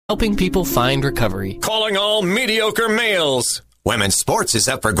helping people find recovery. Calling all mediocre males. Women's sports is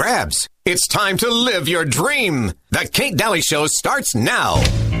up for grabs. It's time to live your dream. The Kate Daly Show starts now.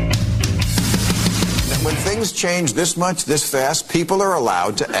 When things change this much, this fast, people are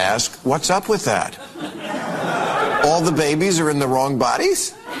allowed to ask, what's up with that? All the babies are in the wrong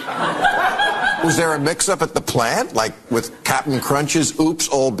bodies? Was there a mix-up at the plant, like with Captain Crunch's Oops,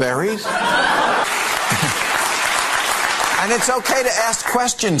 All Berries? And it's okay to ask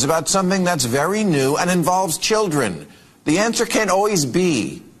questions about something that's very new and involves children. The answer can't always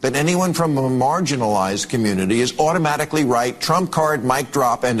be that anyone from a marginalized community is automatically right, trump card, mic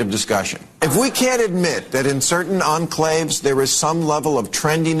drop, end of discussion. If we can't admit that in certain enclaves there is some level of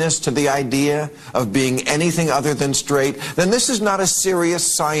trendiness to the idea of being anything other than straight, then this is not a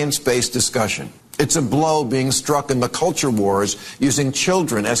serious science-based discussion. It's a blow being struck in the culture wars using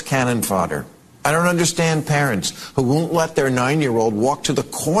children as cannon fodder. I don't understand parents who won't let their 9-year-old walk to the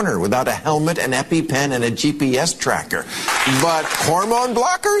corner without a helmet, an EpiPen, and a GPS tracker. But hormone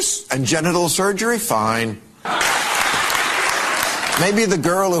blockers and genital surgery, fine. Maybe the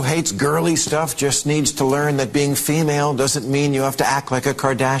girl who hates girly stuff just needs to learn that being female doesn't mean you have to act like a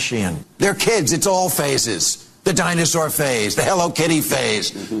Kardashian. They're kids, it's all phases. The dinosaur phase, the Hello Kitty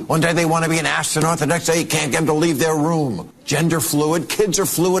phase. One day they want to be an astronaut, the next day you can't get them to leave their room. Gender fluid, kids are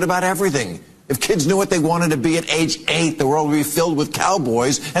fluid about everything. If kids knew what they wanted to be at age 8, the world would be filled with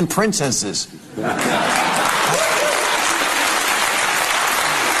cowboys and princesses.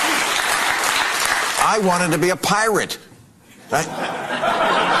 I wanted to be a pirate. Thank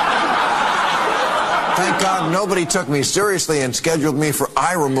God nobody took me seriously and scheduled me for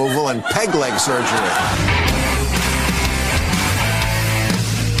eye removal and peg leg surgery.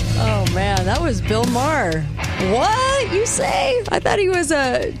 Oh, man, that was Bill Maher. What? You say? I thought he was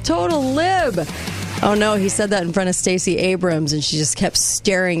a total lib. Oh, no, he said that in front of Stacey Abrams, and she just kept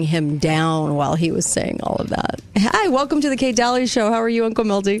staring him down while he was saying all of that. Hi, welcome to the Kate Daly Show. How are you, Uncle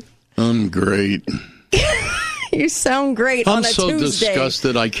Milty? I'm great. You sound great on a Tuesday. I'm so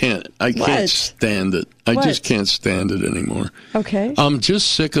disgusted I can't stand it. I just can't stand it anymore. Okay. I'm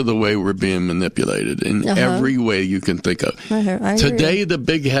just sick of the way we're being manipulated in every way you can think of. I Today, the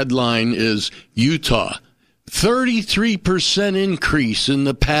big headline is Utah. 33% increase in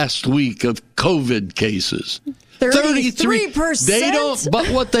the past week of COVID cases. 33%? They don't, but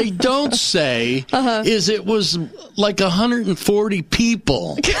what they don't say is it was like 140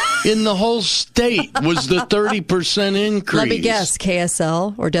 people in the whole state was the 30% increase. Let me guess,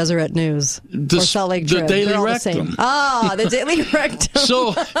 KSL or Deseret News or Salt Lake Trib. The Daily Rectum. The Daily Rectum.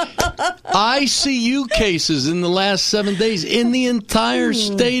 So ICU cases in the last 7 days in the entire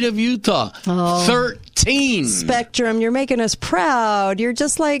state of Utah. 13. Spectrum, you're making us proud. You're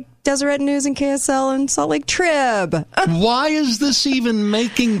just like Deseret News and KSL and Salt Lake Trib. Why is this even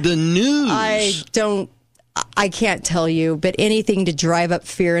making the news? I can't tell you, but anything to drive up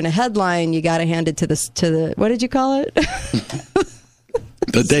fear in a headline, you got to hand it to the, what did you call it?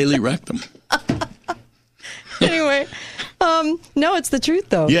 The Daily Rectum. Anyway, no, it's the truth,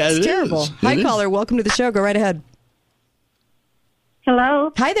 though. Yeah, it's terrible. Hi, caller. Welcome to the show. Go right ahead.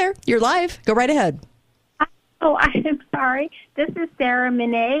 Hello. Hi there. You're live. Go right ahead. Oh, I'm sorry. This is Sarah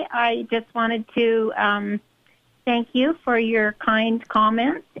Minet. I just wanted to thank you for your kind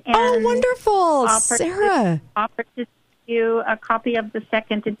comments. And wonderful, Sarah. Offer to you a copy of the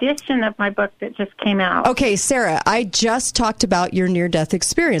second edition of my book that just came out. Okay, Sarah, I just talked about your near-death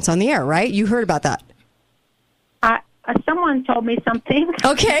experience on the air, right? You heard about that. Someone told me something.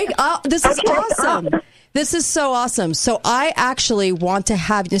 Okay, this is awesome. This is so awesome. So I actually want to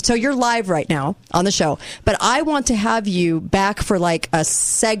have you, so you're live right now on the show, but I want to have you back for like a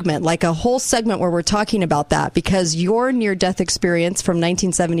segment, like a whole segment where we're talking about that, because your near-death experience from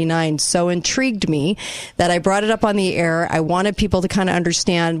 1979 so intrigued me that I brought it up on the air. I wanted people to kind of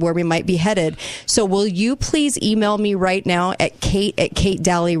understand where we might be headed. So will you please email me right now at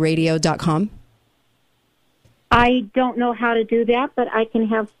kate@katedalyradio.com? I don't know how to do that, but I can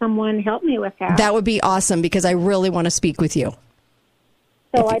have someone help me with that. That would be awesome, because I really want to speak with you.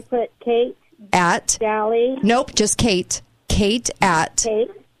 So I put Kate at Daly. Nope, just Kate. Kate at the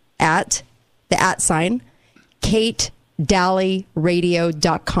 @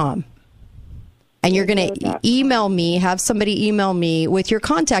 katedalyradio.com. And you're going to email me, have somebody email me with your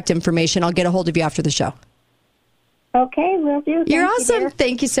contact information. I'll get a hold of you after the show. Okay, will do. You're awesome.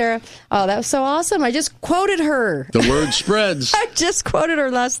 Thank you, Sarah. Oh, that was so awesome. I just quoted her. The word spreads. I just quoted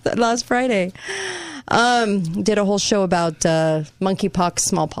her last Friday. Did a whole show about monkeypox,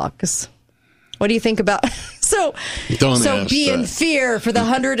 smallpox. What do you think about So be in fear for the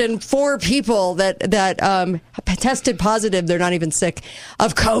 104 people that tested positive. They're not even sick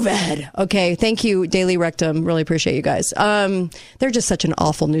of COVID. Okay, thank you, Daily Rectum. Really appreciate you guys. They're just such an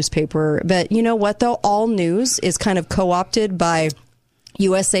awful newspaper. But you know what, though? All news is kind of co-opted by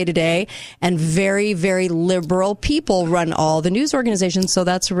USA Today, and very, very liberal people run all the news organizations, so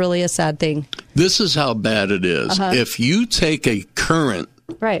that's really a sad thing. This is how bad it is. If you take a current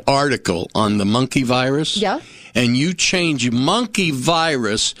article on the monkey virus and you change monkey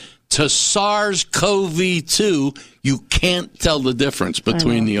virus to SARS-CoV-2, you can't tell the difference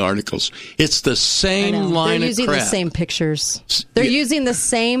between the articles. It's the same line of crap. They're using the same pictures. They're using the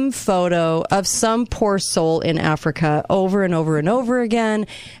same photo of some poor soul in Africa over and over and over again,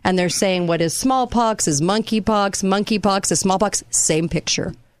 and they're saying what is smallpox is monkeypox, monkeypox is smallpox, same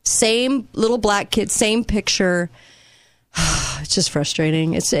picture. Same little black kid, same picture. It's just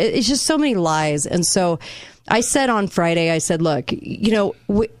frustrating. It's just so many lies. And so I said on Friday, I said, look, you know,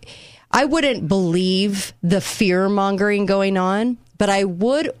 I wouldn't believe the fear mongering going on, but I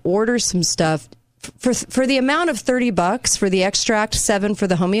would order some stuff for the amount of $30 for the extract, $7 for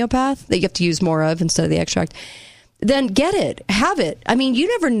the homeopath that you have to use more of instead of the extract. Then get it, have it. I mean, you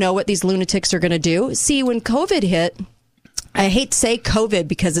never know what these lunatics are going to do. See, when COVID hit, I hate to say COVID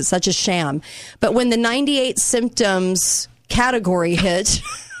because it's such a sham, but when the 98 symptoms category hit,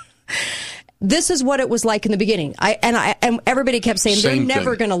 this is what it was like in the beginning. And everybody kept saying they're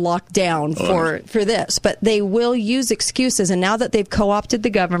never going to lock down for this, but they will use excuses. And now that they've co-opted the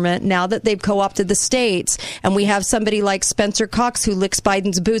government, now that they've co-opted the states, and we have somebody like Spencer Cox who licks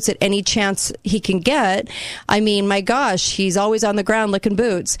Biden's boots at any chance he can get, I mean, my gosh, he's always on the ground licking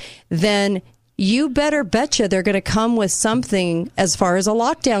boots, then you better betcha they're going to come with something as far as a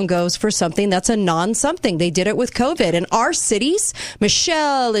lockdown goes for something that's a non-something. They did it with COVID. And our cities,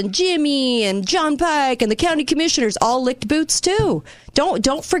 Michelle and Jimmy and John Pike and the county commissioners all licked boots too.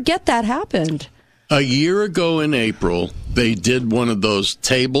 Don't forget that happened. A year ago in April, they did one of those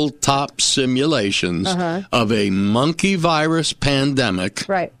tabletop simulations of a monkey virus pandemic.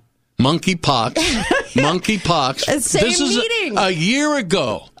 Right. Monkeypox. Monkeypox. This is meeting. A year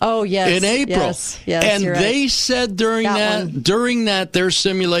ago. Oh, yes. In April. Yes, and you're they right. said during that, their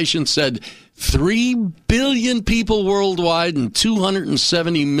simulation said 3 billion people worldwide and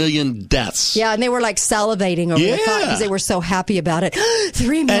 270 million deaths. Yeah, and they were like salivating over the thought because they were so happy about it.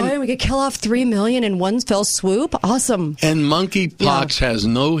 3 million? We could kill off 3 million in one fell swoop? Awesome. And monkeypox has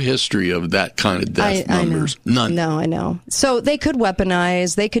no history of that kind of death numbers. None. No, I know. So they could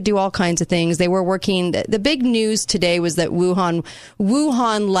weaponize. They could do all kinds of things. They were working. The big news today was that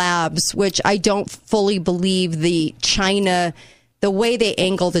Wuhan Labs, which I don't fully believe the way they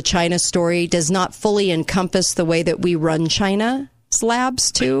angle the China story does not fully encompass the way that we run China's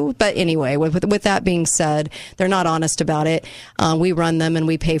labs too. But anyway, with that being said, they're not honest about it. We run them and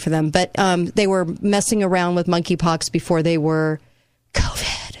we pay for them. But they were messing around with monkeypox before they were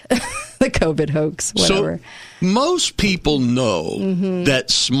COVID. The COVID hoax, whatever. So most people know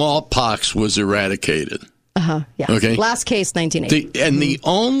that smallpox was eradicated. Yeah. Okay. Last case, 1980. The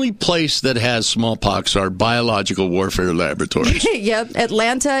only place that has smallpox are biological warfare laboratories. Yep,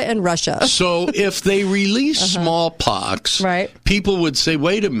 Atlanta and Russia. So if they release smallpox, people would say,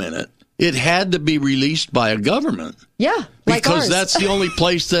 wait a minute, it had to be released by a government. Yeah, like because ours. that's the only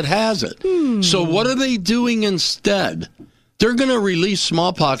place that has it. So what are they doing instead? They're going to release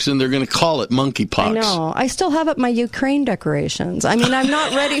smallpox and they're going to call it monkeypox. I know. I still have up my Ukraine decorations. I mean, I'm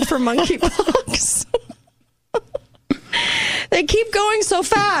not ready for monkeypox. They keep going so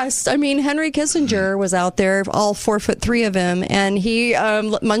fast. I mean, Henry Kissinger was out there, all 4'3" of him, and he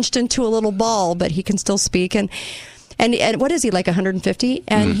munched into a little ball, but he can still speak. And what is he, like 150?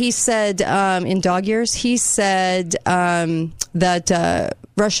 And he said, in dog years, he said that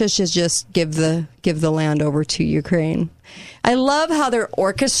Russia should just give the land over to Ukraine. I love how they're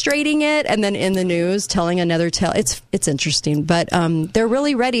orchestrating it and then in the news telling another tale. It's interesting, but they're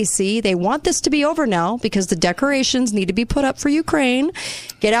really ready. See, they want this to be over now because the decorations need to be put up for Ukraine.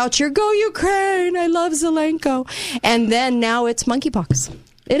 Get out your Go Ukraine. I love Zelenko. And then now it's monkeypox.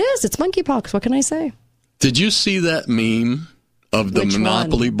 It's monkeypox. What can I say? Did you see that meme of the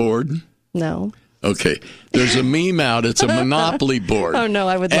Monopoly board? No. Okay. There's a meme out. It's a Monopoly board. Oh, no,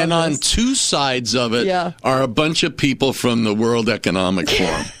 I would love And on two sides of it are a bunch of people from the World Economic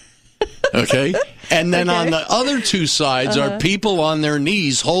Forum. Okay? And then on the other two sides are people on their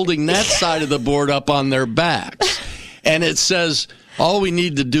knees holding that side of the board up on their backs. And it says, all we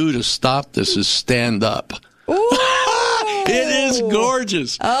need to do to stop this is stand up. It is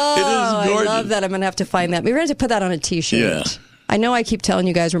gorgeous. Oh, it is gorgeous. I love that. I'm going to have to find that. We're going to put that on a T-shirt. Yeah. I know I keep telling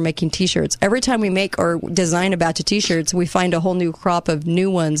you guys we're making T-shirts. Every time we make or design a batch of T-shirts, we find a whole new crop of new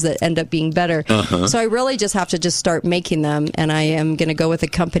ones that end up being better. So I really just have to just start making them, and I am going to go with a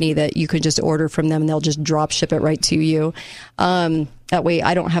company that you can just order from them, and they'll just drop ship it right to you. That way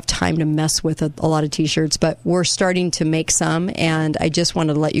I don't have time to mess with a lot of T-shirts, but we're starting to make some, and I just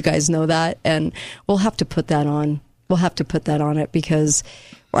wanted to let you guys know that, and we'll have to put that on. We'll have to put that on it because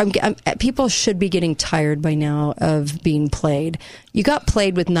people should be getting tired by now of being played. You got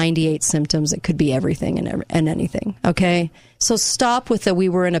played with 98 symptoms. It could be everything and anything. Okay. So stop with the, we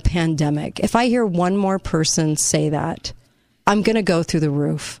were in a pandemic. If I hear one more person say that, I'm going to go through the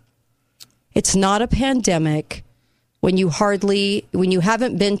roof. It's not a pandemic when you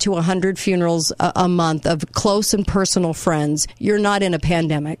haven't been to 100 funerals a month of close and personal friends. You're not in a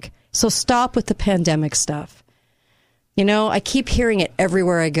pandemic. So stop with the pandemic stuff. You know, I keep hearing it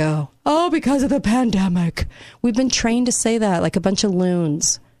everywhere I go. Oh, because of the pandemic. We've been trained to say that like a bunch of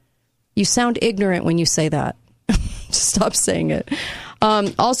loons. You sound ignorant when you say that. Stop saying it.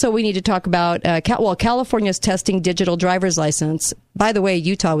 Also, we need to talk about, California's testing digital driver's license. By the way,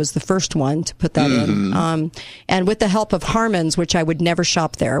 Utah was the first one to put that in. And with the help of Harmon's, which I would never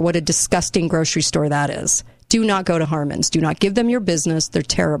shop there. What a disgusting grocery store that is. Do not go to Harmon's. Do not give them your business. They're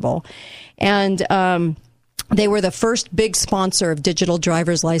terrible. And, they were the first big sponsor of digital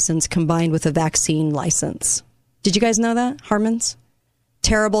driver's license combined with a vaccine license. Did you guys know that? Harmon's?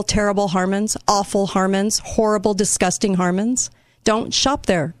 Terrible, terrible Harmon's. Awful Harmon's. Horrible, disgusting Harmon's. Don't shop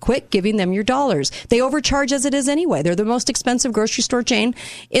there. Quit giving them your dollars. They overcharge as it is anyway. They're the most expensive grocery store chain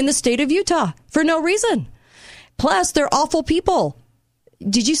in the state of Utah for no reason. Plus, they're awful people.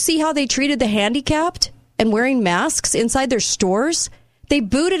 Did you see how they treated the handicapped and wearing masks inside their stores? They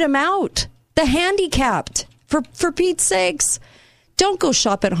booted them out. The handicapped. For Pete's sakes, don't go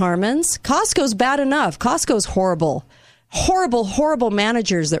shop at Harmon's. Costco's bad enough. Costco's horrible. Horrible, horrible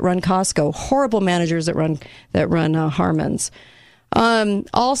managers that run Costco. Horrible managers that run Harmon's.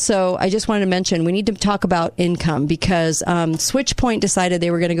 Also, I just wanted to mention, we need to talk about income because Switchpoint decided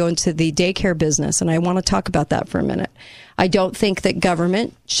they were going to go into the daycare business, and I want to talk about that for a minute. I don't think that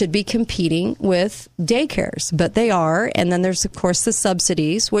government should be competing with daycares, but they are. And then there's, of course, the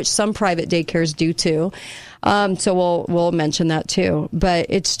subsidies, which some private daycares do too. So we'll mention that too. But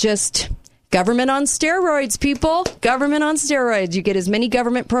it's just government on steroids, people. Government on steroids. You get as many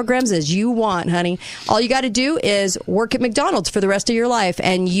government programs as you want, honey. All you got to do is work at McDonald's for the rest of your life,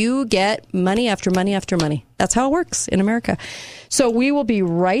 and you get money after money after money. That's how it works in America. So we will be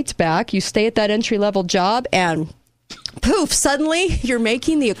right back. You stay at that entry-level job, and poof, suddenly you're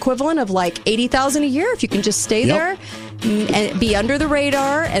making the equivalent of like $80,000 a year if you can just stay there and be under the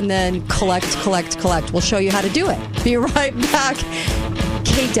radar and then collect. We'll show you how to do it. Be right back.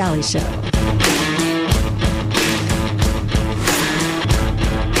 Kate Daly Show.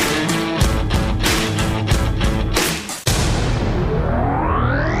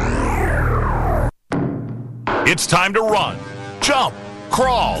 It's time to run, jump,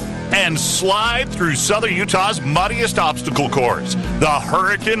 crawl, and slide through Southern Utah's muddiest obstacle course, the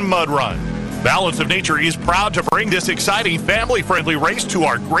Hurricane Mud Run. Balance of Nature is proud to bring this exciting family-friendly race to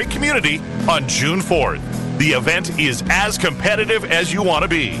our great community on June 4th. The event is as competitive as you want to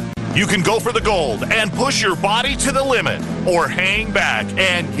be. You can go for the gold and push your body to the limit, or hang back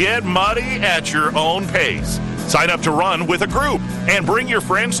and get muddy at your own pace. Sign up to run with a group and bring your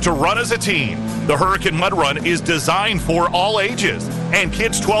friends to run as a team. The Hurricane Mud Run is designed for all ages, and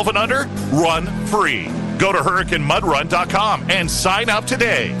kids 12 and under run free. Go to hurricanemudrun.com and sign up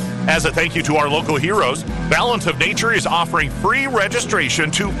today. As a thank you to our local heroes, Balance of Nature is offering free registration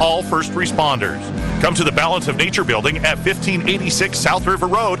to all first responders. Come to the Balance of Nature building at 1586 South River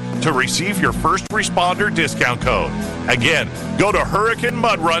Road to receive your first responder discount code. Again, go to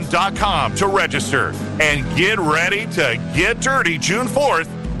hurricanemudrun.com to register and get ready to get dirty June 4th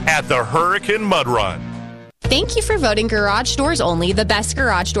at the Hurricane Mud Run. Thank you for voting Garage Doors Only the best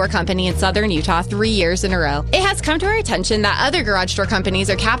garage door company in Southern Utah 3 years in a row. It has come to our attention that other garage door companies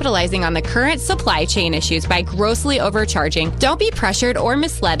are capitalizing on the current supply chain issues by grossly overcharging. Don't be pressured or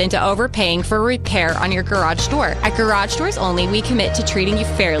misled into overpaying for repair on your garage door. At Garage Doors Only, we commit to treating you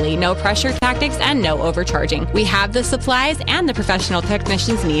fairly, no pressure tactics, and no overcharging. We have the supplies and the professional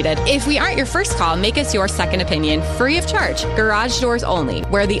technicians needed. If we aren't your first call, make us your second opinion, free of charge. Garage Doors Only,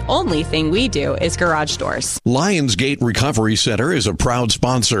 where the only thing we do is garage doors. Lionsgate Recovery Center is a proud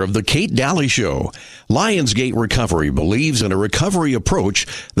sponsor of the Kate Daly Show. Lionsgate Recovery believes in a recovery approach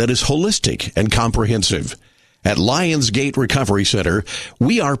that is holistic and comprehensive. At Lionsgate Recovery Center,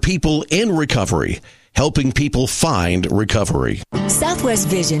 we are people in recovery, helping people find recovery. Southwest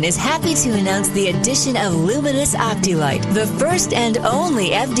Vision is happy to announce the addition of Luminous OptiLight, the first and only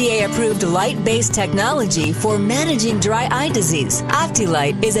FDA-approved light-based technology for managing dry eye disease.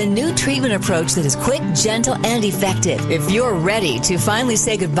 OptiLight is a new treatment approach that is quick, gentle, and effective. If you're ready to finally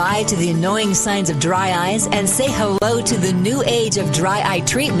say goodbye to the annoying signs of dry eyes and say hello to the new age of dry eye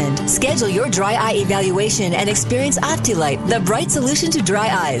treatment, schedule your dry eye evaluation and experience OptiLight, the bright solution to dry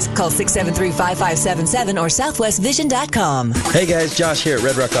eyes. Call 673-5577 or southwestvision.com. Hey guys, Josh here at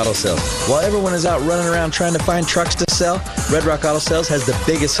Red Rock Auto Sales. While everyone is out running around trying to find trucks to sell, Red Rock Auto Sales has the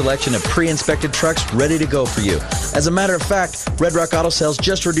biggest selection of pre-inspected trucks ready to go for you. As a matter of fact, Red Rock Auto Sales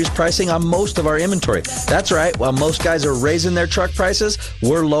just reduced pricing on most of our inventory. That's right, while most guys are raising their truck prices,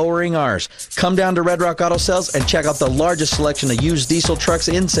 we're lowering ours. Come down to Red Rock Auto Sales and check out the largest selection of used diesel trucks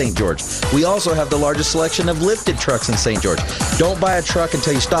in St. George. We also have the largest selection of lifted trucks in St. George. Don't buy a truck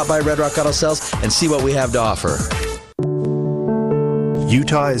until you stop by Red Rock Auto Sales and see what we have to offer.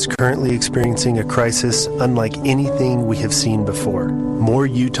 Utah is currently experiencing a crisis unlike anything we have seen before. More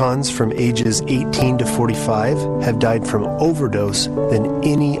Utahns from ages 18 to 45 have died from overdose than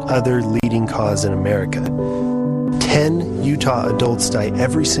any other leading cause in America. 10 Utah adults die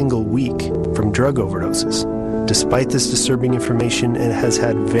every single week from drug overdoses. Despite this disturbing information, it has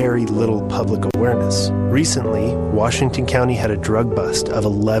had very little public awareness. Recently, Washington County had a drug bust of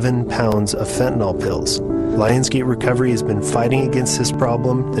 11 pounds of fentanyl pills. Lionsgate Recovery has been fighting against this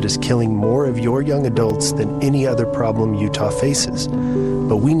problem that is killing more of your young adults than any other problem Utah faces.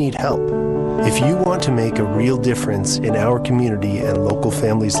 But we need help. If you want to make a real difference in our community and local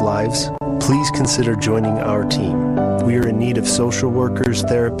families' lives, please consider joining our team. We are in need of social workers,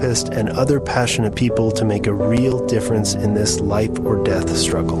 therapists, and other passionate people to make a real difference in this life or death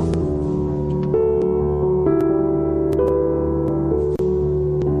struggle.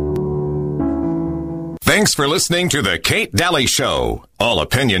 Thanks for listening to The Kate Daly Show. All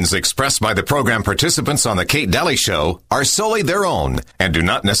opinions expressed by the program participants on The Kate Daly Show are solely their own and do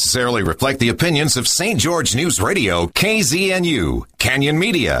not necessarily reflect the opinions of St. George News Radio, KZNU, Canyon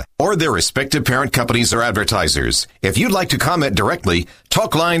Media, or their respective parent companies or advertisers. If you'd like to comment directly,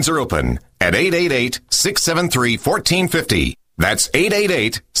 talk lines are open at 888-673-1450. That's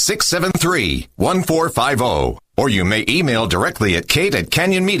 888-673-1450. Or you may email directly at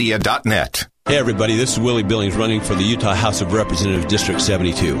kate@canyonmedia.net. Hey everybody, this is Willie Billings running for the Utah House of Representatives District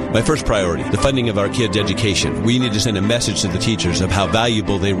 72. My first priority, the funding of our kids' education. We need to send a message to the teachers of how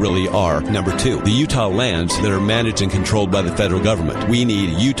valuable they really are. Number two, the Utah lands that are managed and controlled by the federal government. We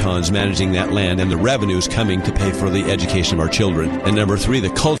need Utahns managing that land and the revenues coming to pay for the education of our children. And number three,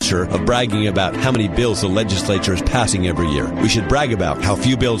 the culture of bragging about how many bills the legislature is passing every year. We should brag about how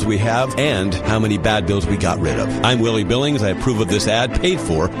few bills we have and how many bad bills we got rid of. I'm Willie Billings. I approve of this ad paid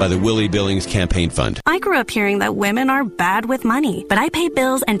for by the Willie Billings Campaign Fund. I grew up hearing that women are bad with money, but I pay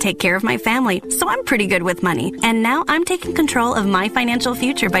bills and take care of my family, so I'm pretty good with money. And now I'm taking control of my financial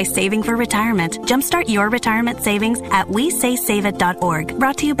future by saving for retirement. Jumpstart your retirement savings at WeSaySaveIt.org.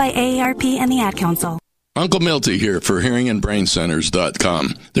 Brought to you by AARP and the Ad Council. Uncle Milty here for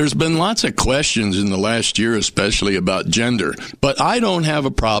hearingandbraincenters.com. There's been lots of questions in the last year, especially about gender, but I don't have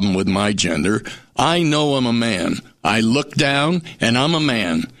a problem with my gender. I know I'm a man. I look down and I'm a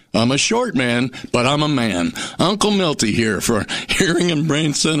man. I'm a short man, but I'm a man. Uncle Milty here for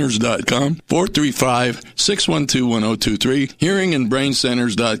hearingandbraincenters.com, 435-612-1023,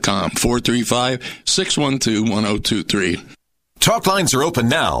 hearingandbraincenters.com, 435-612-1023. Talk lines are open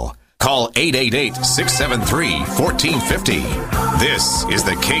now. Call 888-673-1450. This is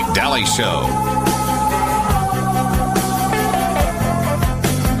The Kate Daly Show.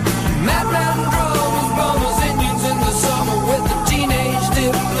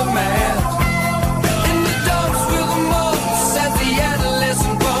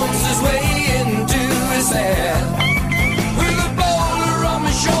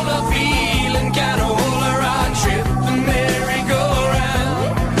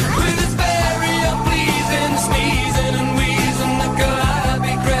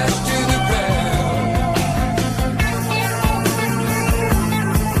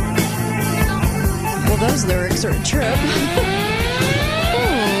 Those lyrics are a trip.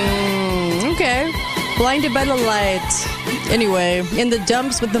 Okay. Blinded by the light. Anyway, in the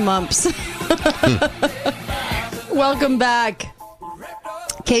dumps with the mumps. Welcome back.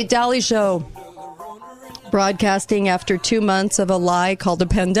 Kate Daly Show. Broadcasting after 2 months of a lie called a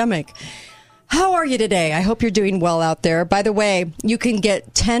pandemic. How are you today? I hope you're doing well out there. By the way, you can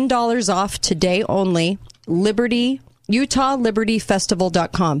get $10 off today only.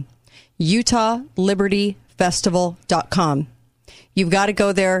 UtahLibertyFestival.com. UtahLibertyFestival.com. You've got to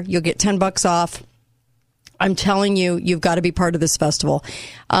go there. You'll get $10 off. I'm telling you, you've got to be part of this festival.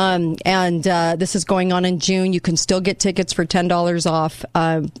 And this is going on in June. You can still get tickets for $10 off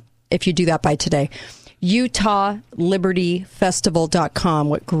if you do that by today. UtahLibertyFestival.com.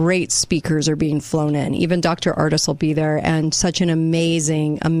 What great speakers are being flown in. Even Dr. Artis will be there, and such an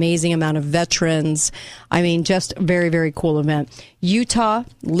amazing amount of veterans. I mean, just very, very cool event.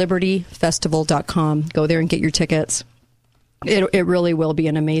 UtahLibertyFestival.com. Go there and get your tickets. It really will be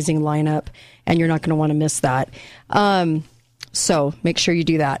an amazing lineup, and you're not going to want to miss that. So make sure you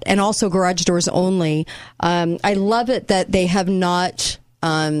do that. And also Garage Doors Only. I love it that they have not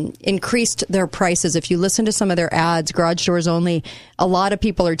increased their prices. If you listen to some of their ads, Garage Doors Only, a lot of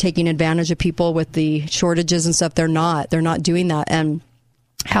people are taking advantage of people with the shortages and stuff. They're not doing that. And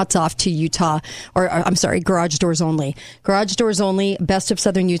hats off to Garage Doors Only. Garage Doors Only, best of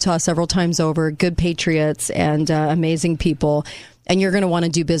Southern Utah several times over, good patriots and amazing people. And you're going to want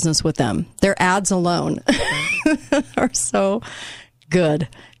to do business with them. Their ads alone are so good.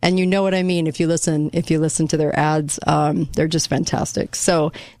 And you know what I mean if you listen to their ads. They're just fantastic.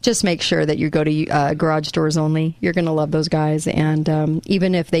 So just make sure that you go to Garage Doors Only. You're going to love those guys. And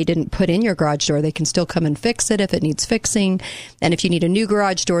even if they didn't put in your garage door, they can still come and fix it if it needs fixing. And if you need a new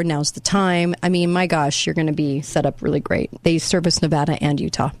garage door, now's the time. I mean, my gosh, you're going to be set up really great. They service Nevada and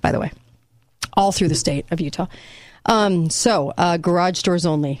Utah, by the way, all through the state of Utah. So Garage Doors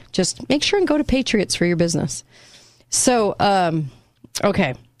Only. Just make sure and go to Patriots for your business. So,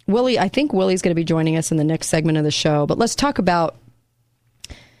 okay. Willie, I think Willie's going to be joining us in the next segment of the show, but let's talk about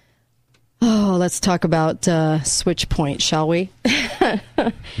Switch Point, shall we? Okay.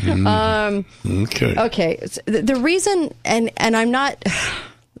 Okay. The reason, and I'm not,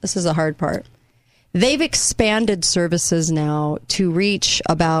 this is the hard part. They've expanded services now to reach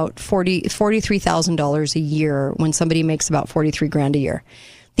about $43,000 a year when somebody makes about $43,000 a year.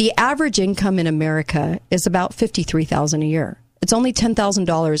 The average income in America is about $53,000 a year. It's only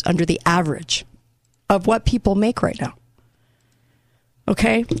 $10,000 under the average of what people make right now.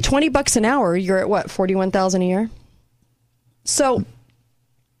 Okay, $20 an hour, you're at what, $41,000 a year? So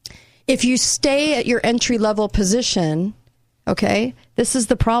if you stay at your entry level position, okay, this is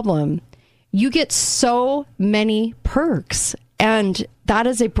the problem. You get so many perks, and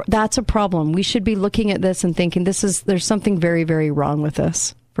that's a problem. We should be looking at this and thinking there's something very, very wrong with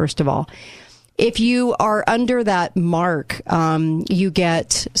this. First of all, if you are under that mark, you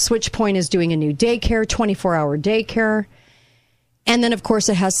get Switch Point is doing a new daycare, 24-hour daycare. And then, of course,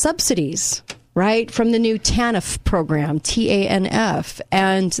 it has subsidies, right, from the new TANF program, TANF.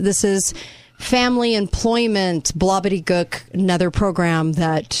 And this is family employment, blobbitygook, another program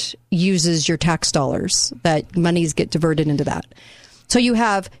that uses your tax dollars, that monies get diverted into that. So you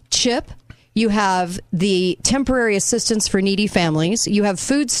have CHIP. You have the temporary assistance for needy families. You have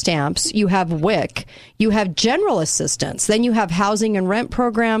food stamps. You have WIC. You have general assistance. Then you have housing and rent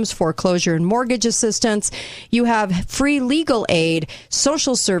programs, foreclosure and mortgage assistance. You have free legal aid,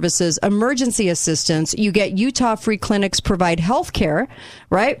 social services, emergency assistance. You get Utah free clinics provide health care,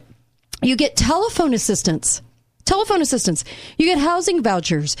 right? You get telephone assistance. You get housing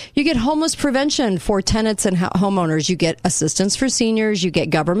vouchers. You get homeless prevention for tenants and homeowners. You get assistance for seniors. You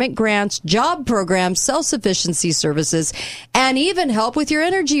get government grants, job programs, self-sufficiency services, and even help with your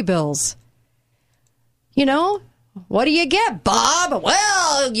energy bills. You know, what do you get, Bob?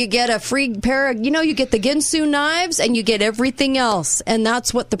 Well, you get a free pair of, you get the Ginsu knives and you get everything else. And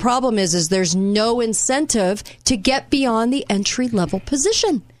that's what the problem is there's no incentive to get beyond the entry-level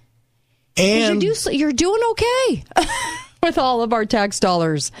position. And you're doing okay with all of our tax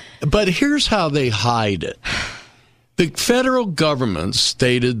dollars. But here's how they hide it. The federal government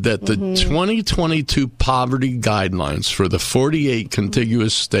stated that the 2022 poverty guidelines for the 48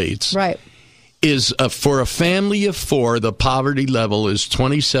 contiguous states is for a family of four, the poverty level is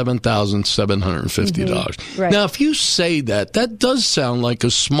 $27,750. Right. Now, if you say that does sound like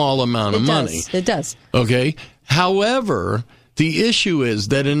a small amount of money. It does. Okay. However, the issue is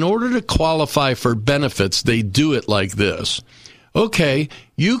that in order to qualify for benefits, they do it like this. Okay,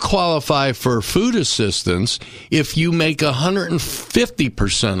 you qualify for food assistance if you make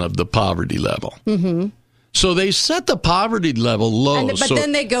 150% of the poverty level. Mm-hmm. So they set the poverty level low. But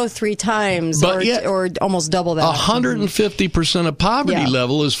then they go 3 times or almost double that. 150% of poverty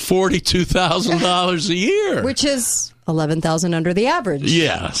level is $42,000 a year. Which is $11,000 under the average.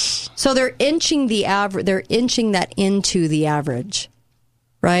 Yes. So they're inching the average. They're inching that into the average,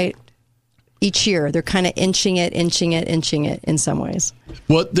 right? Each year, they're kind of inching it in some ways.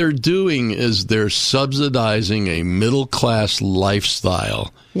 What they're doing is they're subsidizing a middle-class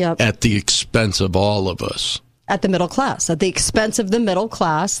lifestyle at the expense of all of us. at the middle class, at the expense of the middle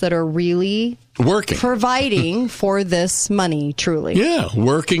class that are really working, providing for this money, truly. Yeah,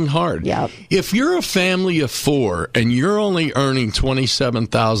 working hard. Yeah. If you're a family of 4 and you're only earning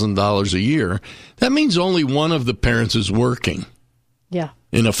 $27,000 a year, that means only one of the parents is working. Yeah.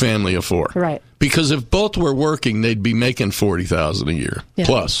 In a family of 4. Right. Because if both were working, they'd be making $40,000 a year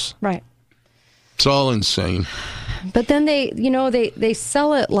plus. Right. It's all insane. But then they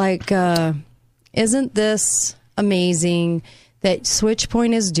sell it like, isn't this amazing that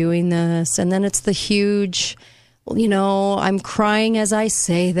SwitchPoint is doing this? And then it's the huge, I'm crying as I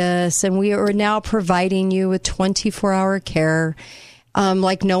say this, and we are now providing you with 24-hour care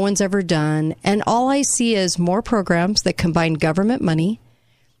like no one's ever done. And all I see is more programs that combine government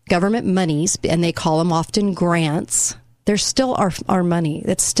monies, and they call them often grants. They're still our money.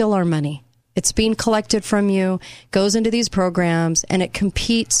 It's still our money. It's being collected from you, goes into these programs, and it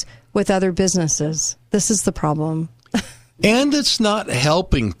competes with other businesses. This is the problem. And it's not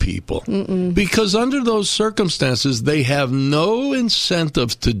helping people. Because under those circumstances, they have no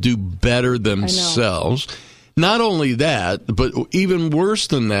incentive to do better themselves. Not only that, but even worse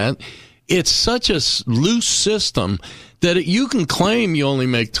than that, it's such a loose system that you can claim you only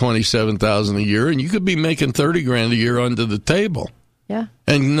make $27,000 a year, and you could be making $30,000 a year under the table. Yeah.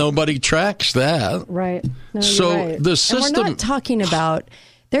 And nobody tracks that. Right. No, so you're right. the system. And we're not talking about.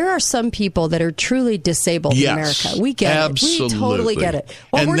 There are some people that are truly disabled in America. We get absolutely. it. We totally get it.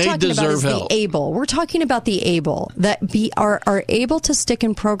 What we're talking about is the able. We're talking about the able that are able to stick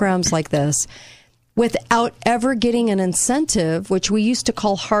in programs like this without ever getting an incentive, which we used to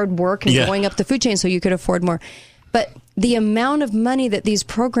call hard work and going up the food chain so you could afford more. But the amount of money that these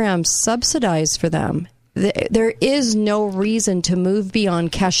programs subsidize for them, there is no reason to move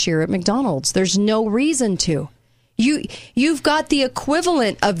beyond cashier at McDonald's. There's no reason to. You've got the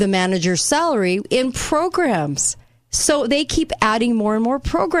equivalent of the manager's salary in programs. So they keep adding more and more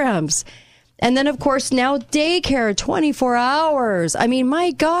programs. And then, of course, now daycare, 24 hours. I mean,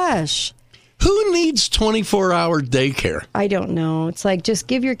 my gosh. Who needs 24-hour daycare? I don't know. It's like, just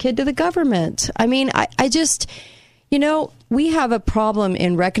give your kid to the government. I mean, I just, we have a problem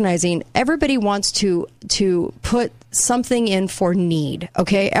in recognizing everybody wants to put something in for need,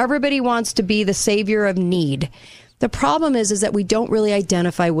 okay? Everybody wants to be the savior of need. The problem is that we don't really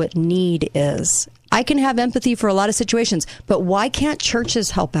identify what need is. I can have empathy for a lot of situations, but why can't churches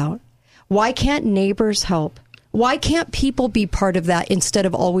help out? Why can't neighbors help? Why can't people be part of that instead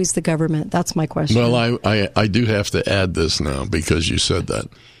of always the government? That's my question. Well, I do have to add this now because you said that.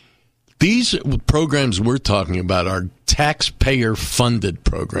 These programs we're talking about are taxpayer-funded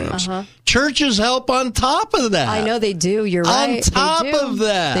programs. Churches help on top of that. I know they do. You're right. On top of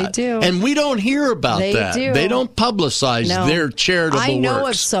that. They do. And we don't hear about that. They don't publicize their charitable works. I know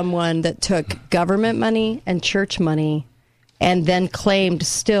of someone that took government money and church money and then claimed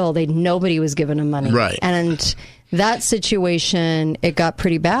still nobody was giving them money. Right. And that situation, it got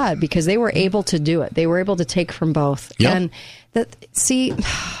pretty bad because they were able to do it. They were able to take from both. Yep. And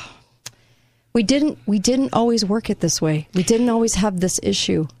we didn't always work it this way. We didn't always have this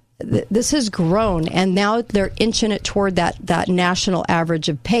issue. This has grown, and now they're inching it toward that national average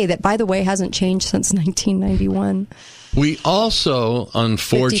of pay that, by the way, hasn't changed since 1991. We also,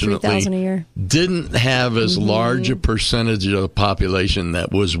 unfortunately, $53,000 a year. Didn't have as large a percentage of the population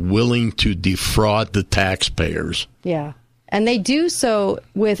that was willing to defraud the taxpayers. Yeah. And they do so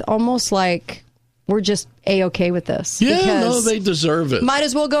with almost like, we're just A-okay with this. Yeah, no, they deserve it. Might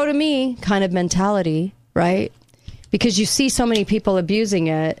as well go to me kind of mentality, right? Because you see so many people abusing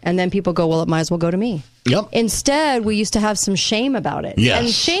it, and then people go, well, it might as well go to me. Yep. Instead, we used to have some shame about it. Yes. And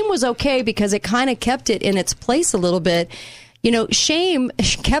shame was okay because it kind of kept it in its place a little bit. Shame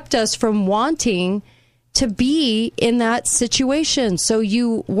kept us from wanting to be in that situation. So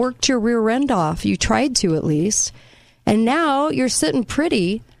you worked your rear end off. You tried to, at least. And now you're sitting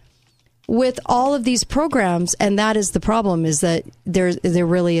pretty with all of these programs, and that is the problem, is that there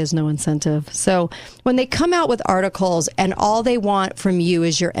really is no incentive. So when they come out with articles and all they want from you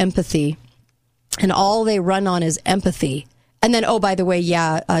is your empathy, and all they run on is empathy, and then, oh, by the way,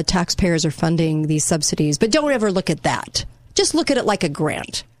 taxpayers are funding these subsidies, but don't ever look at that. Just look at it like a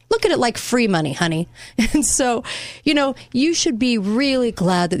grant. Look at it like free money, honey. And so, you should be really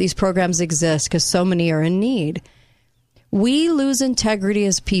glad that these programs exist because so many are in need. We lose integrity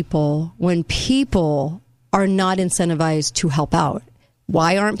as people when people are not incentivized to help out.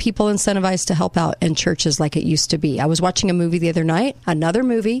 Why aren't people incentivized to help out in churches like it used to be? I was watching a movie the other night, another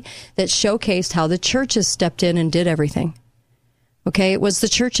movie that showcased how the churches stepped in and did everything. Okay, it was the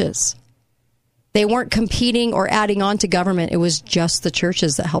churches. They weren't competing or adding on to government. It was just the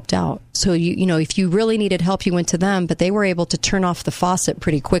churches that helped out. So, you know, if you really needed help, you went to them, but they were able to turn off the faucet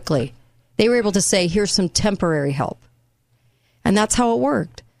pretty quickly. They were able to say, here's some temporary help. And that's how it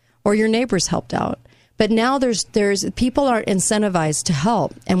worked. Or your neighbors helped out. But now there's people aren't incentivized to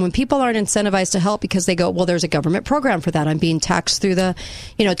help. And when people aren't incentivized to help because they go, well, there's a government program for that. I'm being taxed through to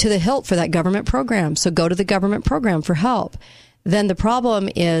the hilt for that government program. So go to the government program for help. Then the problem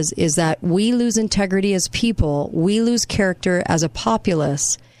is that we lose integrity as people. We lose character as a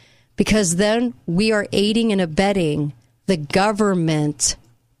populace, because then we are aiding and abetting the government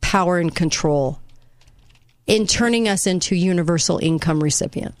power and control in turning us into universal income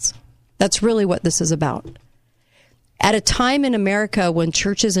recipients. That's really what this is about. At a time in America when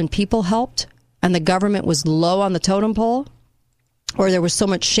churches and people helped and the government was low on the totem pole, or there was so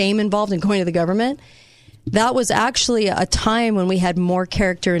much shame involved in going to the government, that was actually a time when we had more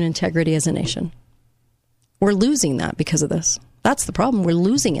character and integrity as a nation. We're losing that because of this. That's the problem. We're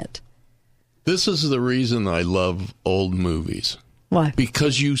losing it. This is the reason I love old movies. Why?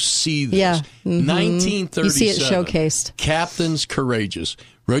 Because you see this. Yeah. 1937. You see it showcased. Captain's Courageous.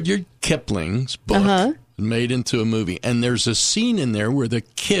 Rudyard Kipling's book made into a movie. And there's a scene in there where the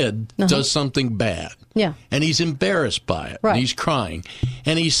kid does something bad. Yeah. And he's embarrassed by it. Right. And he's crying.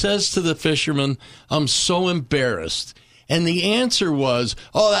 And he says to the fisherman, I'm so embarrassed. And the answer was,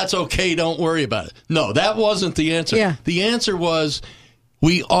 oh, that's okay. Don't worry about it. No, that wasn't the answer. Yeah. The answer was,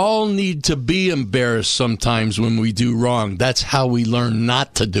 we all need to be embarrassed sometimes when we do wrong. That's how we learn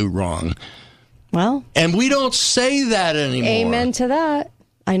not to do wrong. Well. And we don't say that anymore. Amen to that.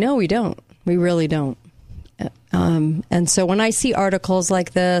 I know we don't. We really don't. And so when I see articles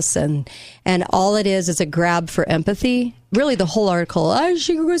like this and all it is a grab for empathy, really the whole article,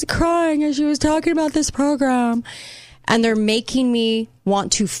 she was crying as she was talking about this program, and they're making me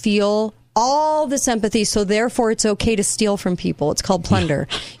want to feel all this empathy, so therefore it's okay to steal from people. It's called plunder.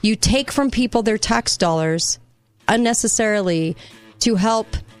 You take from people their tax dollars unnecessarily to help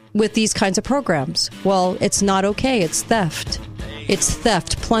with these kinds of programs. Well, it's not okay. It's theft. It's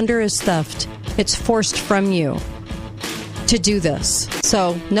theft. Plunder is theft. It's forced from you to do this.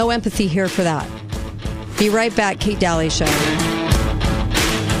 So no empathy here for that. Be right back. Kate Daly Show.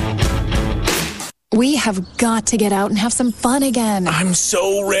 We have got to get out and have some fun again. I'm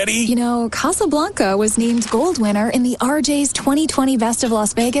so ready. You know, Casablanca was named gold winner in the RJ's 2020 Best of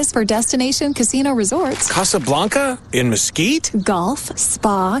Las Vegas for Destination Casino Resorts. Casablanca? In Mesquite? Golf,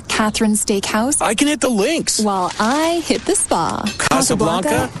 spa, Catherine's Steakhouse. I can hit the links. While I hit the spa.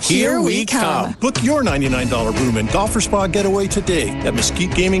 Casablanca, here we come. Book your $99 room and golf or spa getaway today at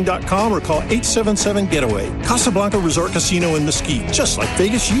mesquitegaming.com or call 877-GETAWAY. Casablanca Resort Casino in Mesquite, just like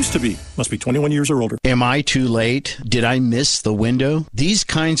Vegas used to be. Must be 21 years or older. Am I too late? Did I miss the window? These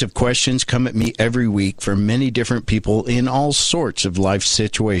kinds of questions come at me every week from many different people in all sorts of life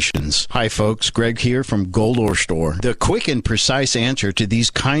situations. Hi folks, Greg here from Gold Ore Store. The quick and precise answer to these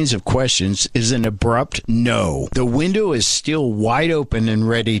kinds of questions is an abrupt no. The window is still wide open and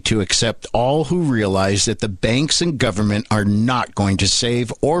ready to accept all who realize that the banks and government are not going to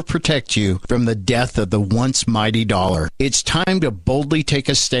save or protect you from the death of the once mighty dollar. It's time to boldly take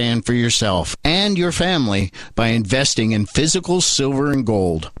a stand for yourself and your family by investing in physical silver and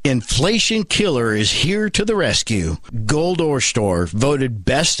gold. Inflation Killer is here to the rescue. Gold Ore Store, voted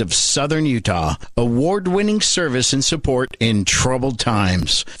best of Southern Utah. Award-winning service and support in troubled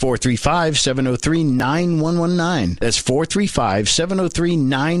times. 435-703-9119. That's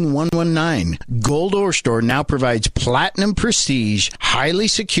 435-703-9119. Gold Ore Store now provides platinum prestige, highly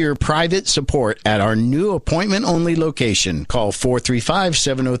secure private support at our new appointment-only location. Call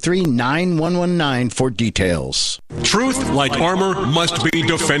 435-703-9119 for details. Truth, like armor, must be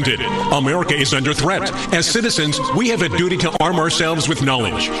defended. America is under threat. As citizens, we have a duty to arm ourselves with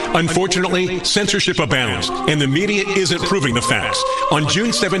knowledge. Unfortunately, censorship abounds, and the media isn't proving the facts. On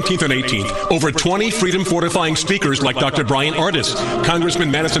June 17th and 18th, over 20 freedom-fortifying speakers like Dr. Brian Ardis, Congressman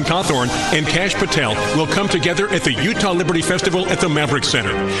Madison Cawthorn, and Kash Patel will come together at the Utah Liberty Festival at the Maverick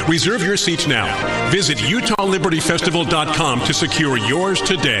Center. Reserve your seats now. Visit UtahLibertyFestival.com to secure yours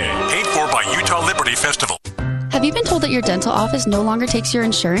today. Paid for by Utah Liberty Festival. Have you been told that your dental office no longer takes your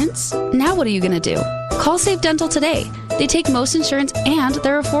insurance? Now what are you going to do? Call Save Dental today. They take most insurance and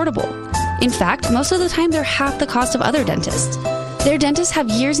they're affordable. In fact, most of the time they're half the cost of other dentists. Their dentists have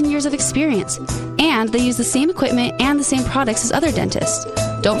years and years of experience, and they use the same equipment and the same products as other dentists.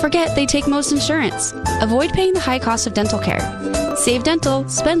 Don't forget they take most insurance. Avoid paying the high cost of dental care. Save Dental.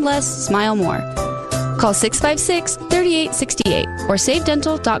 Spend less. Smile more. Call 656-3868 or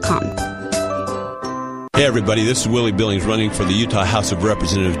savedental.com. Hey everybody, this is Willie Billings running for the Utah House of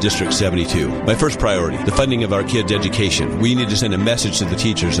Representatives District 72. My first priority, the funding of our kids' education. We need to send a message to the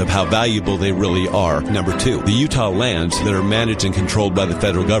teachers of how valuable they really are. Number 2, the Utah lands that are managed and controlled by the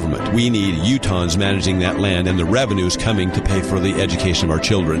federal government. We need Utahns managing that land and the revenues coming to pay for the education of our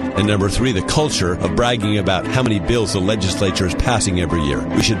children. And number 3, the culture of bragging about how many bills the legislature is passing every year.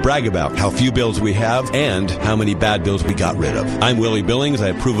 We should brag about how few bills we have and how many bad bills we got rid of. I'm Willie Billings. I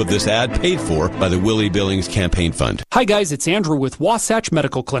approve of this ad paid for by the Willie Billings Campaign Fund. Hi guys, it's Andrew with Wasatch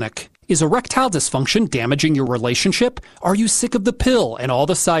Medical Clinic. Is erectile dysfunction damaging your relationship? Are you sick of the pill and all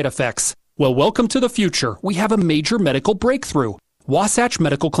the side effects? Well, welcome to the future. We have a major medical breakthrough. Wasatch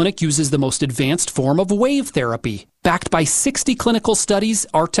Medical Clinic uses the most advanced form of wave therapy. Backed by 60 clinical studies,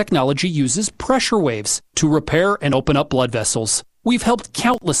 our technology uses pressure waves to repair and open up blood vessels. We've helped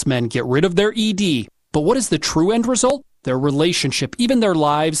countless men get rid of their ED. But what is the true end result? Their relationship, even their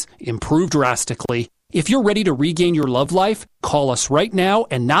lives, improve drastically. If you're ready to regain your love life, call us right now,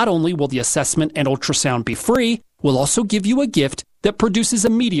 and not only will the assessment and ultrasound be free, we'll also give you a gift that produces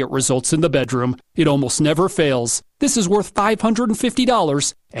immediate results in the bedroom. It almost never fails. This is worth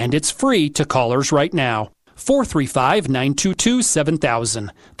 $550, and it's free to callers right now. 435-922-7000.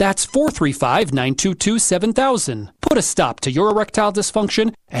 That's 435-922-7000. Put a stop to your erectile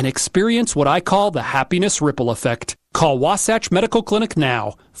dysfunction and experience what I call the happiness ripple effect. Call Wasatch Medical Clinic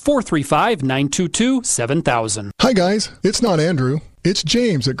now. 435-922-7000. Hi guys, it's not Andrew. It's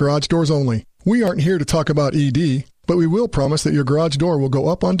James at Garage Doors Only. We aren't here to talk about ED, but we will promise that your garage door will go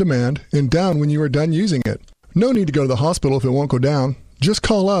up on demand and down when you are done using it. No need to go to the hospital if it won't go down. Just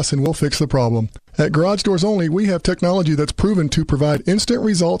call us and we'll fix the problem. At Garage Doors Only, we have technology that's proven to provide instant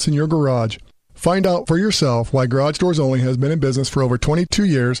results in your garage. Find out for yourself why Garage Doors Only has been in business for over 22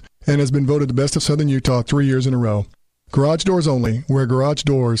 years and has been voted the best of Southern Utah 3 years in a row. Garage Doors Only, where garage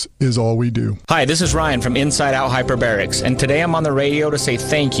doors is all we do. Hi, this is Ryan from Inside Out Hyperbarics, and today I'm on the radio to say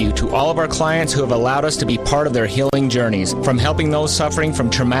thank you to all of our clients who have allowed us to be part of their healing journeys. From helping those suffering from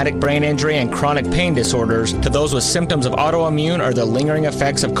traumatic brain injury and chronic pain disorders to those with symptoms of autoimmune or the lingering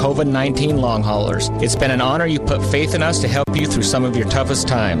effects of COVID-19 long haulers. It's been an honor you put faith in us to help you through some of your toughest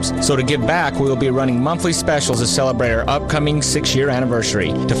times. So to give back, we will be running monthly specials to celebrate our upcoming 6-year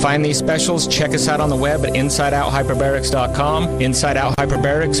anniversary. To find these specials, check us out on the web at InsideOutHyperbarics.com. Inside Out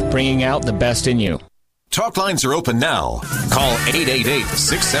Hyperbarics, bringing out the best in you. Talk lines are open now. Call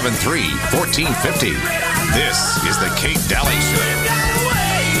 888-673-1450. This is the Kate Daly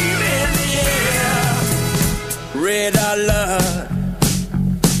Show. Red alert.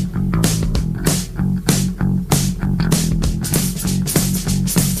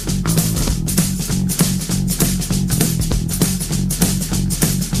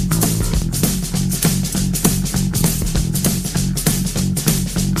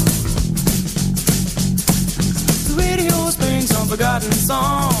 Forgotten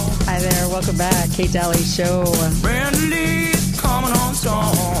song. Hi there, welcome back. Kate Daly Show. Coming on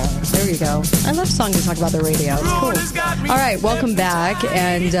strong. There you go. I love songs that talk about the radio. It's cool. All right, welcome back.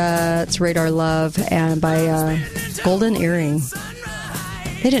 And it's Radar Love and by Golden Earring.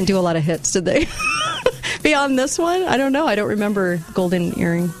 They didn't do a lot of hits, did they? Beyond this one? I don't know. I don't remember Golden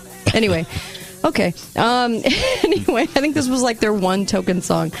Earring. Anyway. Okay. Anyway, I think this was like their one token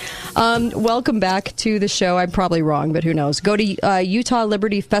song. Welcome back to the show. I'm probably wrong, but who knows? Go to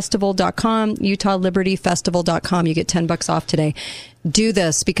UtahLibertyFestival.com, UtahLibertyFestival.com. You get $10 off today. Do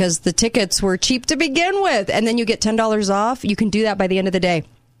this because the tickets were cheap to begin with, and then you get $10 off. You can do that by the end of the day.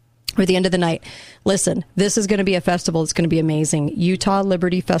 Or the end of the night. Listen, this is going to be a festival. It's going to be amazing.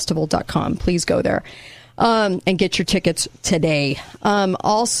 UtahLibertyFestival.com. Please go there. And get your tickets today.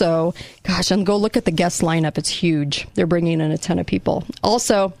 Also, gosh, and go look at the guest lineup. It's huge. They're bringing in a ton of people.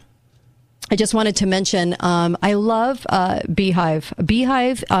 Also, I just wanted to mention, I love Beehive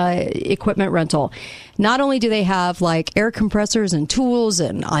equipment rental. Not only do they have like air compressors and tools,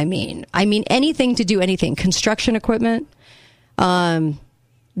 and I mean anything to do anything, construction equipment,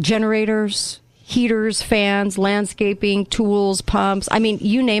 generators, heaters, fans, landscaping, tools, pumps. I mean,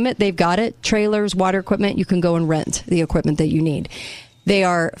 you name it, they've got it. Trailers, water equipment, you can go and rent the equipment that you need. They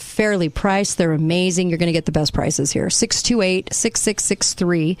are fairly priced. They're amazing. You're going to get the best prices here.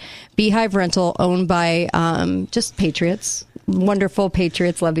 628-6663. Beehive Rental, owned by just Patriots. Wonderful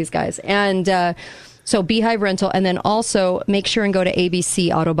Patriots. Love these guys. And so Beehive Rental, and then also make sure and go to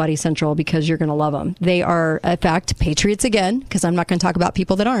ABC Auto Body Central because you're going to love them. They are, in fact, Patriots again, because I'm not going to talk about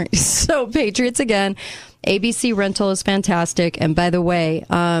people that aren't. So Patriots again. ABC Rental is fantastic. And by the way,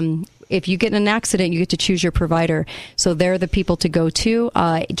 if you get in an accident, you get to choose your provider. So they're the people to go to.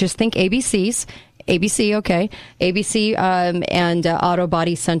 Just think ABC's. ABC, okay. ABC and Auto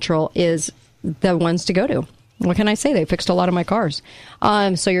Body Central is the ones to go to. What can I say? They fixed a lot of my cars.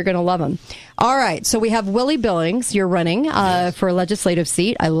 So you're going to love them. All right. So we have Willie Billings. You're running for a legislative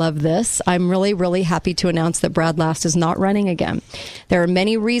seat. I love this. I'm really, really happy to announce that Brad Last is not running again. There are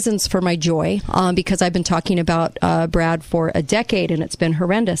many reasons for my joy because I've been talking about Brad for a decade, and it's been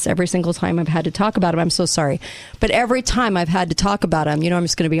horrendous. Every single time I've had to talk about him, I'm so sorry. But every time I've had to talk about him, I'm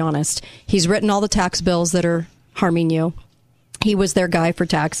just going to be honest. He's written all the tax bills that are harming you. He was their guy for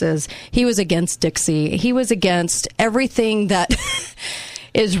taxes. He was against Dixie. He was against everything that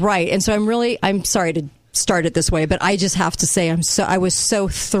is right. And so I'm sorry to start it this way, but I just have to say I was so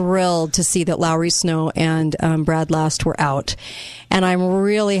thrilled to see that Lowry Snow and Brad Last were out. And I'm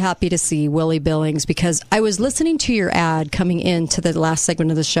really happy to see Willie Billings, because I was listening to your ad coming into the last segment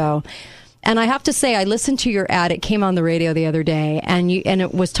of the show. And I have to say, I listened to your ad. It came on the radio the other day, and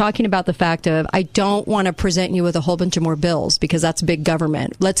it was talking about the fact of, I don't want to present you with a whole bunch of more bills because that's big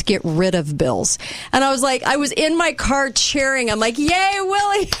government. Let's get rid of bills. And I was in my car cheering. I'm like, yay,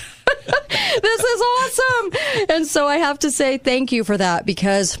 Willie. This is awesome. And so I have to say thank you for that,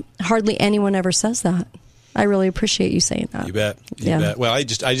 because hardly anyone ever says that. I really appreciate you saying that. You bet. You bet. Well, I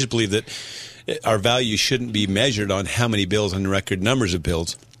just believe that our value shouldn't be measured on how many bills and record numbers of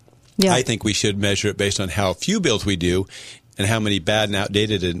bills. Yeah. I think we should measure it based on how few bills we do and how many bad and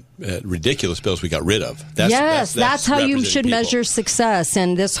outdated and ridiculous bills we got rid of. That's how you should measure success.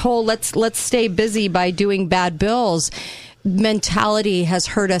 And this whole let's stay busy by doing bad bills mentality has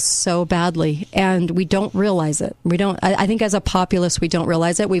hurt us so badly, and we don't realize it. I think as a populace, we don't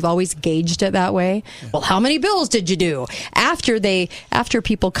realize it. We've always gauged it that way. Well, how many bills did you do? After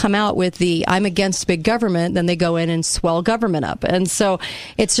people come out with the I'm against big government, then they go in and swell government up. And so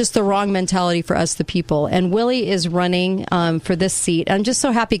it's just the wrong mentality for us, the people. And Willie is running for this seat. I'm just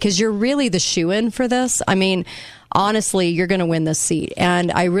so happy because you're really the shoo-in for this. I mean, honestly, you're going to win this seat.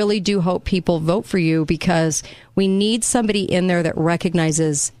 And I really do hope people vote for you, because we need somebody in there that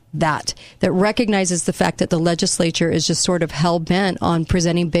recognizes that recognizes the fact that the legislature is just sort of hell-bent on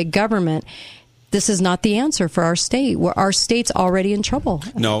presenting big government. This is not the answer for our state. Our state's already in trouble.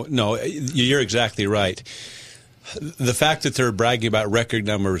 No, you're exactly right. The fact that they're bragging about record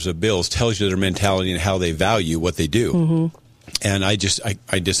numbers of bills tells you their mentality and how they value what they do. Mm-hmm. And I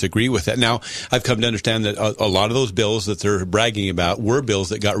disagree with that. Now, I've come to understand that a lot of those bills that they're bragging about were bills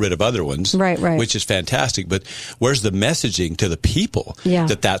that got rid of other ones, right. Which is fantastic. But where's the messaging to the people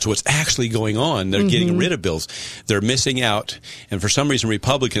that that's what's actually going on? They're getting rid of bills. They're missing out. And for some reason,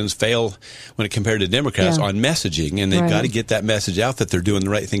 Republicans fail when it compared to Democrats on messaging. And they've got to get that message out that they're doing the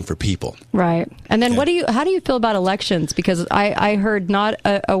right thing for people. Right. And then how do you feel about elections? Because I heard not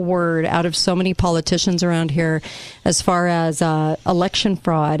a word out of so many politicians around here as far as election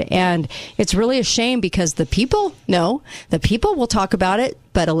fraud. And it's really a shame, because the people will talk about it,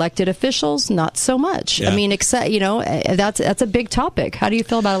 but elected officials, not so much. Yeah. I mean, that's a big topic. How do you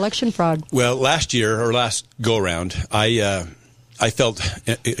feel about election fraud? Well, last go-around, I felt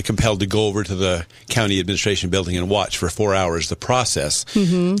compelled to go over to the county administration building and watch for 4 hours the process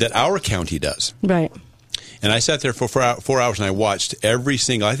that our county does. Right. And I sat there for 4 hours and I watched every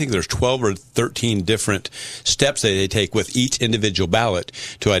single, I think there's 12 or 13 different steps that they take with each individual ballot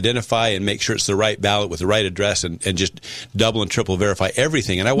to identify and make sure it's the right ballot with the right address and just double and triple verify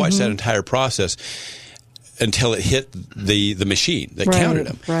everything. And I watched that entire process until it hit the machine that counted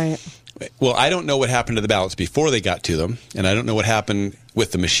them. Right. Well, I don't know what happened to the ballots before they got to them, and I don't know what happened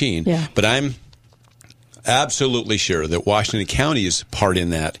with the machine, but I'm absolutely sure that Washington County's part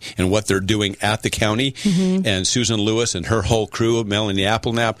in that and what they're doing at the county, and Susan Lewis and her whole crew, Melanie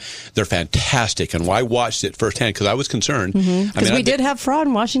Appleknapp, they're fantastic. And I watched it firsthand because I was concerned. Because we did have fraud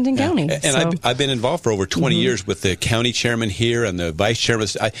in Washington County. And I've been involved for over 20 years with the county chairman here and the vice chairman.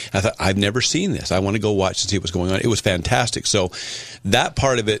 I thought, I've never seen this. I want to go watch and see what's going on. It was fantastic. So that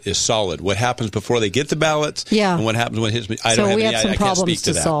part of it is solid. What happens before they get the ballots and what happens when it hits, I don't have any idea. So we have some problems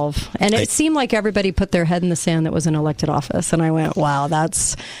to solve. And it seemed like everybody put their head in the sand that was in elected office. And I went, wow,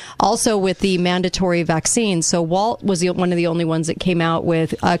 that's also with the mandatory vaccines. So Walt was one of the only ones that came out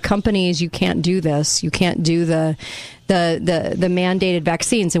with companies, you can't do this. You can't do the mandated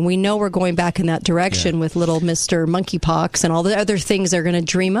vaccines. And we know we're going back in that direction with little Mr. Monkeypox and all the other things they're going to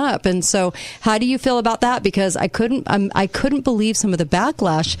dream up. And so how do you feel about that? Because I couldn't believe some of the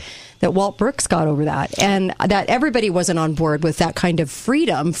backlash that Walt Brooks got over that, and that everybody wasn't on board with that kind of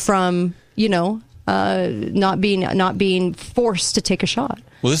freedom from, not being forced to take a shot.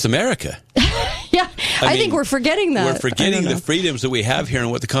 Well, this is America. I think we're forgetting that. We're forgetting the freedoms that we have here and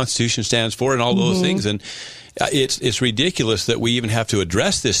what the Constitution stands for and all those things. And it's ridiculous that we even have to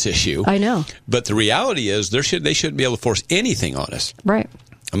address this issue. I know. But the reality is they shouldn't be able to force anything on us. Right.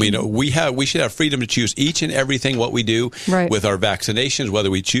 I mean, we should have freedom to choose each and everything what we do with our vaccinations, whether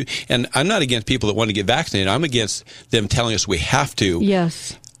we choose. And I'm not against people that want to get vaccinated. I'm against them telling us we have to.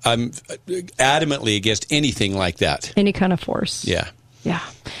 Yes. I'm adamantly against anything like that. Any kind of force. Yeah. Yeah.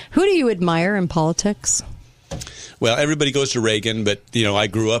 Who do you admire in politics? Well, everybody goes to Reagan, but, I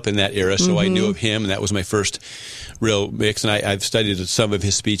grew up in that era, so I knew of him, and that was my first real mix. And I've studied some of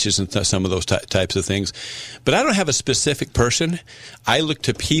his speeches and some of those types of things. But I don't have a specific person. I look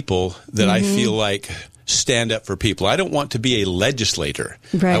to people that I feel like stand up for people. I don't want to be a legislator.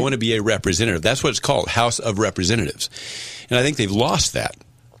 Right. I want to be a representative. That's what it's called, House of Representatives. And I think they've lost that.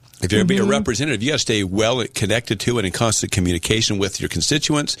 If you're going to be a representative, you got to stay well connected to and in constant communication with your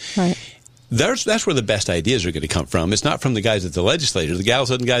constituents. Right. That's where the best ideas are going to come from. It's not from the guys at the legislature. The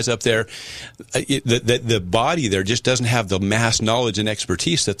gals and guys up there, the body there just doesn't have the mass knowledge and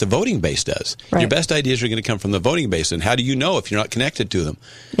expertise that the voting base does. Right. Your best ideas are going to come from the voting base. And how do you know if you're not connected to them?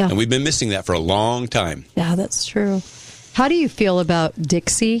 Yeah. And we've been missing that for a long time. Yeah, that's true. How do you feel about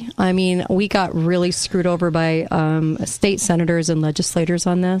Dixie? I mean, we got really screwed over by state senators and legislators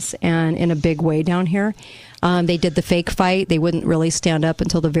on this, and in a big way down here. They did the fake fight. They wouldn't really stand up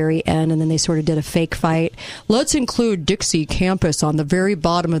until the very end, and then they sort of did a fake fight. Let's include Dixie campus on the very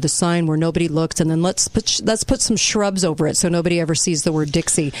bottom of the sign where nobody looks, and then let's put some shrubs over it so nobody ever sees the word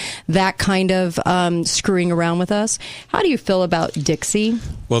Dixie. That kind of screwing around with us. How do you feel about Dixie?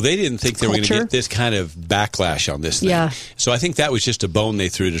 Well, they didn't think they were going to get this kind of backlash on this thing. Yeah. So I think that was just a bone they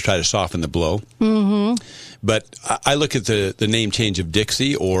threw to try to soften the blow. Mm-hmm. But I look at the name change of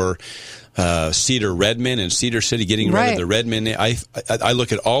Dixie or Cedar Redmond and Cedar City getting rid of the Redmond. I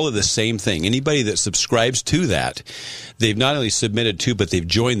look at all of the same thing. Anybody that subscribes to that, they've not only submitted to, but they've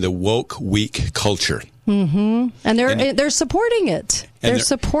joined the woke weak culture. Mm-hmm. And they're supporting it. They're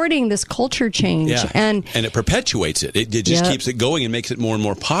supporting this culture change, and it perpetuates it. It just keeps it going and makes it more and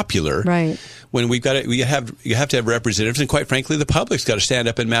more popular. Right. When you have to have representatives, and quite frankly, the public's got to stand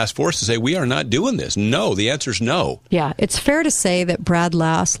up in mass force and say, we are not doing this. No, the answer is no. Yeah, it's fair to say that Brad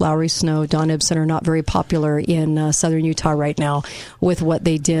Lass, Lowry Snow, Don Ibsen are not very popular in southern Utah right now with what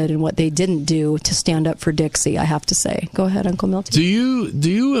they did and what they didn't do to stand up for Dixie, I have to say. Go ahead, Uncle Milty. Do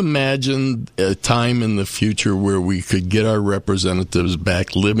you imagine a time in the future where we could get our representatives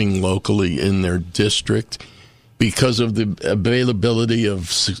back living locally in their district because of the availability of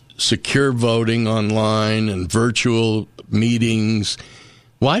secure voting online and virtual meetings?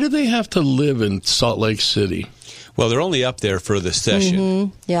 Why do they have to live in Salt Lake City? Well, they're only up there for the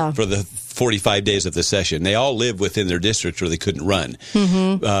session, for the 45 days of the session. They all live within their districts or they couldn't run.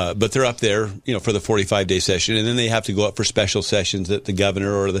 Mm-hmm. But they're up there, for the 45-day session, and then they have to go up for special sessions that the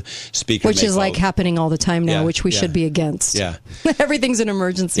governor or the speaker which is like happening all the time now, which we should be against. Yeah. Everything's an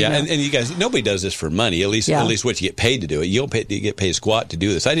emergency now. And you guys, nobody does this for money, at least what you get paid to do it. You get paid squat to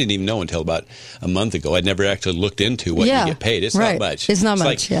do this. I didn't even know until about a month ago. I'd never actually looked into what you get paid. It's not much. It's not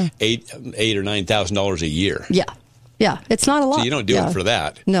much, like $8,000 or $9,000 a year. Yeah. Yeah, it's not a lot. So you don't do it for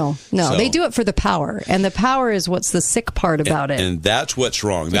that. No. So, they do it for the power. And the power is what's the sick part about it. And that's what's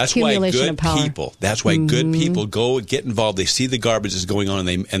wrong. That's why good people go and get involved. They see the garbage is going on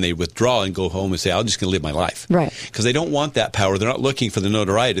and they withdraw and go home and say, I'm just going to live my life. Right. Because they don't want that power. They're not looking for the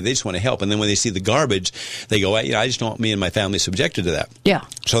notoriety. They just want to help. And then when they see the garbage, they go, I just don't want me and my family subjected to that. Yeah.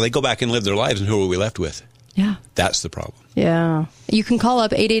 So they go back and live their lives, and who are we left with? Yeah. That's the problem. Yeah. You can call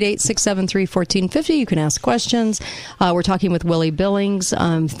up 888-673-1450. You can ask questions. We're talking with Willie Billings.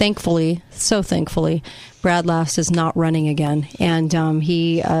 Thankfully, Brad Lass is not running again. And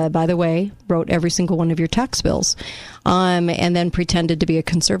he, by the way, wrote every single one of your tax bills and then pretended to be a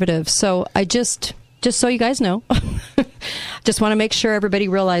conservative. So I just so you guys know, just want to make sure everybody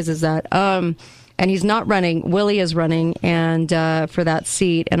realizes that. And he's not running. Willie is running and for that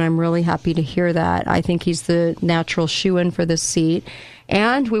seat, and I'm really happy to hear that. I think he's the natural shoo-in for this seat.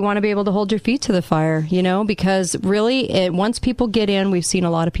 And we want to be able to hold your feet to the fire, because really, once people get in, we've seen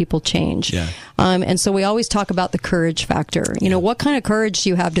a lot of people change. Yeah. And so we always talk about the courage factor. What kind of courage do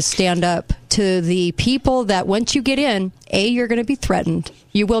you have to stand up to the people that once you get in, you're going to be threatened.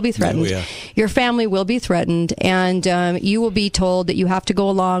 You will be threatened. Yeah. Your family will be threatened, and you will be told that you have to go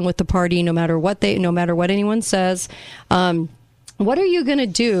along with the party no matter what anyone says. What are you going to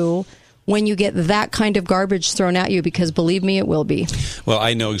do when you get that kind of garbage thrown at you? Because believe me, it will be. Well,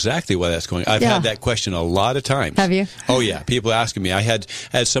 I know exactly why that's going. I've had that question a lot of times. Have you? Oh, yeah. People asking me. I had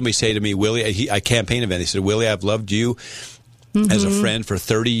somebody say to me, Willie, I campaign event. He said, Willie, I've loved you as a friend for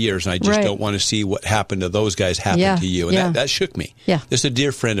 30 years, and I just don't want to see what happened to those guys happen to you. And that shook me. Yeah. This is a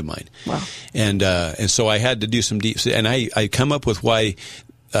dear friend of mine. Wow. And so I had to do some deep, and I come up with why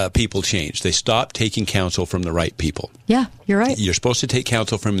people change. They stop taking counsel from the right people. Yeah, you're right. You're supposed to take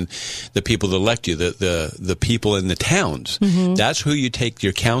counsel from the people that elect you, the people in the towns. Mm-hmm. That's who you take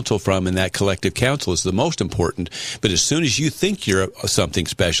your counsel from, and that collective counsel is the most important. But as soon as you think you're something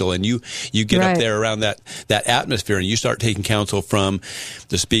special and you get up there around that atmosphere and you start taking counsel from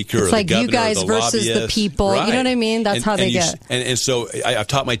the speaker it's or like the governor you guys or the versus the lobbyist. people. Right. You know what I mean? That's how they get. And so I've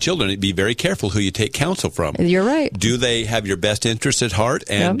taught my children to be very careful who you take counsel from. You're right. Do they have your best interest at heart?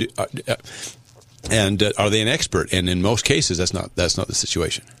 And and are they an expert? And in most cases, that's not the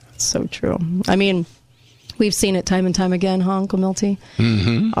situation. So true. I mean, we've seen it time and time again, huh, Uncle Milty?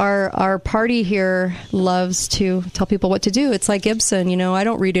 Mm-hmm. Our party here loves to tell people what to do. It's like Ibsen, I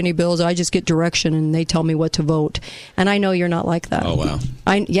don't read any bills. I just get direction and they tell me what to vote. And I know you're not like that. Oh, wow.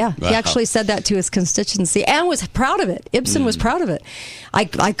 Wow. He actually said that to his constituency and was proud of it. Ibsen was proud of it. I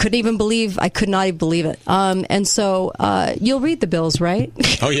could not even believe it. And so you'll read the bills, right?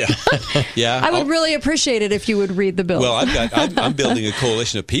 Oh, yeah. Yeah. I would really appreciate it if you would read the bills. Well, I'm building a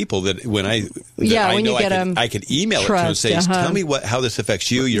coalition of people that when I could email it to them and say, tell me how this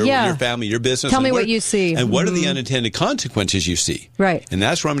affects you, your family, your business. Tell me what you see. And what are the unintended consequences you see? Right. And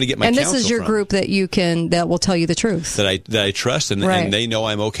that's where I'm going to get my counsel from. And this is your group that will tell you the truth. That I trust, and they know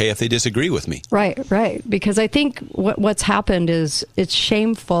I'm okay if they disagree with me. Right. Because I think what's happened is it's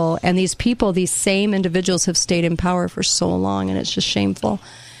shameful, and these same individuals have stayed in power for so long, and it's just shameful.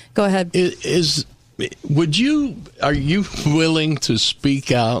 Go ahead. Are you willing to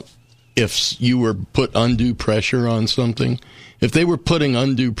speak out if you were put undue pressure on something? If they were putting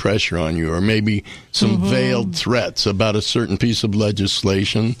undue pressure on you, or maybe some veiled threats about a certain piece of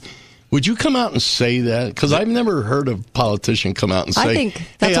legislation, would you come out and say that? Because I've never heard a politician come out and say, I think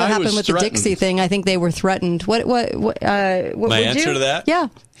that's what happened with the Dixie thing. I think they were threatened. What my answer to that? Yeah.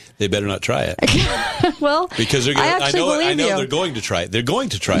 They better not try it. Well, because I know they're going to try it. They're going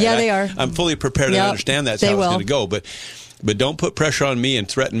to try it. Yeah, they are. I'm fully prepared to understand that's how it's going to go. But don't put pressure on me and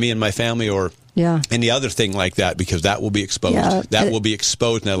threaten me and my family or any other thing like that, because that will be exposed. Yeah. That will be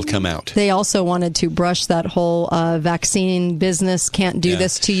exposed and that'll come out. They also wanted to brush that whole vaccine business, can't do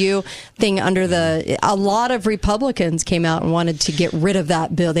this to you thing under a lot of Republicans came out and wanted to get rid of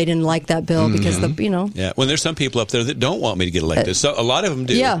that bill. They didn't like that bill because Yeah, well, there's some people up there that don't want me to get elected. So a lot of them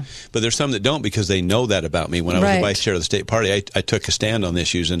do. Yeah. But there's some that don't because they know that about me. When I was the vice chair of the state party, I took a stand on the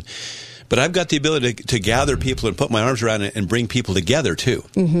issues but I've got the ability to gather people and put my arms around it and bring people together too.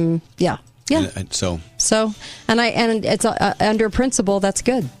 Mm-hmm. Yeah. Yeah. And it's under principle, that's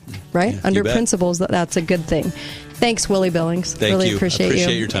good, right? Yeah, under principles, that's a good thing. Thanks, Willie Billings. Thank really you. Appreciate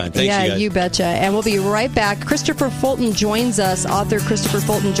your time. Thanks, you guys. You betcha. And we'll be right back. Christopher Fulton joins us. Author Christopher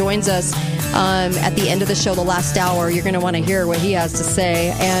Fulton joins us at the end of the show, the last hour. You're going to want to hear what he has to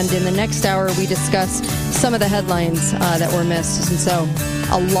say. And in the next hour, we discuss some of the headlines that were missed. And so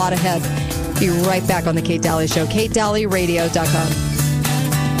a lot ahead. Be right back on The Kate Daly Show. KateDalyRadio.com.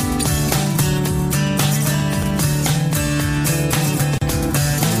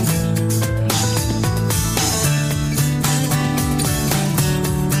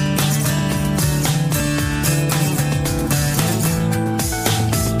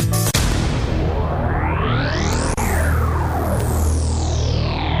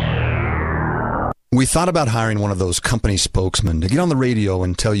 We thought about hiring one of those company spokesmen to get on the radio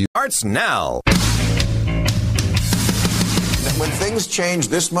and tell you. Starts now. When things change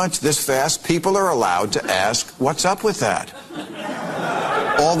this much, this fast, people are allowed to ask, what's up with that?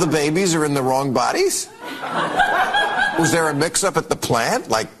 All the babies are in the wrong bodies? Was there a mix-up at the plant,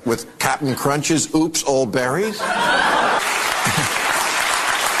 like with Captain Crunch's Oops, Old Berries? And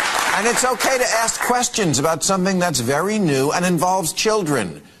it's okay to ask questions about something that's very new and involves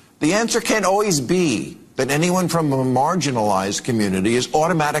children. The answer can't always be that anyone from a marginalized community is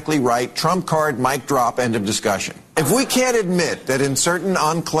automatically right, trump card, mic drop, end of discussion. If we can't admit that in certain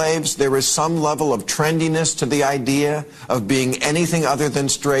enclaves there is some level of trendiness to the idea of being anything other than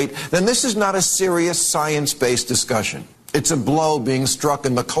straight, then this is not a serious science-based discussion. It's a blow being struck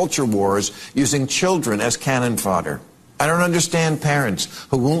in the culture wars using children as cannon fodder. I don't understand parents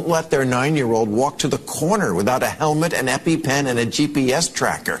who won't let their 9-year-old walk to the corner without a helmet, an EpiPen, and a GPS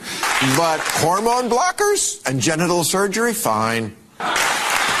tracker. But hormone blockers and genital surgery, fine.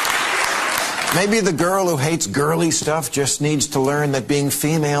 Maybe the girl who hates girly stuff just needs to learn that being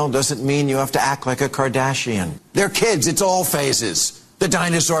female doesn't mean you have to act like a Kardashian. They're kids, it's all phases. The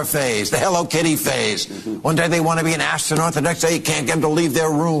dinosaur phase, the Hello Kitty phase. One day they want to be an astronaut, the next day you can't get them to leave their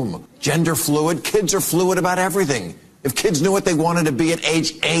room. Gender fluid, kids are fluid about everything. If kids knew what they wanted to be at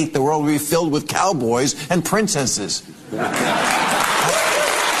age 8, the world would be filled with cowboys and princesses.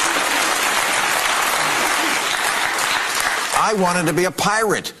 I I wanted to be a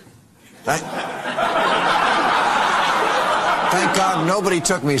pirate. Thank God nobody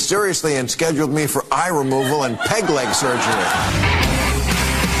took me seriously and scheduled me for eye removal and peg leg surgery.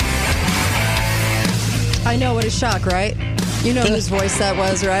 I know, what a shock, right? You know whose voice that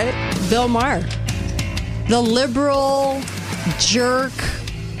was, right? Bill Maher. The liberal jerk.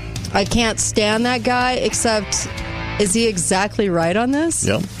 I can't stand that guy, except, is he exactly right on this?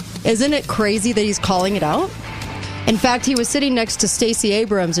 Yep. Isn't it crazy that he's calling it out? In fact, he was sitting next to Stacey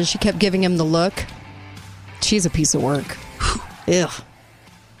Abrams, and she kept giving him the look. She's a piece of work. Ew.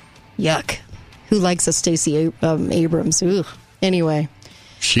 Yuck. Who likes a Stacey Abrams? Ugh. Anyway.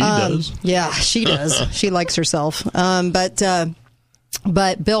 She does. Yeah, she does. She likes herself. But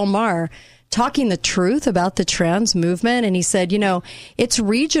Bill Maher talking the truth about the trans movement, and he said, it's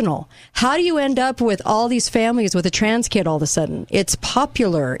regional. How do you end up with all these families with a trans kid all of a sudden? It's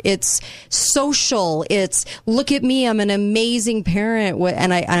popular. It's social. It's, look at me, I'm an amazing parent,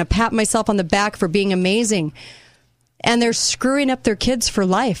 and I pat myself on the back for being amazing. And they're screwing up their kids for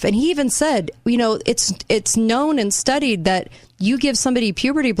life. And he even said, it's known and studied that you give somebody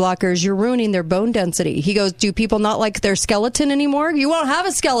puberty blockers, you're ruining their bone density. He goes, do people not like their skeleton anymore? You won't have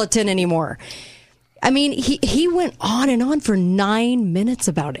a skeleton anymore. I mean, he went on and on for 9 minutes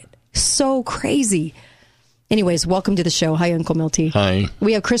about it. So crazy. Anyways, welcome to the show. Hi, Uncle Milty. Hi.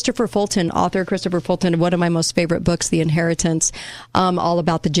 We have Christopher Fulton, author Christopher Fulton, one of my most favorite books, The Inheritance, all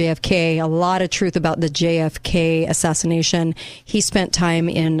about the JFK, a lot of truth about the JFK assassination. He spent time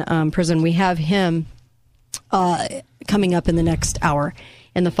in prison. We have him coming up in the next hour,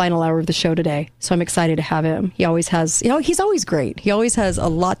 in the final hour of the show today. So I'm excited to have him. He always has, he's always great. He always has a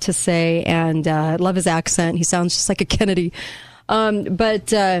lot to say, and I love his accent. He sounds just like a Kennedy.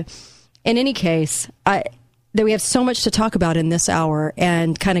 But in any case, we have so much to talk about in this hour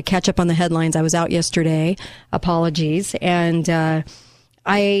and kind of catch up on the headlines. I was out yesterday. Apologies. And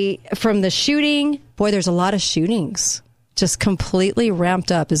from the shooting, boy, there's a lot of shootings. Just completely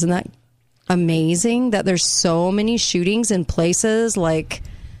ramped up. Isn't that amazing that there's so many shootings in places like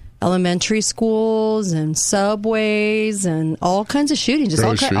elementary schools and subways and all kinds of shootings. Just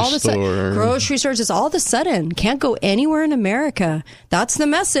grocery stores. Just all of a sudden, can't go anywhere in America. That's the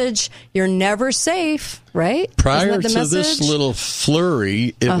message. You're never safe, right? Prior to this little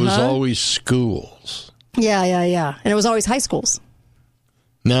flurry, it was always schools. Yeah. And it was always high schools.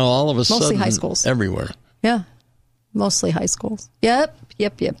 Now all of a sudden, mostly high schools. Everywhere. Yeah. Mostly high schools. Yep.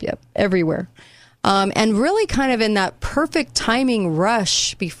 Everywhere. And really kind of in that perfect timing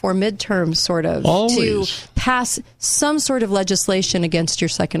rush before midterms, sort of, to pass some sort of legislation against your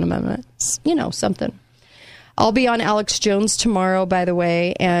Second Amendment. Something. I'll be on Alex Jones tomorrow, by the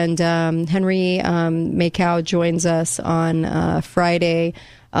way, and Henry Makow joins us on Friday.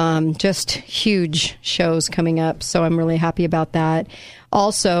 Just huge shows coming up, so I'm really happy about that.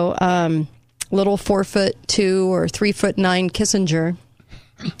 Also, little 4'2" or 3'9" Kissinger.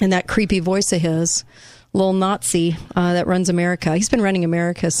 And that creepy voice of his, little Nazi that runs America. He's been running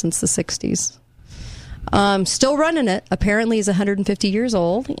America since the 60s. Still running it. Apparently he's 150 years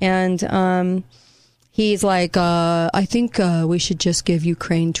old. And he's like, I think we should just give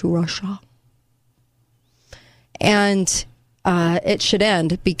Ukraine to Russia. And it should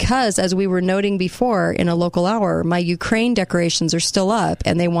end because, as we were noting before in a local hour, my Ukraine decorations are still up.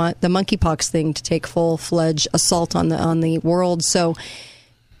 And they want the monkeypox thing to take full-fledged assault on the world. So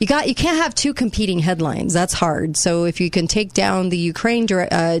you can't have two competing headlines. That's hard. So if you can take down the Ukraine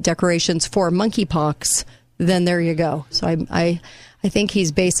decorations for monkeypox, then there you go. So I think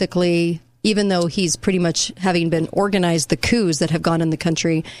he's basically, even though he's pretty much having been organized the coups that have gone in the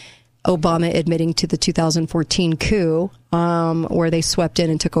country, Obama admitting to the 2014 coup where they swept in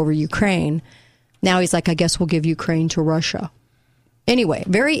and took over Ukraine. Now he's like, I guess we'll give Ukraine to Russia. Anyway,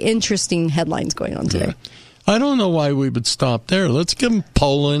 very interesting headlines going on today. Yeah. I don't know why we would stop there. Let's give them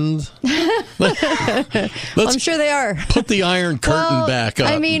Poland. I'm sure they are. Put the Iron Curtain back up.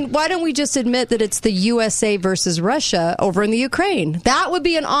 I mean, why don't we just admit that it's the USA versus Russia over in the Ukraine? That would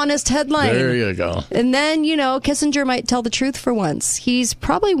be an honest headline. There you go. And then, Kissinger might tell the truth for once. He's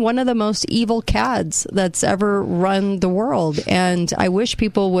probably one of the most evil cads that's ever run the world. And I wish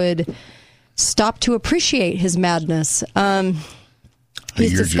people would stop to appreciate his madness.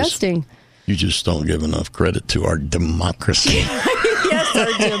 He's disgusting. You just don't give enough credit to our democracy. Yes,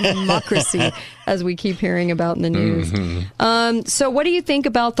 our democracy, as we keep hearing about in the news. Mm-hmm. So what do you think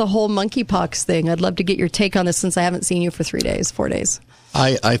about the whole monkeypox thing? I'd love to get your take on this since I haven't seen you for 4 days.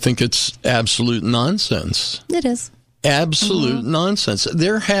 I think it's absolute nonsense. It is. Absolute nonsense.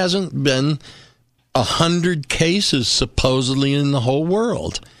 There hasn't been 100 cases supposedly in the whole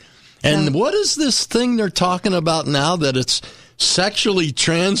world. And what is this thing they're talking about now that it's sexually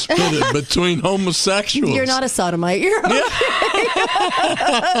transmitted between homosexuals? You're not a sodomite. You're okay.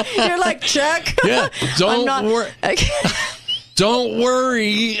 You're like, check. Yeah, don't worry. Don't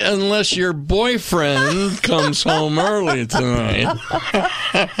worry unless your boyfriend comes home early tonight.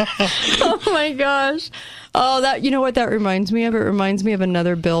 Oh my gosh. Oh, that, you know what that reminds me of? It reminds me of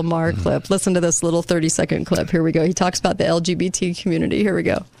another Bill Maher clip. Listen to this little 30-second clip. Here we go. He talks about the LGBT community. Here we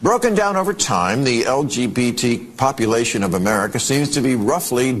go. Broken down over time, the LGBT population of America seems to be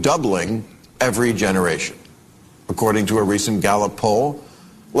roughly doubling every generation. According to a recent Gallup poll,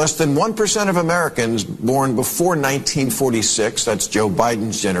 less than 1% of Americans born before 1946, that's Joe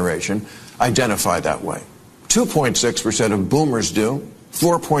Biden's generation, identify that way. 2.6% of boomers do,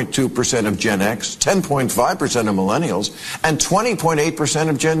 4.2% of Gen X, 10.5% of millennials, and 20.8%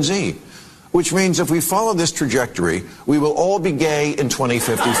 of Gen Z. Which means if we follow this trajectory, we will all be gay in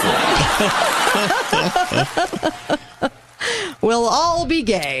 2054. We'll all be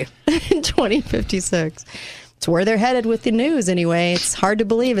gay in 2056. It's where they're headed with the news anyway. It's hard to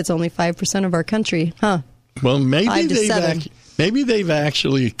believe it's only 5% of our country, huh? Well, maybe they've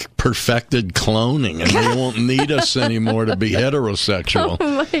actually perfected cloning and they won't need us anymore to be heterosexual.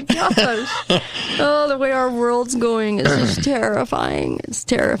 Oh my gosh. Oh, the way our world's going is just terrifying. It's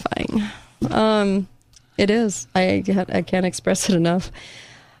terrifying. It is. I can't express it enough.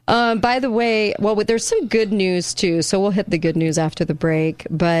 By the way, well, there's some good news too, so we'll hit the good news after the break.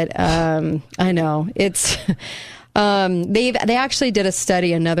 But I know it's they actually did a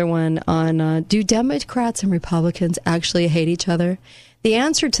study, another one on do Democrats and Republicans actually hate each other? The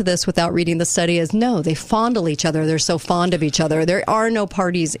answer to this, without reading the study, is no. They fondle each other. They're so fond of each other. There are no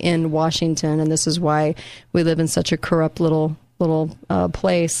parties in Washington, and this is why we live in such a corrupt little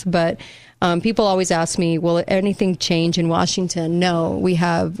place. But people always ask me, will anything change in Washington? No, we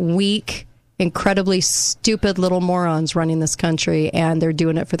have weak, incredibly stupid little morons running this country, and they're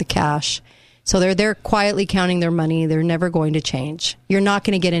doing it for the cash. So they're there quietly counting their money. They're never going to change. You're not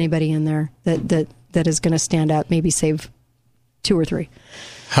going to get anybody in there that is going to stand out, maybe save 2 or 3.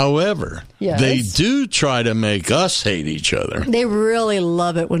 However, they do try to make us hate each other. They really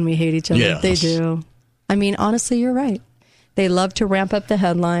love it when we hate each other. Yes. They do. I mean, honestly, you're right. They love to ramp up the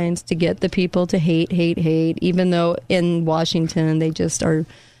headlines to get the people to hate, even though in Washington they just are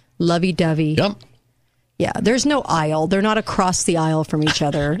lovey-dovey. Yep. Yeah, there's no aisle. They're not across the aisle from each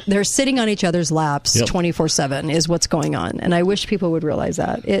other. They're sitting on each other's laps 24/7 is what's going on. And I wish people would realize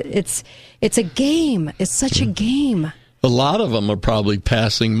that. It's a game. It's such a game. A lot of them are probably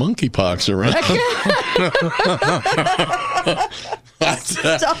passing monkeypox around.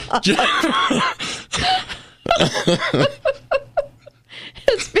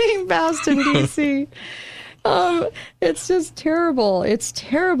 It's being passed in D.C. It's just terrible. It's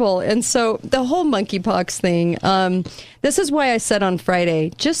terrible. And so the whole monkeypox thing, this is why I said on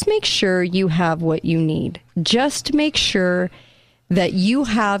Friday, just make sure you have what you need. Just make sure that you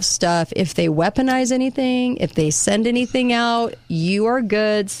have stuff. If they weaponize anything, if they send anything out, you are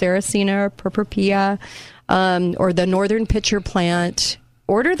good. Sarracenia, purpurpia, or the Northern Pitcher plant.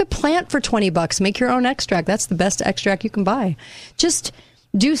 Order the plant for $20. Make your own extract. That's the best extract you can buy. Just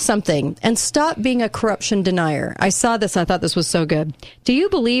do something and stop being a corruption denier. I saw this and I thought this was so good. Do you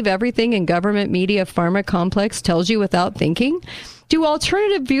believe everything in government, media, pharma complex tells you without thinking? Do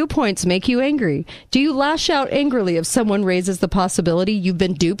alternative viewpoints make you angry? Do you lash out angrily if someone raises the possibility you've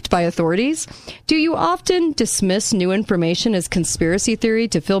been duped by authorities? Do you often dismiss new information as conspiracy theory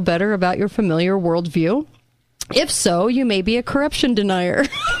to feel better about your familiar worldview? If so, you may be a corruption denier.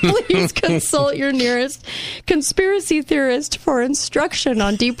 Please consult your nearest conspiracy theorist for instruction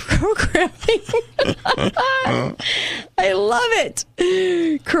on deprogramming. I love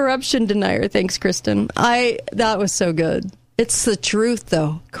it. Corruption denier. Thanks, Kristen. That was so good. It's the truth,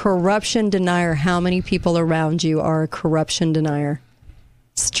 though. Corruption denier. How many people around you are a corruption denier?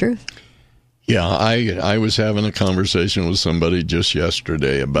 It's the truth. Yeah, I was having a conversation with somebody just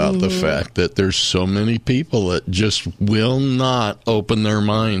yesterday about the fact that there's so many people that just will not open their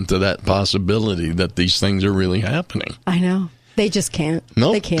mind to that possibility that these things are really happening. I know. They just can't.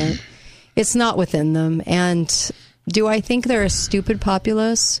 Nope. They can't. It's not within them. And do I think they're a stupid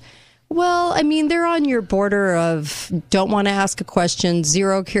populace? Well, I mean, they're on your border of don't want to ask a question,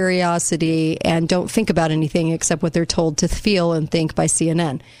 zero curiosity, and don't think about anything except what they're told to feel and think by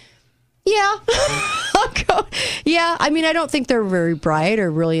CNN. Yeah. Yeah. I mean, I don't think they're very bright or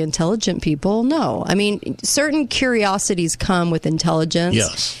really intelligent people. No. I mean, certain curiosities come with intelligence.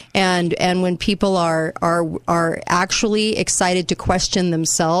 Yes. And when people are actually excited to question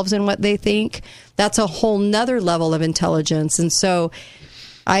themselves and what they think, that's a whole nother level of intelligence. And so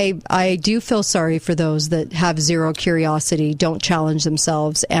I do feel sorry for those that have zero curiosity, don't challenge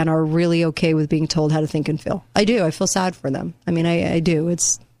themselves, and are really okay with being told how to think and feel. I do. I feel sad for them. I mean, I do.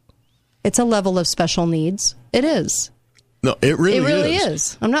 It's a level of special needs. It is. No, it really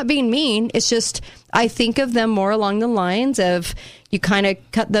is. I'm not being mean. It's just I think of them more along the lines of you kind of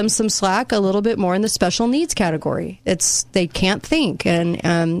cut them some slack a little bit more in the special needs category. They can't think,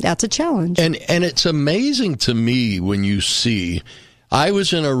 and that's a challenge. And it's amazing to me when you see. I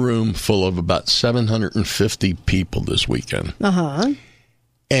was in a room full of about 750 people this weekend. Uh-huh.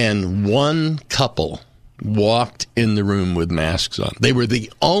 And one couple walked in the room with masks on. They were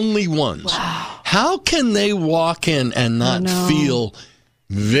the only ones. Wow. How can they walk in and not feel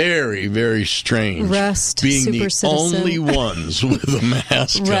very, very strange? Rest, being super the citizen. only ones with a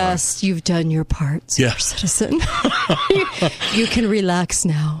mask on. Rest, you've done your part, super citizen. You can relax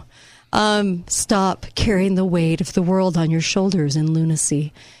now. Stop carrying the weight of the world on your shoulders in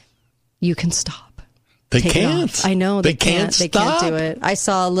lunacy. You can stop. They Take it can't. off. I know they can't. They can't do it. I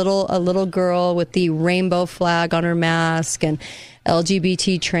saw a little girl with the rainbow flag on her mask and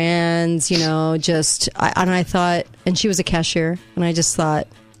LGBT trans. I thought, and she was a cashier, and I just thought,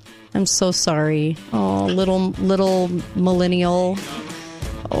 I'm so sorry. Oh, little millennial.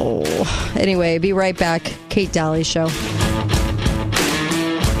 Oh, anyway, be right back. Kate Daly Show.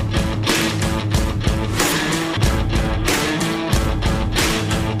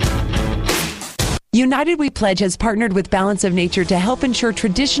 United We Pledge has partnered with Balance of Nature to help ensure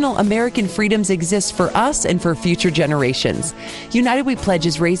traditional American freedoms exist for us and for future generations. United We Pledge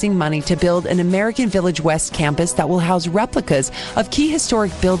is raising money to build an American Village West campus that will house replicas of key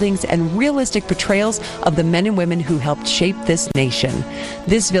historic buildings and realistic portrayals of the men and women who helped shape this nation.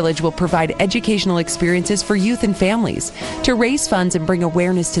 This village will provide educational experiences for youth and families. To raise funds and bring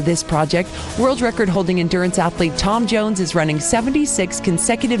awareness to this project, world record holding endurance athlete Tom Jones is running 76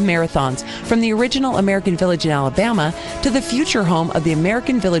 consecutive marathons from the original American Village in Alabama to the future home of the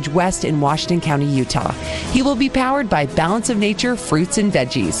American Village West in Washington County, Utah. He will be powered by Balance of Nature fruits and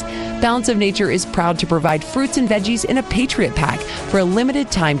veggies. Balance of Nature is proud to provide fruits and veggies in a Patriot Pack for a limited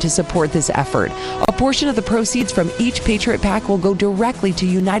time to support this effort. A portion of the proceeds from each Patriot Pack will go directly to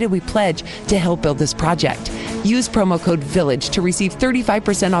United We Pledge to help build this project. Use promo code VILLAGE to receive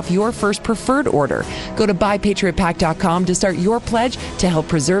 35% off your first preferred order. Go to buypatriotpack.com to start your pledge to help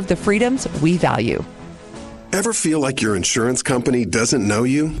preserve the freedoms we value. Ever feel like your insurance company doesn't know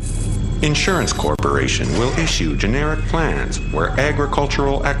you? Insurance Corporation will issue generic plans where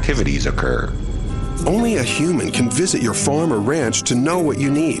agricultural activities occur. Only a human can visit your farm or ranch to know what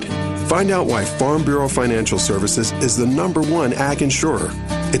you need. Find out why Farm Bureau Financial Services is the #1 ag insurer.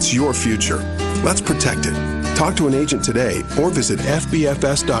 It's your future. Let's protect it. Talk to an agent today or visit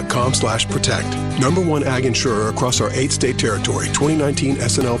fbfs.com/protect. #1 ag insurer across our 8-state territory. 2019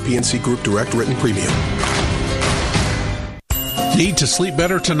 SNL PNC Group Direct Written Premium. Need to sleep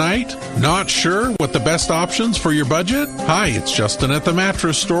better tonight? Not sure what the best options for your budget? Hi, it's Justin at the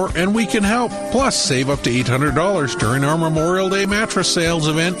Mattress Store, and we can help. Plus, save up to $800 during our Memorial Day mattress sales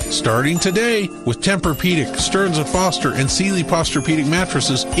event starting today. With Tempur-Pedic, Stearns & Foster, and Sealy Posturepedic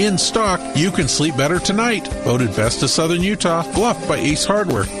mattresses in stock, you can sleep better tonight. Voted Best of Southern Utah, Bluff by Ace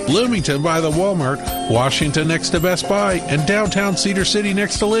Hardware, Bloomington by the Walmart, Washington next to Best Buy, and downtown Cedar City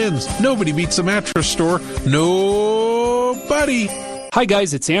next to Lynn's. Nobody beats the Mattress Store. Nobody. Hi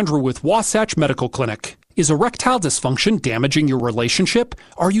guys, it's Andrew with Wasatch Medical Clinic. Is erectile dysfunction damaging your relationship?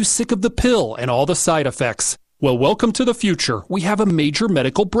 Are you sick of the pill and all the side effects? Well, welcome to the future. We have a major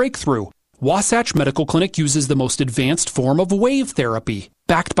medical breakthrough. Wasatch Medical Clinic uses the most advanced form of wave therapy.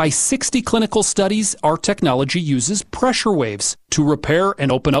 Backed by 60 clinical studies, our technology uses pressure waves to repair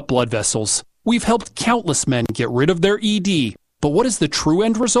and open up blood vessels. We've helped countless men get rid of their ED. But what is the true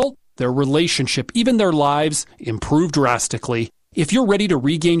end result? Their relationship, even their lives, improve drastically. If you're ready to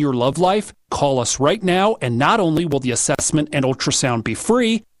regain your love life, call us right now, and not only will the assessment and ultrasound be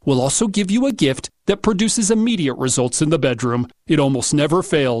free, we'll also give you a gift that produces immediate results in the bedroom. It almost never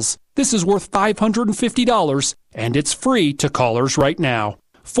fails. This is worth $550, and it's free to callers right now.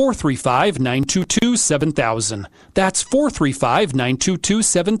 435-922-7000. That's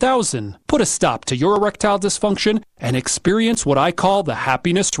 435-922-7000. Put a stop to your erectile dysfunction and experience what I call the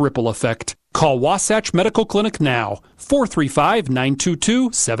happiness ripple effect. Call Wasatch Medical Clinic now.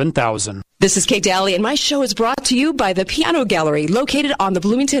 435-922-7000. This is Kate Daly, and my show is brought to you by the Piano Gallery, located on the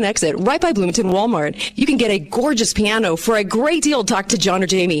Bloomington exit, right by Bloomington Walmart. You can get a gorgeous piano for a great deal. Talk to John or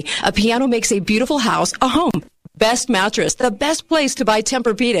Jamie. A piano makes a beautiful house a home. Best Mattress, the best place to buy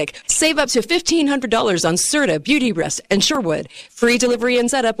Tempur-Pedic. Save up to $1,500 on Serta, Beautyrest, and Sherwood. Free delivery and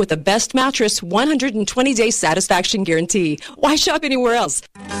setup with the Best Mattress 120-day satisfaction guarantee. Why shop anywhere else?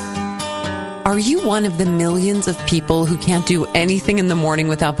 Are you one of the millions of people who can't do anything in the morning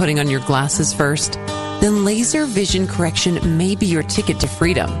without putting on your glasses first? Then laser vision correction may be your ticket to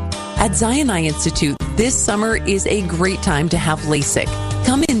freedom. At Zion Eye Institute, this summer is a great time to have LASIK.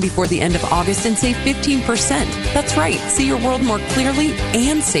 Come in before the end of August and save 15%. That's right, see your world more clearly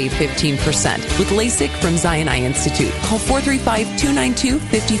and save 15% with LASIK from Zion Eye Institute. Call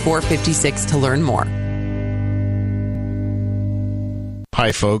 435-292-5456 to learn more.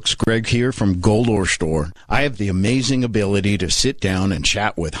 Hi folks, Greg here from Gold Ore Store. I have the amazing ability to sit down and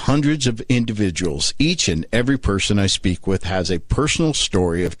chat with hundreds of individuals. Each and every person I speak with has a personal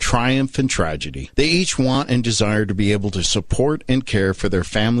story of triumph and tragedy. They each want and desire to be able to support and care for their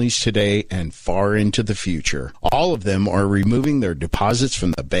families today and far into the future. All of them are removing their deposits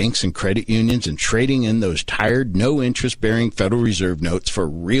from the banks and credit unions and trading in those tired, no-interest-bearing Federal Reserve notes for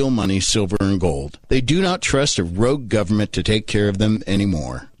real money, silver, and gold. They do not trust a rogue government to take care of them anymore.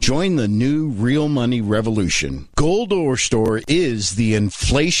 Join the new real money revolution. Gold Ore Store is the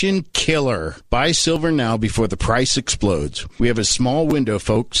inflation killer. Buy silver now before the price explodes. We have a small window,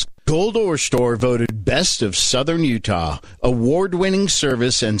 folks. Gold Ore Store voted Best of Southern Utah. Award-winning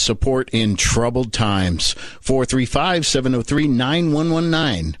service and support in troubled times.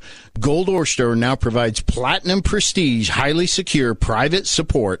 435-703-9119. Gold Ore Store now provides platinum prestige, highly secure private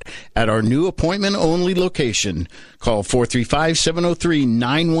support at our new appointment-only location. Call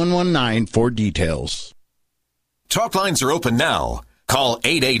 435-703-9119 for details. Talk lines are open now. Call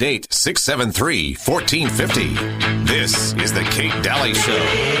 888-673-1450. This is the Kate Daly Show.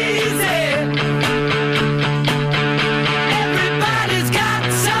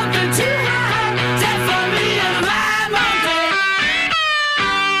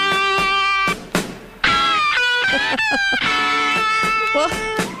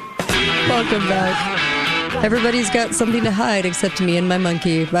 Welcome back. Everybody's got something to hide except me and my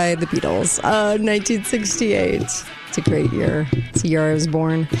monkey by the Beatles. 1968. It's a great year. It's the year I was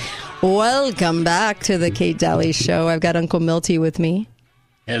born. Welcome back to the Kate Daly Show. I've got Uncle Milty with me.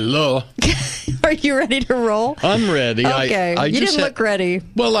 Hello. Are you ready to roll? I'm ready. Okay. You didn't look ready.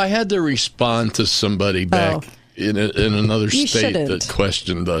 Well, I had to respond to somebody back in another state that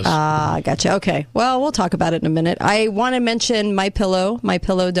questioned us. Gotcha. Okay. Well, we'll talk about it in a minute. I want to mention MyPillow,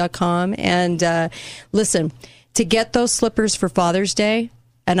 mypillow.com. And listen, to get those slippers for Father's Day,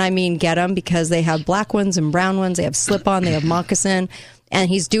 and I mean get them because they have black ones and brown ones. They have slip-on. They have moccasin. And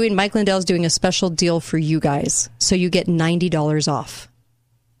Mike Lindell's doing a special deal for you guys. So you get $90 off.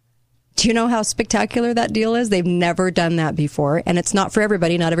 Do you know how spectacular that deal is? They've never done that before. And it's not for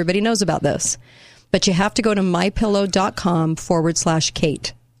everybody. Not everybody knows about this. But you have to go to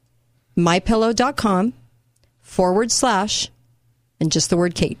mypillow.com/Kate. mypillow.com/ and just the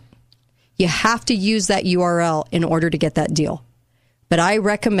word Kate. You have to use that URL in order to get that deal. But I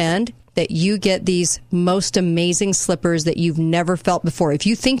recommend that you get these most amazing slippers that you've never felt before. If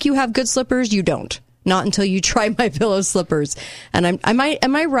you think you have good slippers, you don't. Not until you try MyPillow slippers. And am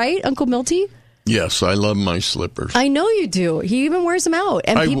I right, Uncle Milty? Yes, I love my slippers. I know you do. He even wears them out.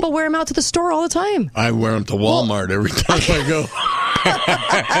 And people wear them out to the store all the time. I wear them to Walmart every time I go.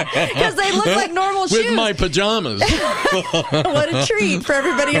 Because they look like normal shoes. With my pajamas. What a treat for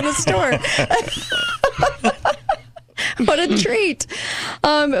everybody in the store. What a treat.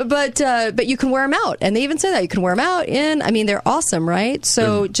 But you can wear them out. And they even say that. You can wear them out they're awesome, right?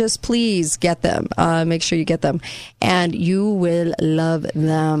 So just please get them. Make sure you get them. And you will love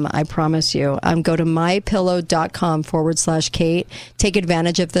them. I promise you. Go to mypillow.com/Kate. Take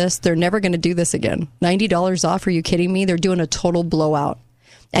advantage of this. They're never going to do this again. $90 off. Are you kidding me? They're doing a total blowout.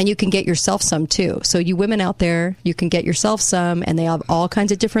 And you can get yourself some, too. So you women out there, you can get yourself some. And they have all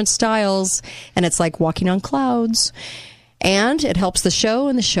kinds of different styles. And it's like walking on clouds. And it helps the show,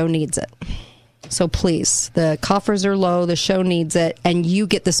 and the show needs it. So please, the coffers are low, the show needs it, and you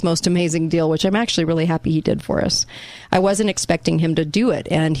get this most amazing deal, which I'm actually really happy he did for us. I wasn't expecting him to do it,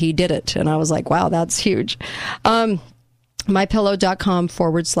 and he did it. And I was like, wow, that's huge.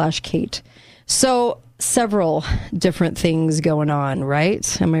 mypillow.com/Kate. So several different things going on,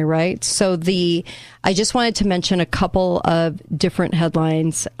 right? Am I right? So I just wanted to mention a couple of different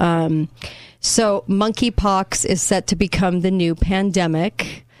headlines. So monkeypox is set to become the new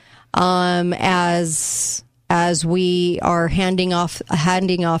pandemic, as we are handing off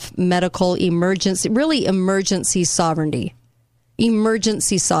medical emergency sovereignty.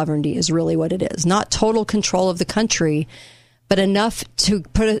 Emergency sovereignty is really what it is. Not total control of the country, but enough to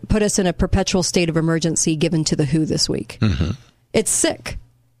put us in a perpetual state of emergency given to the WHO this week. Mm-hmm. It's sick.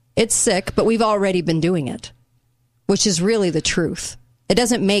 It's sick, but we've already been doing it, which is really the truth. It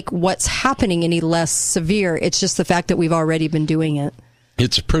doesn't make what's happening any less severe. It's just the fact that we've already been doing it.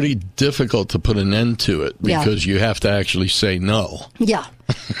 It's pretty difficult to put an end to it because you have to actually say no. Yeah.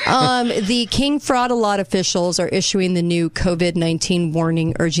 The King Fraud a Lot officials are issuing the new COVID-19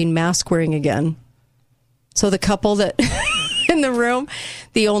 warning urging mask wearing again. So the couple that in the room,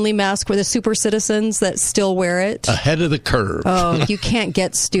 the only mask were the super citizens that still wear it. Ahead of the curve. Oh, you can't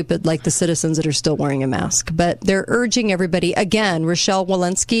get stupid like the citizens that are still wearing a mask. But they're urging everybody, again, Rochelle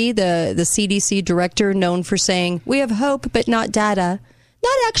Walensky, the CDC director, known for saying, we have hope, but not data.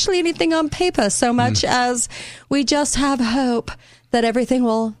 Not actually anything on paper so much as we just have hope that everything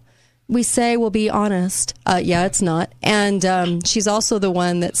will be honest. Yeah, it's not. And she's also the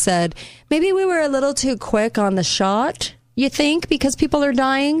one that said, maybe we were a little too quick on the shot, you think, because people are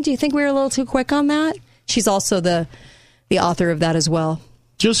dying? Do you think we were a little too quick on that? She's also the author of that as well.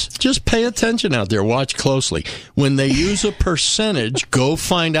 Just pay attention out there. Watch closely. When they use a percentage, go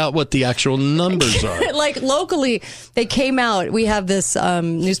find out what the actual numbers are. Like locally, they came out. We have this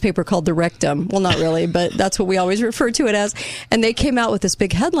newspaper called The Rectum. Well, not really, but that's what we always refer to it as. And they came out with this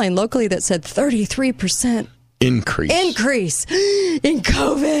big headline locally that said 33% increase in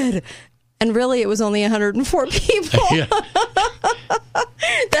COVID. And really, it was only 104 people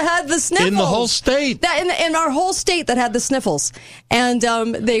that had the sniffles. In the whole state. In our whole state that had the sniffles. And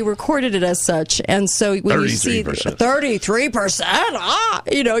they recorded it as such. And so when 33%. You see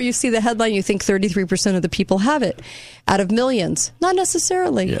 33%, you see the headline, you think 33% of the people have it out of millions. Not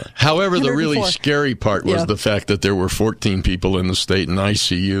necessarily. Yeah. However, the really scary part was the fact that there were 14 people in the state in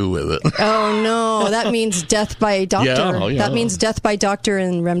ICU with it. Oh, no. That means death by doctor. Yeah. That means death by doctor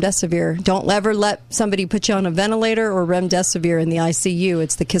and remdesivir. Don't ever let somebody put you on a ventilator or remdesivir in the ICU.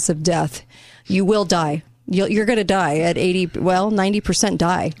 It's the kiss of death. You will die. You're going to die at 90%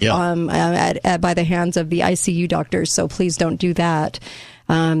 die by the hands of the ICU doctors. So please don't do that.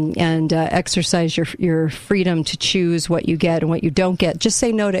 And exercise your freedom to choose what you get and what you don't get. Just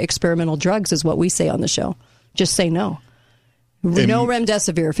say no to experimental drugs is what we say on the show. Just say no. No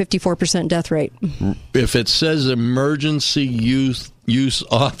remdesivir, 54% death rate. If it says emergency use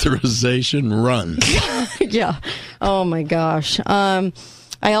authorization, run. Yeah. Oh, my gosh. So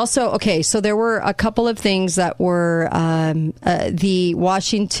there were a couple of things that were the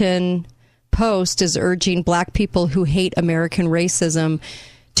Washington Post is urging black people who hate American racism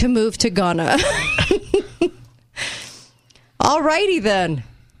to move to Ghana. All righty then.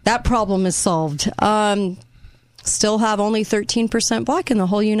 That problem is solved. Still have only 13% black in the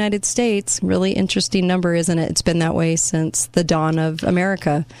whole United States. Really interesting number, isn't it? It's been that way since the dawn of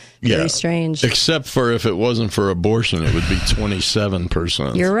America. Very strange. Except for if it wasn't for abortion, it would be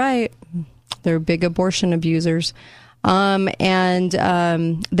 27%. You're right. They're big abortion abusers.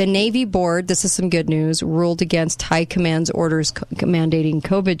 The Navy board, this is some good news, ruled against High Command's orders mandating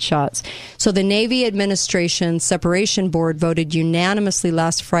COVID shots. So the Navy Administration Separation Board voted unanimously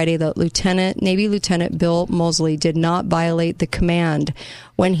last Friday that Navy Lieutenant Bill Moseley did not violate the command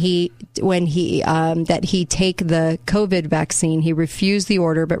when he that he take the COVID vaccine. He refused the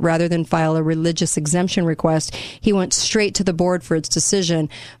order, but rather than file a religious exemption request, he went straight to the board for its decision.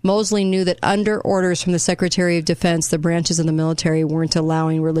 Moseley knew that under orders from the Secretary of Defense, the branches of the military weren't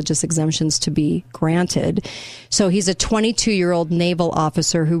allowing religious exemptions to be granted. So he's a 22-year-old naval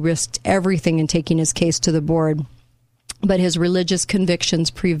officer who risked everything in taking his case to the board, but his religious convictions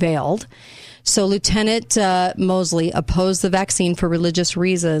prevailed. So Lieutenant Moseley opposed the vaccine for religious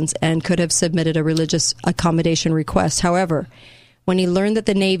reasons and could have submitted a religious accommodation request. However, when he learned that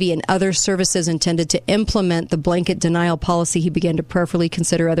the Navy and other services intended to implement the blanket denial policy, he began to prayerfully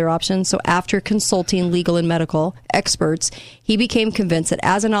consider other options. So after consulting legal and medical experts, he became convinced that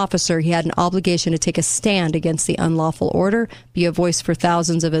as an officer, he had an obligation to take a stand against the unlawful order, be a voice for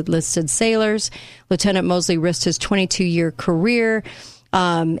thousands of enlisted sailors. Lieutenant Moseley risked his 22-year career.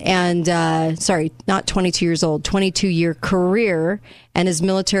 Not 22 years old, 22-year career and his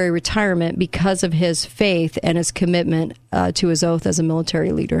military retirement because of his faith and his commitment to his oath as a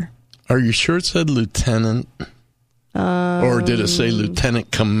military leader. Are you sure it said lieutenant? Or did it say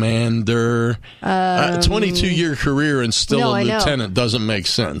lieutenant commander? 22-year career and still a lieutenant doesn't make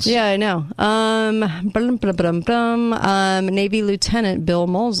sense. Yeah, I know. Navy Lieutenant Bill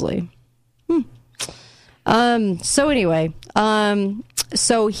Moseley.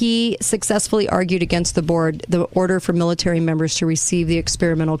 So he successfully argued against the board. The order for military members to receive the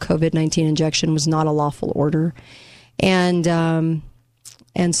experimental COVID-19 injection was not a lawful order. And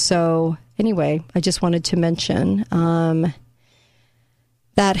so, anyway, I just wanted to mention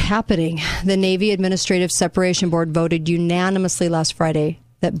that happening. The Navy Administrative Separation Board voted unanimously last Friday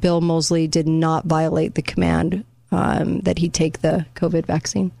that Bill Moseley did not violate the command that he take the COVID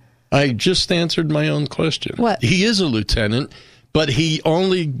vaccine. I just answered my own question. What? He is a lieutenant, but he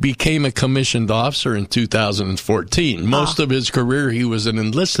only became a commissioned officer in 2014. Most of his career, he was an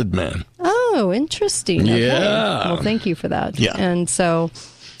enlisted man. Oh, interesting. Okay. Yeah. Well, thank you for that. Yeah. And so,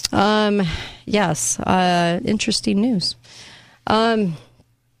 yes, interesting news.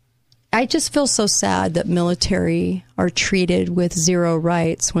 I just feel so sad that military are treated with zero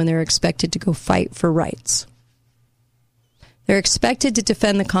rights when they're expected to go fight for rights. They're expected to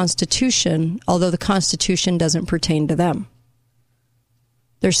defend the Constitution, although the Constitution doesn't pertain to them.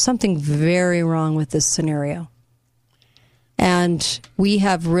 There's something very wrong with this scenario. And we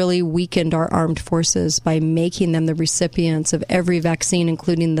have really weakened our armed forces by making them the recipients of every vaccine,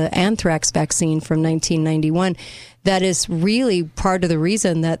 including the anthrax vaccine from 1991. That is really part of the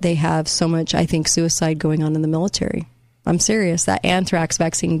reason that they have so much, I think, suicide going on in the military. I'm serious. That anthrax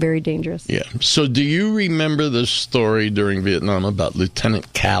vaccine, very dangerous. Yeah. So do you remember the story during Vietnam about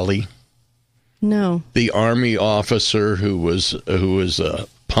Lieutenant Calley? No. The Army officer who was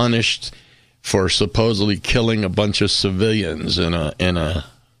punished for supposedly killing a bunch of civilians in a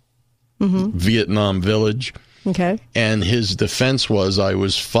Vietnam village. Okay. And his defense was, I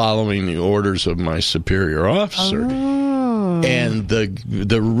was following the orders of my superior officer. Oh. And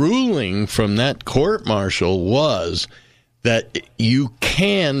the ruling from that court-martial was that you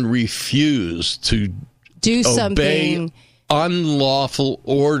can refuse to do obey something unlawful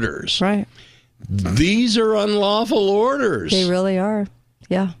orders. Right. These are unlawful orders. They really are.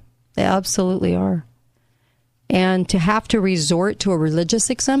 Yeah, they absolutely are. And to have to resort to a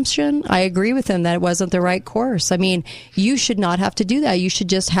religious exemption, I agree with him that it wasn't the right course. I mean, you should not have to do that. You should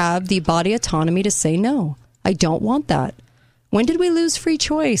just have the body autonomy to say no. I don't want that. When did we lose free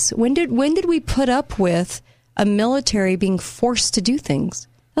choice? When did we put up with a military being forced to do things?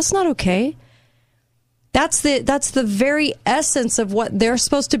 That's not okay. That's the very essence of what they're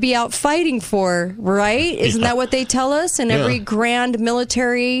supposed to be out fighting for, right? Isn't that what they tell us in every grand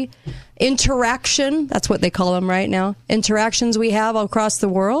military interaction? That's what they call them right now. Interactions we have across the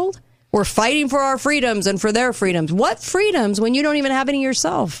world. We're fighting for our freedoms and for their freedoms. What freedoms when you don't even have any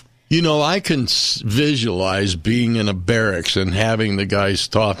yourself? You know, I can visualize being in a barracks and having the guys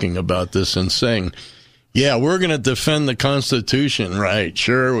talking about this and saying, yeah, we're going to defend the Constitution. Right,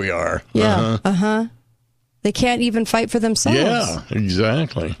 sure we are. Yeah, They can't even fight for themselves. Yeah,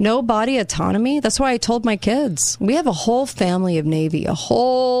 exactly. No body autonomy. That's why I told my kids, we have a whole family of Navy, a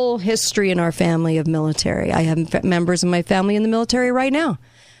whole history in our family of military. I have members of my family in the military right now.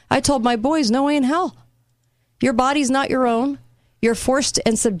 I told my boys, no way in hell. Your body's not your own. You're forced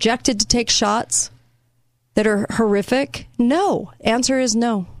and subjected to take shots that are horrific. No. Answer is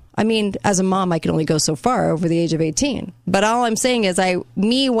no. I mean, as a mom, I can only go so far over the age of 18. But all I'm saying is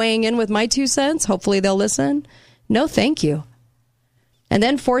me weighing in with my 2 cents, hopefully they'll listen. No, thank you. And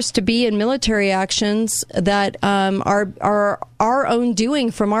then forced to be in military actions that are our own doing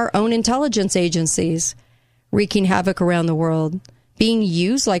from our own intelligence agencies, wreaking havoc around the world. Being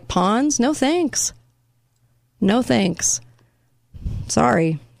used like pawns? No, thanks. No, thanks.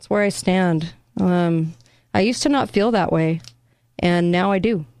 Sorry. It's where I stand. I used to not feel that way, and now I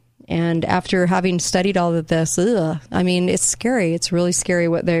do. And after having studied all of this, I mean, it's scary. It's really scary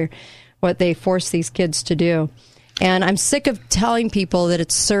what they force these kids to do. And I'm sick of telling people that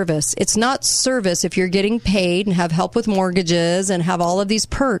it's service. It's not service if you're getting paid and have help with mortgages and have all of these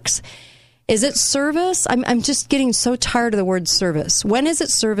perks. Is it service? I'm just getting so tired of the word service. When is it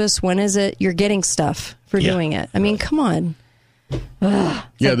service? When is it you're getting stuff for doing it? I mean, come on.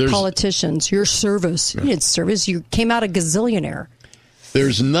 Like politicians, your service. You did service. You came out a gazillionaire.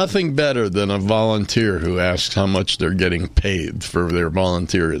 There's nothing better than a volunteer who asks how much they're getting paid for their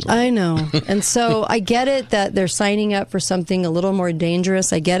volunteerism. I know. And so I get it that they're signing up for something a little more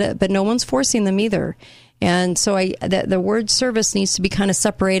dangerous. I get it. But no one's forcing them either. And so the word service needs to be kind of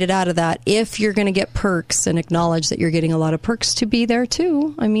separated out of that if you're going to get perks and acknowledge that you're getting a lot of perks to be there,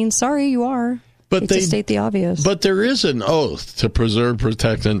 too. I mean, sorry, you are. But to state the obvious. But there is an oath to preserve,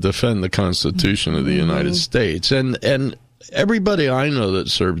 protect, and defend the Constitution of the United States. And everybody I know that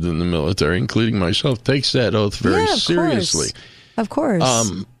served in the military, including myself, takes that oath very seriously. Of course.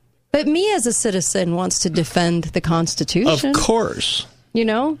 But me as a citizen wants to defend the Constitution. Of course. You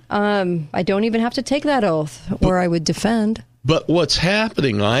know, I don't even have to take that oath, or I would defend. But what's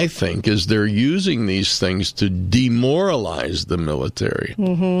happening, I think, is they're using these things to demoralize the military.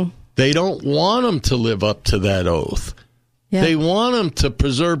 Mm-hmm. They don't want them to live up to that oath. Yeah. They want them to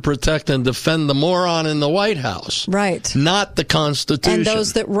preserve, protect, and defend the moron in the White House. Right. Not the Constitution. And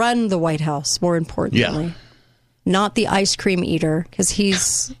those that run the White House, more importantly. Yeah. Not the ice cream eater, because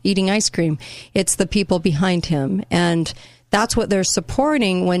he's eating ice cream. It's the people behind him. And that's what they're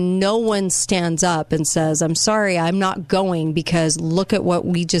supporting when no one stands up and says, I'm sorry, I'm not going because look at what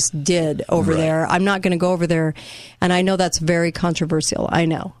we just did over there. I'm not going to go over there. And I know that's very controversial. I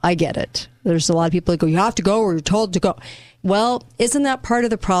know. I get it. There's a lot of people that go, you have to go or you're told to go. Well, isn't that part of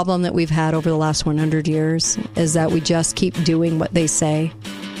the problem that we've had over the last 100 years is that we just keep doing what they say?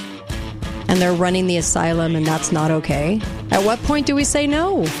 And they're running the asylum, and that's not okay. At what point do we say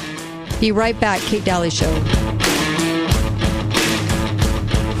no? Be right back. Kate Daly Show.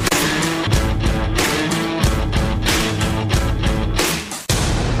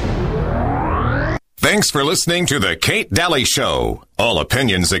 Thanks for listening to The Kate Daly Show. All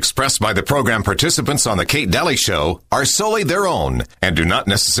opinions expressed by the program participants on The Kate Daly Show are solely their own and do not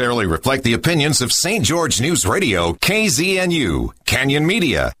necessarily reflect the opinions of St. George News Radio, KZNU, Canyon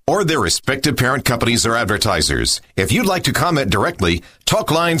Media, or their respective parent companies or advertisers. If you'd like to comment directly,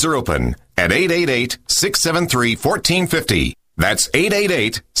 talk lines are open at 888-673-1450. That's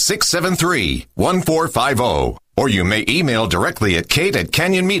 888-673-1450. Or you may email directly at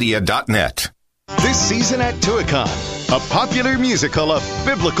kate@canyonmedia.net. This season at Tuacahn, a popular musical of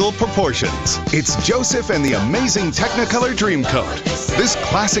biblical proportions. It's Joseph and the Amazing Technicolor Dreamcoat. This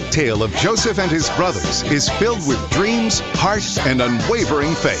classic tale of Joseph and his brothers is filled with dreams, heart, and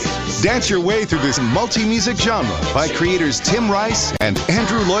unwavering faith. Dance your way through this multi-music genre by creators Tim Rice and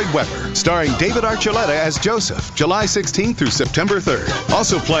Andrew Lloyd Webber, starring David Archuleta as Joseph, July 16th through September 3rd.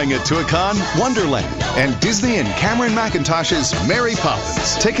 Also playing at Tuacahn, Wonderland, and Disney and Cameron McIntosh's Mary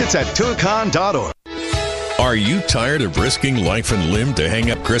Poppins. Tickets at tuacahn.org. Are you tired of risking life and limb to hang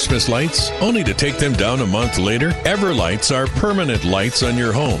up Christmas lights, only to take them down a month later? Everlights are permanent lights on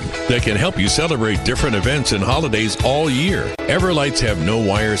your home that can help you celebrate different events and holidays all year. Everlights have no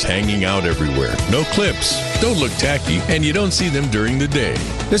wires hanging out everywhere, no clips, don't look tacky, and you don't see them during the day.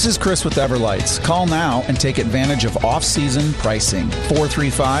 This is Chris with Everlights. Call now and take advantage of off-season pricing.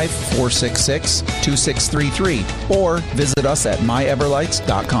 435-466-2633 or visit us at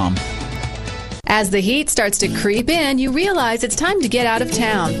myeverlights.com. As the heat starts to creep in, you realize it's time to get out of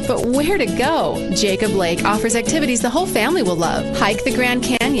town. But where to go? Jacob Lake offers activities the whole family will love. Hike the Grand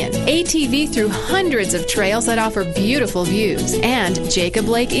Canyon, ATV through hundreds of trails that offer beautiful views. And Jacob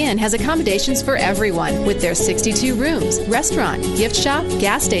Lake Inn has accommodations for everyone with their 62 rooms, restaurant, gift shop,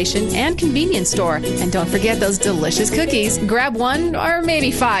 gas station, and convenience store. And don't forget those delicious cookies. Grab one or maybe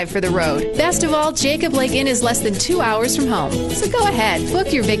 5 for the road. Best of all, Jacob Lake Inn is less than 2 hours from home. So go ahead,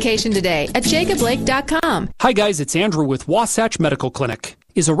 book your vacation today at jacobblake.com. Hi guys, it's Andrew with Wasatch Medical Clinic.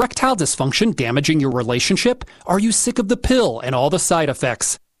 Is erectile dysfunction damaging your relationship? Are you sick of the pill and all the side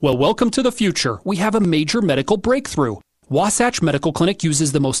effects? Well, welcome to the future. We have a major medical breakthrough. Wasatch Medical Clinic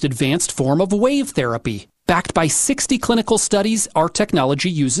uses the most advanced form of wave therapy. Backed by 60 clinical studies, our technology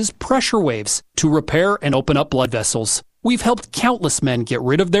uses pressure waves to repair and open up blood vessels. We've helped countless men get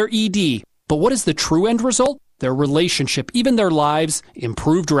rid of their ED. But what is the true end result? Their relationship, even their lives,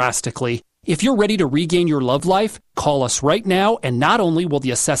 improve drastically. If you're ready to regain your love life, call us right now, and not only will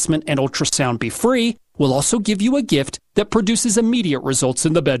the assessment and ultrasound be free, we'll also give you a gift that produces immediate results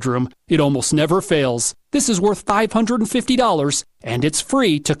in the bedroom. It almost never fails. This is worth $550, and it's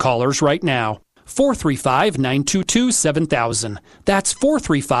free to callers right now. 435-922-7000. That's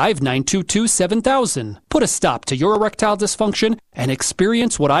 435-922-7000. Put a stop to your erectile dysfunction and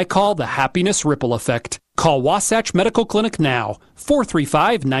experience what I call the happiness ripple effect. Call Wasatch Medical Clinic now.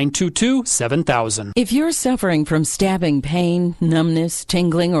 435-922-7000. If you're suffering from stabbing pain, numbness,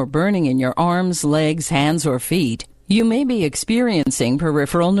 tingling, or burning in your arms, legs, hands, or feet, you may be experiencing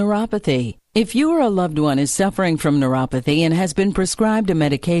peripheral neuropathy. If you or a loved one is suffering from neuropathy and has been prescribed a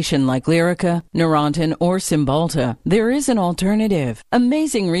medication like Lyrica, Neurontin, or Cymbalta, there is an alternative.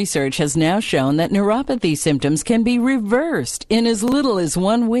 Amazing research has now shown that neuropathy symptoms can be reversed in as little as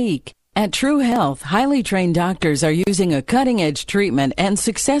 1 week. At True Health, highly trained doctors are using a cutting-edge treatment and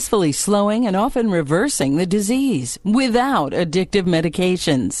successfully slowing and often reversing the disease without addictive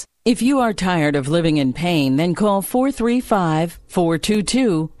medications. If you are tired of living in pain, then call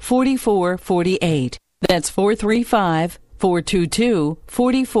 435-422-4448. That's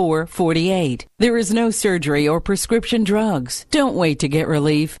 435-422-4448. There is no surgery or prescription drugs. Don't wait to get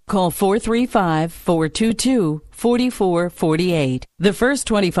relief. Call 435-422-4448. 4448. The first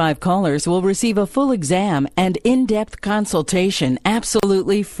 25 callers will receive a full exam and in-depth consultation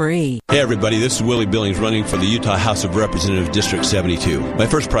absolutely free. Hey everybody, this is Willie Billings running for the Utah House of Representatives District 72. My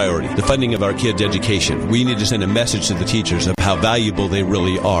first priority, the funding of our kids' education. We need to send a message to the teachers of how valuable they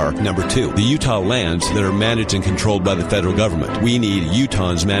really are. Number 2, the Utah lands that are managed and controlled by the federal government. We need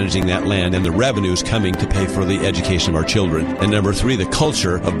Utahns managing that land and the revenues coming to pay for the education of our children. And number 3, the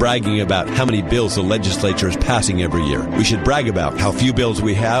culture of bragging about how many bills the legislature is passing every year. We should brag about how few bills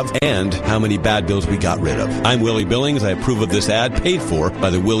we have and how many bad bills we got rid of. I'm Willie Billings. I approve of this ad paid for by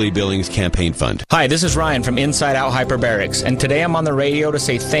the Willie Billings Campaign Fund. Hi, this is Ryan from Inside Out Hyperbarics, and today I'm on the radio to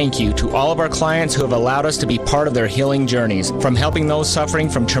say thank you to all of our clients who have allowed us to be part of their healing journeys, from helping those suffering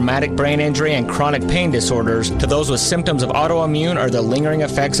from traumatic brain injury and chronic pain disorders to those with symptoms of autoimmune or the lingering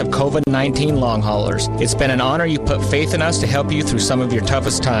effects of COVID-19 long haulers. It's been an honor you put faith in us to help you through some of your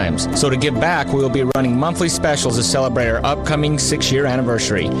toughest times. So to give back, we will be running monthly specials to celebrate our upcoming 6-year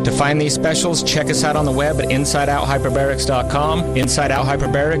anniversary. To find these specials, check us out on the web at InsideOutHyperbarics.com. Inside Out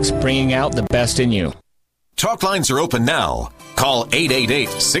Hyperbarics, bringing out the best in you. Talk lines are open now. Call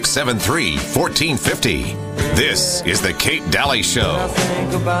 888-673-1450. This is the Kate Daly Show. I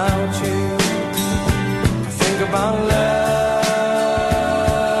think about you. I think about love.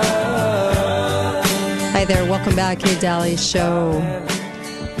 Hi there. Welcome back. Kate Daly Show.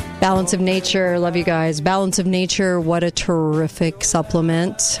 Balance of Nature. Love you guys. Balance of Nature. What a terrific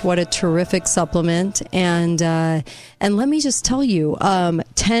supplement. What a terrific supplement. And let me just tell you, 10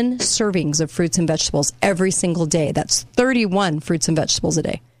 servings of fruits and vegetables every single day. That's 31 fruits and vegetables a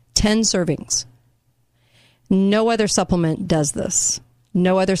day. 10 servings. No other supplement does this.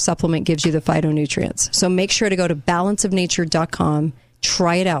 No other supplement gives you the phytonutrients. So make sure to go to balanceofnature.com.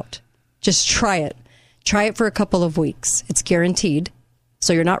 Try it out. Just try it. Try it for a couple of weeks. It's guaranteed.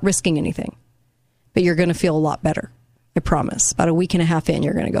 So you're not risking anything, but you're going to feel a lot better. I promise. About a week and a half in,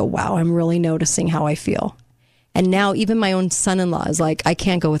 you're going to go, wow, I'm really noticing how I feel. And now even my own son-in-law is like, I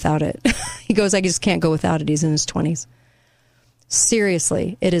can't go without it. He goes, I just can't go without it. He's in his 20s.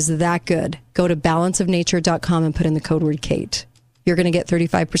 Seriously, it is that good. Go to balanceofnature.com and put in the code word Kate. You're going to get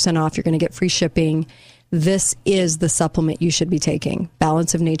 35% off. You're going to get free shipping. This is the supplement you should be taking.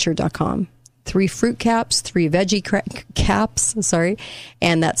 Balanceofnature.com. 3 fruit caps, 3 veggie caps,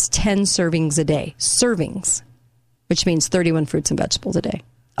 and that's 10 servings a day. Servings, which means 31 fruits and vegetables a day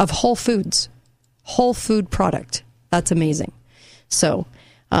of whole foods, whole food product. That's amazing. So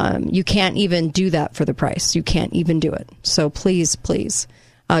you can't even do that for the price. You can't even do it. So please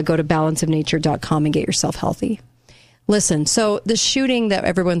go to balanceofnature.com and get yourself healthy. Listen, so the shooting that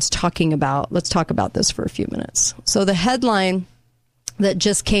everyone's talking about, let's talk about this for a few minutes. So the headline that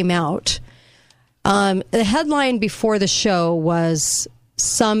just came out, the headline before the show was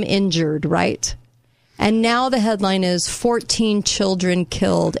some injured, right? And now the headline is 14 children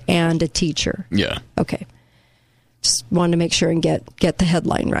killed and a teacher. Yeah. Okay. Just wanted to make sure and get the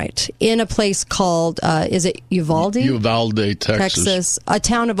headline right. In a place called, is it Uvalde? Uvalde, Texas. A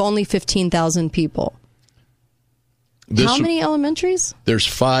town of only 15,000 people. How many elementaries? There's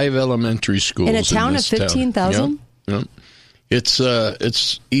 5 elementary schools in a town of 15,000? Yep. It's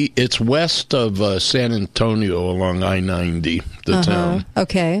west of San Antonio along I-90, the town.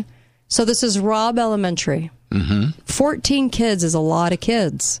 Okay. So this is Robb Elementary. 14 kids is a lot of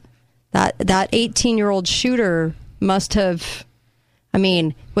kids. That 18-year-old shooter must have,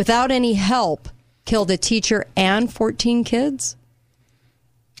 without any help, killed a teacher and 14 kids?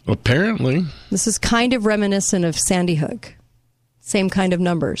 Apparently. This is kind of reminiscent of Sandy Hook. Same kind of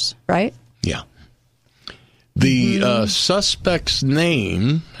numbers, right? Yeah. The suspect's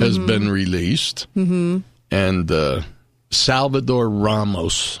name has been released, and Salvador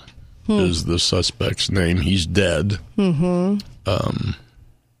Ramos is the suspect's name. He's dead.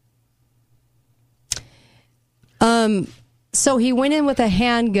 So he went in with a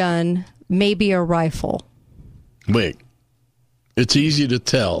handgun, maybe a rifle. Wait. It's easy to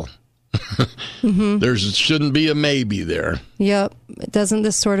tell. There shouldn't be a maybe there. Yep. Doesn't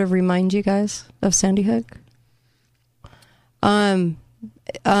this sort of remind you guys of Sandy Hook? So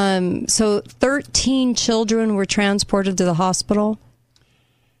 13 children were transported to the hospital,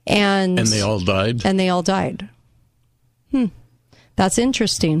 and they all died. And they all died. That's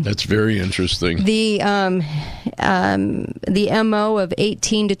interesting. That's very interesting. The MO of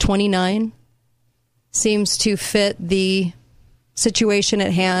 18 to 29 seems to fit the situation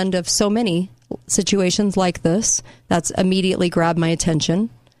at hand of so many situations like this. That's immediately grabbed my attention.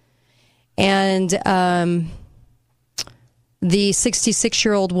 And the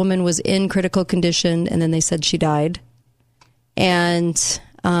 66-year-old woman was in critical condition, and then they said she died. And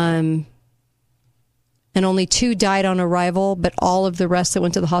and only 2 died on arrival, but all of the rest that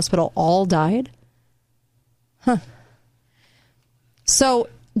went to the hospital all died? Huh. So,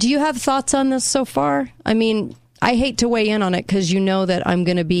 do you have thoughts on this so far? I mean, I hate to weigh in on it because you know that I'm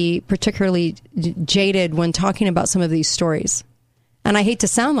going to be particularly jaded when talking about some of these stories. And I hate to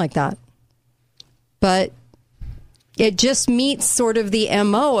sound like that. But it just meets sort of the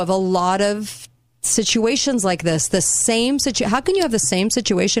MO of a lot of situations like this. The same How can you have the same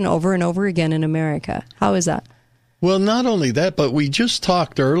situation over and over again in America? How is that? Well, not only that, but we just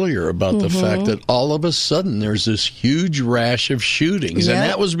talked earlier about the fact that all of a sudden there's this huge rash of shootings. Yep. And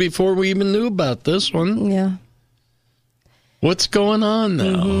that was before we even knew about this one. Yeah. What's going on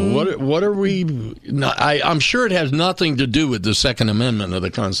now? What are we... I'm sure it has nothing to do with the Second Amendment of the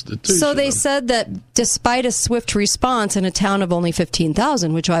Constitution. So they said that despite a swift response in a town of only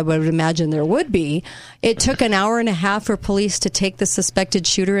 15,000, which I would imagine there would be, it took an hour and a half for police to take the suspected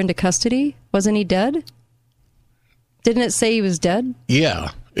shooter into custody. Wasn't he dead? Didn't it say he was dead?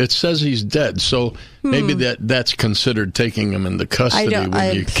 Yeah, it says he's dead. So maybe that's considered taking him into custody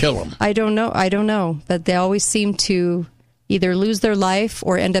when you kill him. I don't know. But they always seem to either lose their life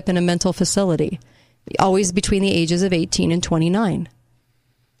or end up in a mental facility, always between the ages of 18 and 29.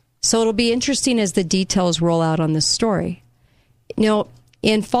 So it'll be interesting as the details roll out on this story. You know,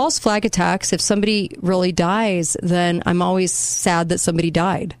 in false flag attacks, if somebody really dies, then I'm always sad that somebody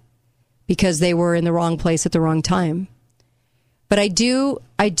died because they were in the wrong place at the wrong time. But I do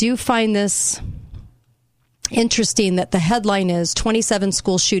find this interesting that the headline is 27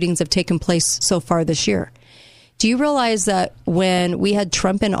 school shootings have taken place so far this year. Do you realize that when we had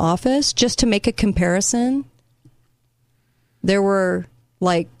Trump in office, just to make a comparison, there were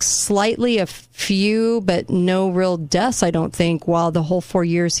like slightly a few, but no real deaths, I don't think, while the whole 4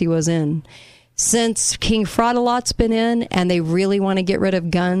 years he was in. Since King Fraud-A-Lot's been in and they really want to get rid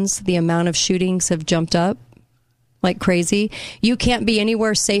of guns, the amount of shootings have jumped up like crazy. You can't be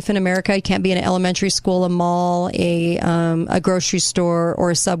anywhere safe in America. You can't be in an elementary school, a mall, a grocery store,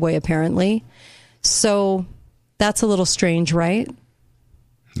 or a subway, apparently. So that's a little strange, right?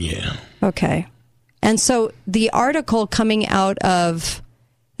 Yeah. Okay. And so the article coming out of,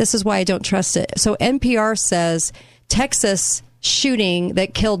 this is why I don't trust it. So NPR says Texas shooting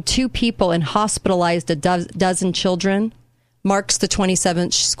that killed 2 people and hospitalized a dozen children marks the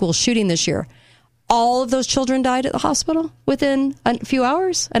 27th school shooting this year. All of those children died at the hospital within a few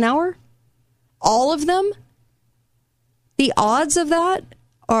hours, an hour? All of them? The odds of that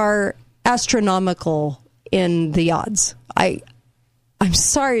are astronomical in the odds. I'm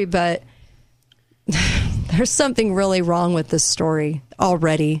sorry, but there's something really wrong with this story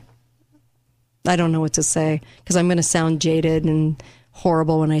already. I don't know what to say because I'm going to sound jaded and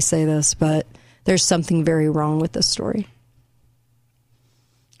horrible when I say this, but there's something very wrong with this story.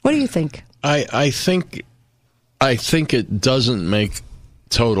 What do you think? I think it doesn't make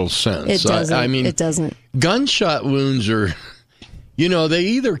total sense. It doesn't. I mean, it doesn't. Gunshot wounds are, they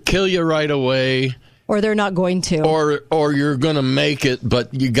either kill you right away, or they're not going to, or you're going to make it,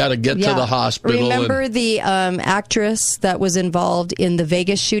 but you got to get to the hospital. Remember the actress that was involved in the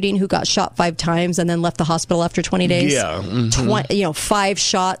Vegas shooting who got shot 5 times and then left the hospital after 20 days? Yeah. 5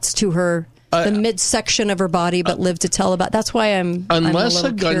 shots to her. The midsection of her body, but lived to tell about. That's why unless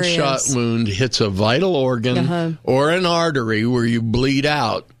I'm a gunshot wound hits a vital organ or an artery where you bleed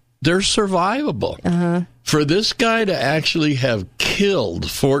out, they're survivable. For this guy to actually have killed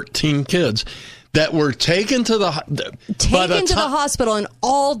 14 kids that were taken to the hospital and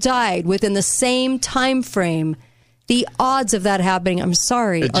all died within the same time frame, the odds of that happening, I'm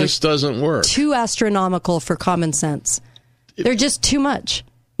sorry, it just doesn't work. Too astronomical for common sense. They're just too much.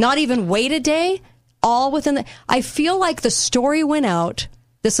 Not even wait a day, all within the... I feel like the story went out.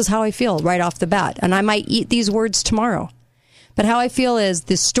 This is how I feel right off the bat. And I might eat these words tomorrow. But how I feel is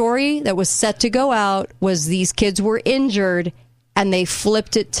the story that was set to go out was these kids were injured and they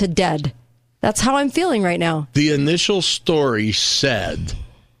flipped it to dead. That's how I'm feeling right now. The initial story said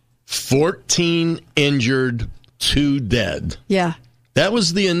 14 injured, 2 dead. Yeah. That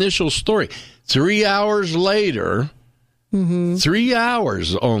was the initial story. 3 hours later... 3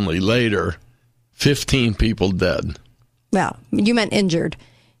 hours only later, 15 people dead. Yeah, you meant injured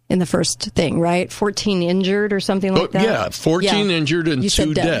in the first thing, right? 14 injured or something like that? Yeah, 14 injured and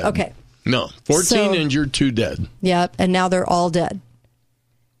 2 dead. Okay. No, 14 injured, 2 dead. Yep, and now they're all dead.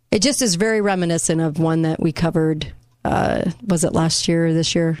 It just is very reminiscent of one that we covered, was it last year or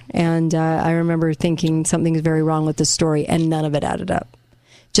this year? And I remember thinking something's very wrong with this story, and none of it added up.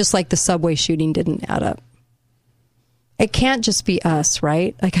 Just like the subway shooting didn't add up. It can't just be us,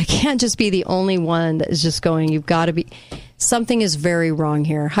 right? Like, I can't just be the only one that is just going, you've got to be... Something is very wrong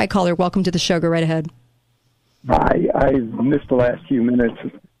here. Hi, caller. Welcome to the show. Go right ahead. I missed the last few minutes,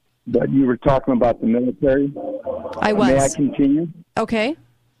 but you were talking about the military. I was. May I continue? Okay.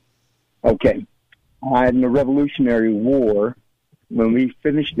 Okay. In the Revolutionary War, when we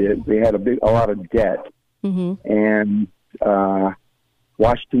finished it, we had a lot of debt, and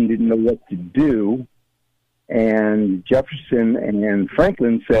Washington didn't know what to do, and Jefferson and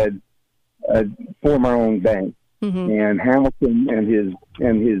Franklin said, "Form our own bank." And Hamilton and his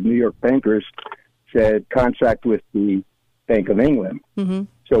New York bankers said, "Contract with the Bank of England."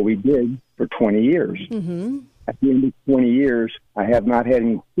 So we did for 20 years. At the end of 20 years, I have not had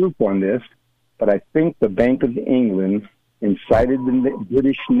any proof on this, but I think the Bank of England incited the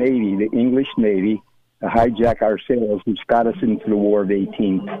British Navy, the English Navy, to hijack our sailors, which got us into the War of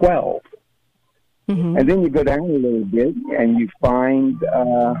 1812. And then you go down a little bit and you find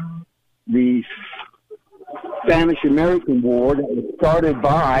the Spanish-American War that was started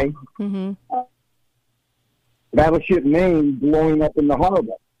by Battleship Maine blowing up in the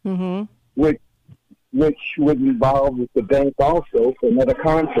harbor, which was involved with the bank also for another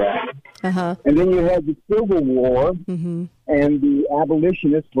contract. And then you had the Civil War, and the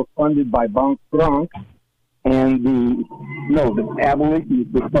abolitionists were funded by Banque France, and the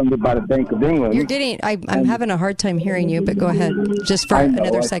abolitionists were funded by the Bank of England. You're getting, I'm having a hard time hearing you, but go ahead just for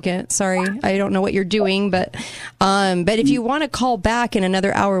another second. Sorry, I don't know what you're doing, but if you want to call back in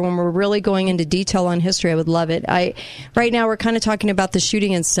another hour when we're really going into detail on history, I would love it. Right now we're kind of talking about the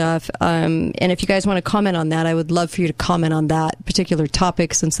shooting and stuff, and if you guys want to comment on that, I would love for you to comment on that particular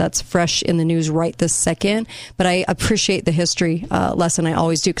topic since that's fresh in the news right this second. But I appreciate the history lesson. I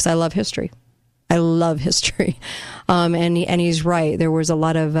always do because I love history. I love history. And he's right. There was a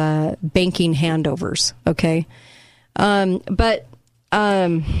lot of banking handovers, okay? But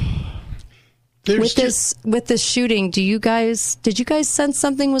with this shooting, did you guys sense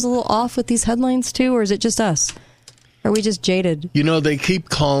something was a little off with these headlines too, or is it just us? Are we just jaded? You know, they keep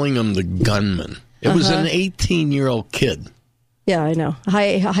calling him the gunman. It was an 18-year-old kid. Yeah, I know.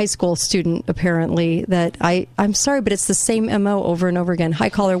 High school student, apparently. That I'm sorry, but it's the same MO over and over again. Hi,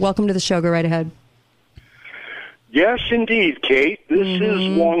 caller. Welcome to the show. Go right ahead. Yes, indeed, Kate. This is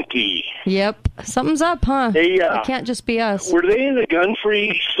wonky. Yep. Something's up, huh? It can't just be us. Were they in the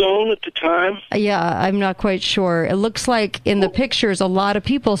gun-free zone at the time? Yeah, I'm not quite sure. It looks like in the pictures a lot of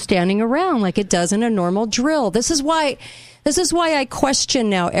people standing around like it does in a normal drill. This is why I question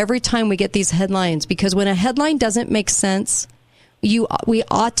now every time we get these headlines, because when a headline doesn't make sense, we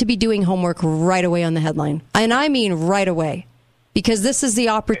ought to be doing homework right away on the headline. And I mean right away. Because this is the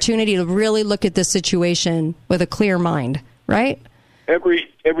opportunity to really look at this situation with a clear mind, right? Every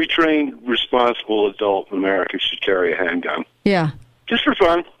trained, responsible adult in America should carry a handgun. Yeah. Just for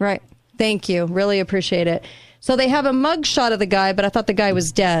fun. Right. Thank you. Really appreciate it. So they have a mug shot of the guy, but I thought the guy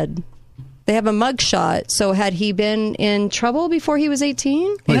was dead. They have a mug shot. So had he been in trouble before he was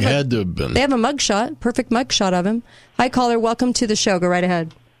 18? He had to have been. They have a mug shot, perfect mug shot of him. Hi, caller. Welcome to the show. Go right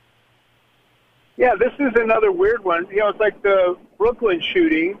ahead. Yeah, this is another weird one. You know, it's like the Brooklyn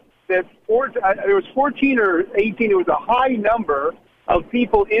shooting. It was 14 or 18. It was a high number of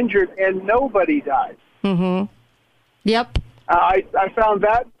people injured, and nobody died. Yep. I found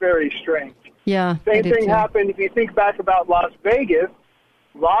that very strange. Yeah. Same thing happened if you think back about Las Vegas.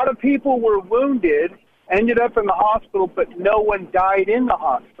 A lot of people were wounded, ended up in the hospital, but no one died in the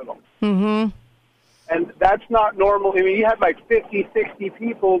hospital. And that's not normal. I mean, you had like 50, 60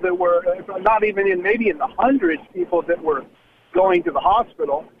 people that were not even maybe in the hundreds people that were going to the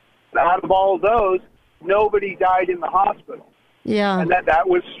hospital. And out of all of those, nobody died in the hospital. Yeah. And that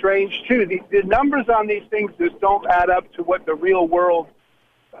was strange, too. The numbers on these things just don't add up to what the real world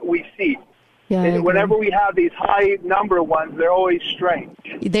we see. Yeah, whenever we have these high number ones, they're always strange.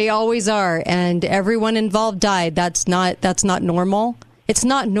 They always are. And everyone involved died. That's not normal. It's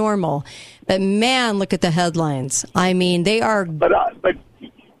not normal. But, man, look at the headlines. I mean, they are... But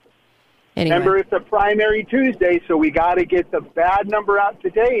anyway. Remember, it's a primary Tuesday, so we got to get the bad number out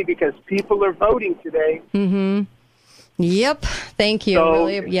today because people are voting today. Yep. Thank you. So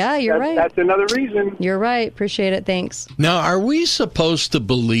yeah, you're right. That's another reason. You're right. Appreciate it. Thanks. Now, are we supposed to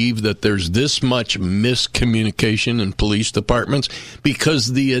believe that there's this much miscommunication in police departments?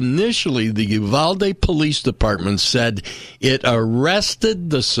 Because initially, the Uvalde Police Department said it arrested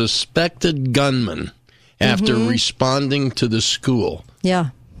the suspected gunman after responding to the school. Yeah.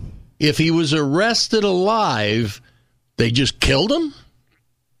 If he was arrested alive, they just killed him?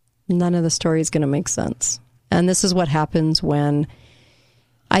 None of the story is going to make sense. And this is what happens when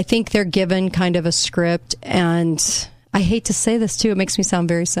I think they're given kind of a script. And I hate to say this, too. It makes me sound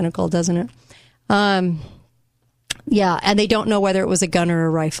very cynical, doesn't it? Yeah, and they don't know whether it was a gun or a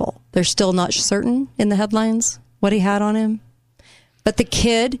rifle. They're still not certain in the headlines what he had on him. But the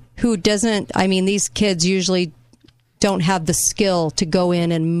kid who doesn't, I mean, these kids usually don't have the skill to go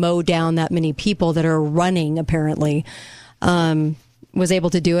in and mow down that many people that are running, apparently, was able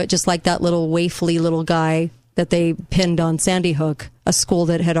to do it, just like that little waifly little guy that they pinned on Sandy Hook, a school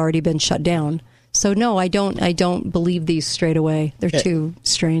that had already been shut down. So no, I don't believe these straight away. They're too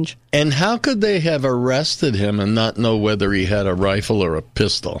strange. And how could they have arrested him and not know whether he had a rifle or a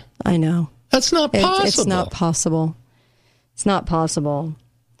pistol? I know. That's not possible. It's not possible. It's not possible.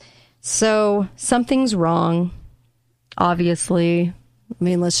 So something's wrong, obviously. I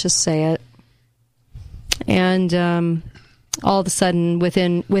mean, let's just say it. And all of a sudden,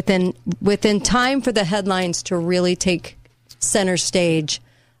 within time for the headlines to really take center stage,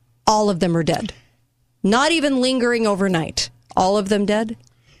 all of them are dead. Not even lingering overnight. All of them dead?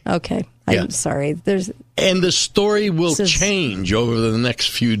 Okay. I'm sorry. And the story will change over the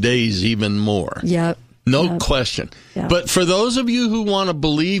next few days even more. Yep. No question. Yep. But for those of you who want to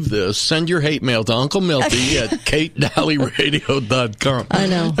believe this, send your hate mail to Uncle Milty at KateDalleyRadio.com. I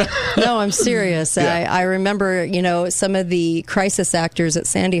know. No, I'm serious. Yeah. I remember, some of the crisis actors at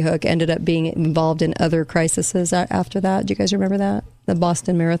Sandy Hook ended up being involved in other crises after that. Do you guys remember that? The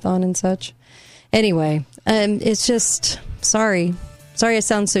Boston Marathon and such. Anyway, it's just, sorry I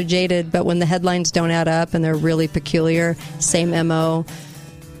sound so jaded, but when the headlines don't add up and they're really peculiar, same MO,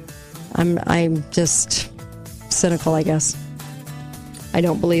 I'm just cynical, I guess. I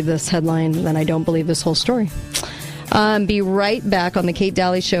don't believe this headline, then I don't believe this whole story. Be right back on the Kate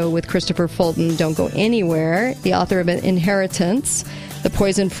Daly Show with Christopher Fulton. Don't go anywhere. The author of Inheritance, The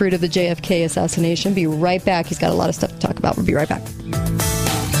Poisoned Fruit of the JFK Assassination. Be right back. He's got a lot of stuff to talk about. We'll be right back.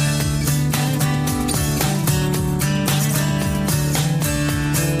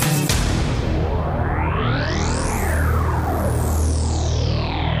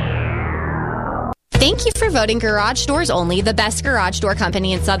 Thank you for voting Garage Doors Only, the best garage door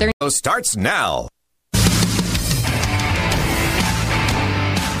company in Southern. Starts now.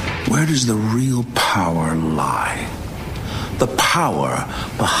 Where does the real power lie? The power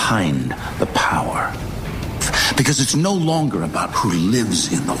behind the power. Because it's no longer about who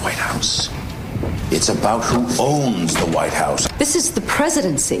lives in the White House. It's about who owns the White House. This is the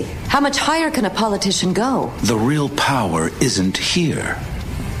presidency. How much higher can a politician go? The real power isn't here.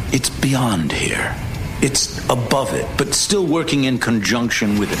 It's beyond here. It's above it, but still working in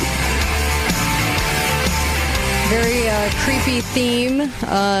conjunction with it. Very creepy theme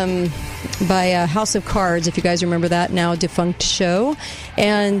by House of Cards, if you guys remember that now defunct show.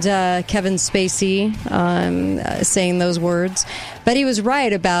 And Kevin Spacey saying those words. But he was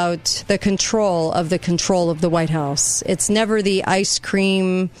right about the control of the White House. It's never the ice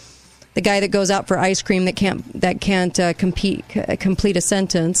cream... The guy that goes out for ice cream that can't complete a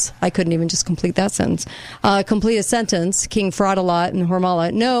sentence. I couldn't even just complete that sentence. Complete a sentence, King Fraud-a-Lot and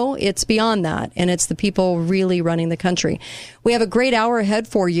Hormala. No, it's beyond that, and it's the people really running the country. We have a great hour ahead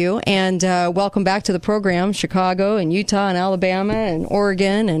for you, and welcome back to the program. Chicago and Utah and Alabama and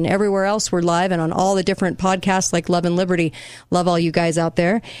Oregon and everywhere else we're live and on all the different podcasts like Love and Liberty. Love all you guys out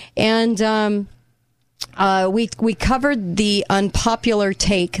there. And we covered the unpopular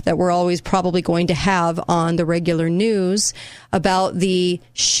take that we're always probably going to have on the regular news about the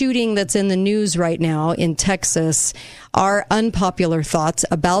shooting that's in the news right now in Texas. Our unpopular thoughts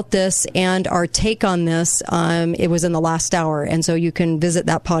about this and our take on this, it was in the last hour, and so you can visit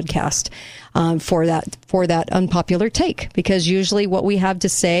that podcast for that unpopular take, because usually what we have to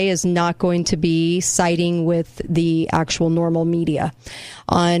say is not going to be siding with the actual normal media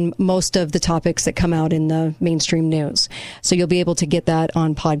on most of the topics that come out in the mainstream news. So you'll be able to get that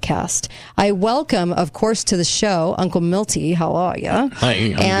on podcast. I welcome, of course, to the show Uncle Milty. How are you?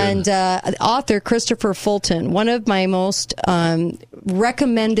 Hi, I'm good. Author Christopher Fulton. One of my most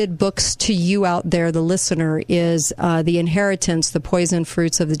recommended books to you out there, the listener, is The Inheritance, The Poisoned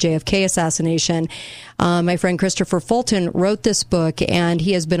Fruits of the JFK Assassination. My friend Christopher Fulton wrote this book, and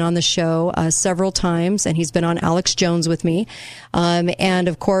he has been on the show several times, and he's been on Alex Jones with me. And,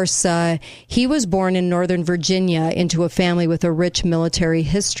 of course, he was born in Northern Virginia into a family with a rich military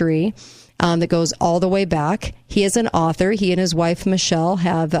history that goes all the way back. He is an author. He and his wife, Michelle,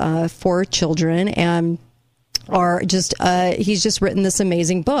 have 4 children, and are just, he's just written this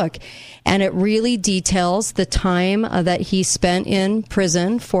amazing book. And it really details the time that he spent in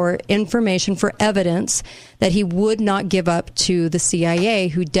prison for information, for evidence that he would not give up to the CIA,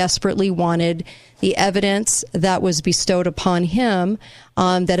 who desperately wanted the evidence that was bestowed upon him,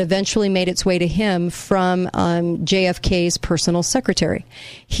 that eventually made its way to him from JFK's personal secretary.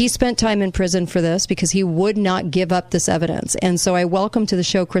 He spent time in prison for this because he would not give up this evidence. And so I welcome to the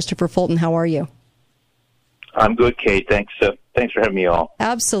show Christopher Fulton. How are you? I'm good, Kate. Thanks for having me on.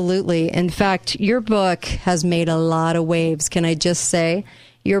 Absolutely. In fact, your book has made a lot of waves. Can I just say,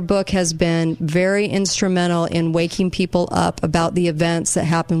 your book has been very instrumental in waking people up about the events that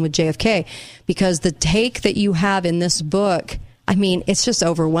happened with JFK, because the take that you have in this book, I mean, it's just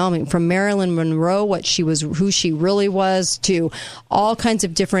overwhelming. From Marilyn Monroe, what she was, who she really was, to all kinds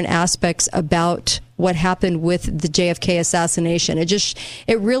of different aspects about what happened with the JFK assassination.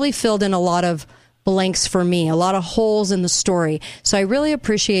 It really filled in a lot of blanks for me, a lot of holes in the story. So I really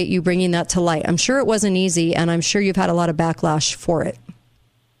appreciate you bringing that to light. I'm sure it wasn't easy, and I'm sure you've had a lot of backlash for it.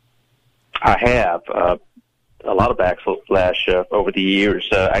 I have a lot of backlash over the years.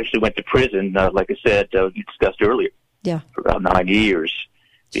 I actually went to prison, like I said, you discussed earlier, for about 9 years,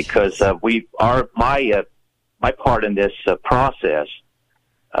 because my part in this process,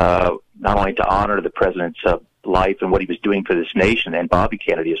 not only to honor the president's life and what he was doing for this nation, and Bobby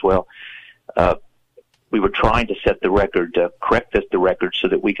Kennedy as well, we were trying to set the record, correct the record, so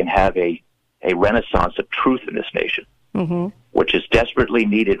that we can have a renaissance of truth in this nation, which is desperately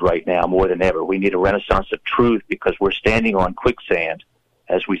needed right now more than ever. We need a renaissance of truth because we're standing on quicksand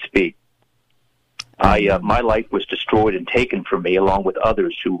as we speak. My life was destroyed and taken from me, along with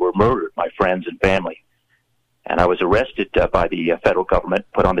others who were murdered, my friends and family. And I was arrested by the federal government,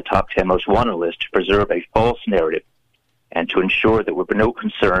 put on the top 10 most wanted list to preserve a false narrative and to ensure there were no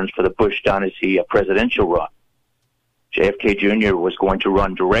concerns for the Bush dynasty presidential run. JFK Jr. was going to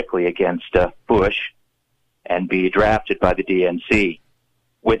run directly against Bush and be drafted by the DNC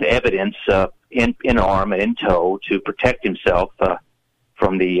with evidence in arm and in tow to protect himself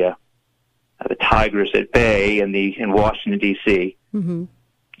from the tigers at bay in Washington, D.C., and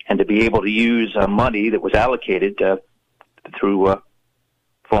to be able to use money that was allocated through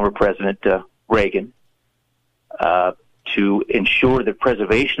former President Reagan to ensure the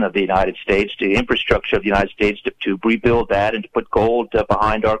preservation of the United States, the infrastructure of the United States, to rebuild that and to put gold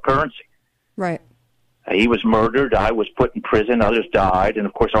behind our currency. Right. He was murdered. I was put in prison. Others died. And,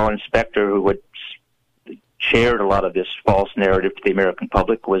 of course, our inspector, who had shared a lot of this false narrative to the American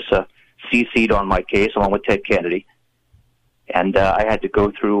public, was CC'd on my case, along with Ted Kennedy. And I had to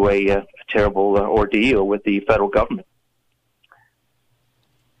go through a terrible ordeal with the federal government.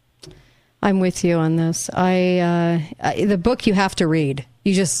 I'm with you on this. The book you have to read.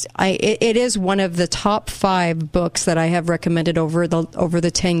 It is one of the top 5 books that I have recommended over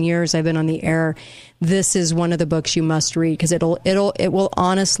the 10 years I've been on the air. This is one of the books you must read, because it will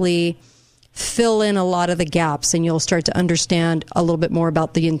honestly fill in a lot of the gaps, and you'll start to understand a little bit more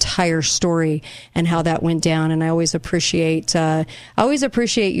about the entire story and how that went down. And I always appreciate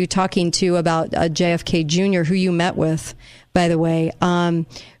you talking to about JFK Jr., who you met with, by the way,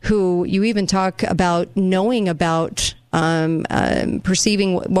 who you even talk about knowing about,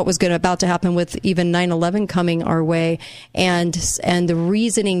 perceiving what was about to happen with even 9/11 coming our way, and the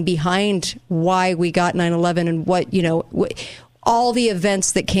reasoning behind why we got 9/11 and what, all the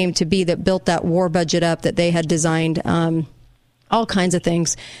events that came to be that built that war budget up that they had designed, all kinds of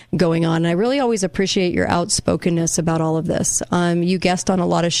things going on. And I really always appreciate your outspokenness about all of this. You guest on a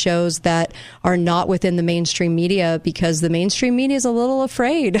lot of shows that are not within the mainstream media, because the mainstream media is a little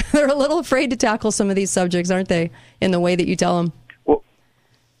afraid. They're a little afraid to tackle some of these subjects, aren't they, in the way that you tell them? Well,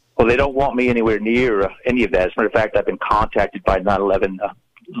 they don't want me anywhere near any of that. As a matter of fact, I've been contacted by 9/11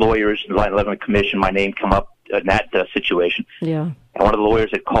 lawyers, the 9/11 Commission. My name come up in that situation. Yeah. And one of the lawyers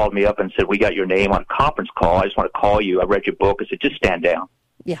had called me up and said, "We got your name on a conference call. I just want to call you. I read your book." I said, "Just stand down.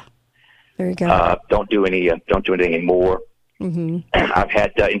 Yeah. There you go. Don't do anything anymore." I've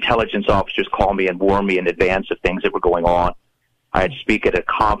had intelligence officers call me and warn me in advance of things that were going on. I had to speak at a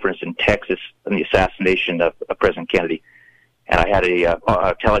conference in Texas on the assassination of President Kennedy, and I had a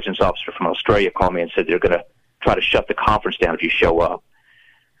intelligence officer from Australia call me and said they're going to try to shut the conference down if you show up.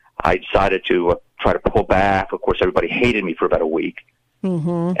 I decided to try to pull back. Of course, everybody hated me for about a week.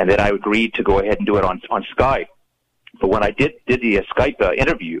 And then I agreed to go ahead and do it on Skype. But when I did the Skype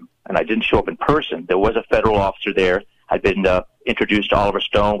interview, and I didn't show up in person, there was a federal officer there. I'd been introduced to Oliver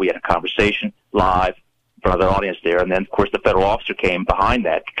Stone. We had a conversation live in front of the audience there. And then, of course, the federal officer came behind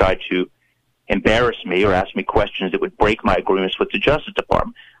that to try to embarrass me or ask me questions that would break my agreements with the Justice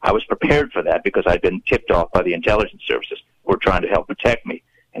Department. I was prepared for that because I'd been tipped off by the intelligence services who were trying to help protect me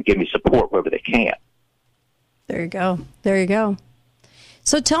and give me support wherever they can. There you go. There you go.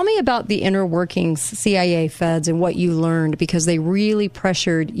 So tell me about the inner workings, CIA, feds, and what you learned, because they really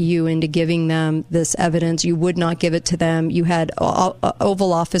pressured you into giving them this evidence. You would not give it to them. You had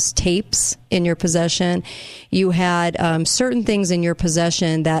Oval Office tapes in your possession. You had certain things in your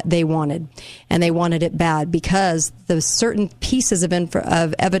possession that they wanted, and they wanted it bad because the certain pieces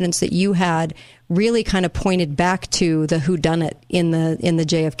of evidence that you had really kind of pointed back to the whodunit in the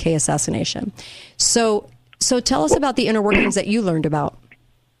JFK assassination. So tell us about the inner workings that you learned about.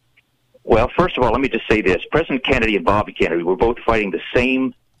 Well, first of all, let me just say this. President Kennedy and Bobby Kennedy were both fighting the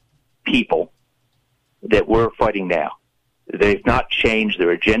same people that we're fighting now. They've not changed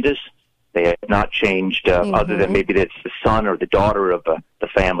their agendas. They have not changed, other than maybe it's the son or the daughter of the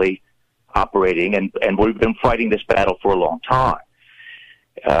family operating, and we've been fighting this battle for a long time.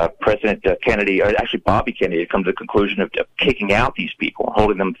 President Kennedy, or actually Bobby Kennedy, had come to the conclusion of kicking out these people,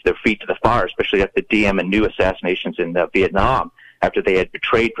 holding them their feet to the fire, especially after the Diem and New assassinations in Vietnam, after they had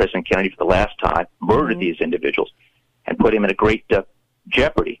betrayed President Kennedy for the last time, murdered these individuals, and put him in a great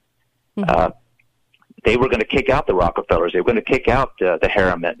jeopardy. They were going to kick out the Rockefellers. They were going to kick out the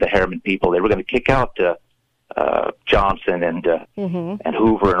Harriman people. They were going to kick out Johnson and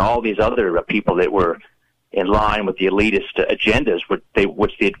Hoover and all these other people that were in line with the elitist agendas.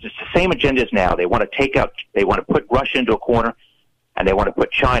 It's the same agendas now. They want to put Russia into a corner, and they want to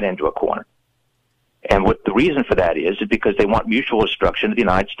put China into a corner. And what the reason for that is because they want mutual destruction of the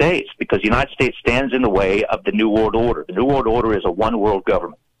United States, because the United States stands in the way of the New World Order. The New World Order is a one-world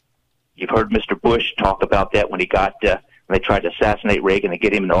government. You've heard Mr. Bush talk about that when they tried to assassinate Reagan and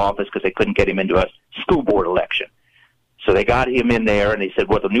get him into office because they couldn't get him into a school board election. So they got him in there, and they said,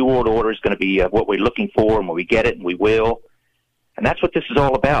 well, the New World Order is going to be what we're looking for, and when we get it, and we will. And that's what this is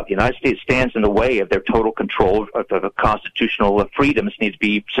all about. The United States stands in the way of their total control of the constitutional freedoms need to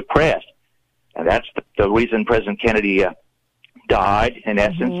be suppressed. And that's the reason President Kennedy died, in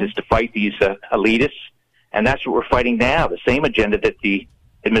essence, is to fight these elitists. And that's what we're fighting now, the same agenda that the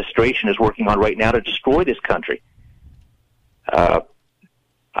administration is working on right now to destroy this country.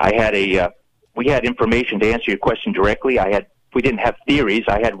 We had information, to answer your question directly. We didn't have theories.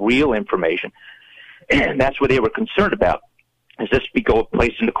 I had real information. And that's what they were concerned about, is this be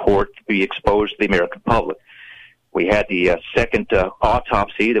placed into court to be exposed to the American public. We had the second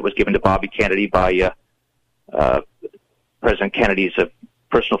autopsy that was given to Bobby Kennedy by President Kennedy's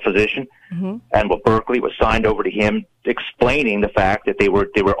personal physician, Admiral Berkeley. Was signed over to him, explaining the fact that they were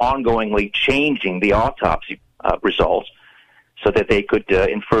ongoingly changing the autopsy results so that they could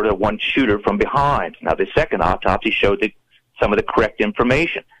infer the one shooter from behind. Now, the second autopsy showed some of the correct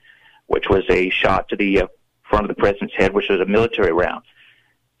information, which was a shot to the front of the president's head, which was a military round,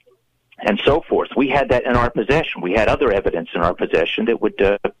 and so forth. We had that in our possession. We had other evidence in our possession that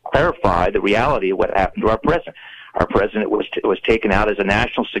would clarify the reality of what happened to our president. Our president was taken out as a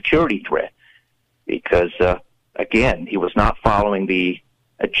national security threat because, again, he was not following the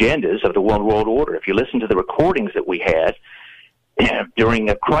agendas of the One World Order. If you listen to the recordings that we had during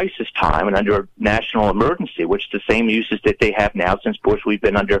a crisis time and under national emergency, which is the same uses that they have now since Bush, we've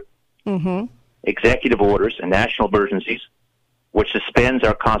been under executive orders and national emergencies, which suspends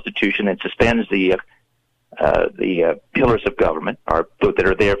our Constitution and suspends the pillars of government that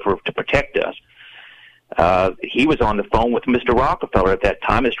are there to protect us. He was on the phone with Mr. Rockefeller at that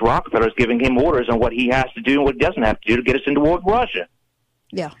time. Mr. Rockefeller is giving him orders on what he has to do and what he doesn't have to do to get us into war with Russia.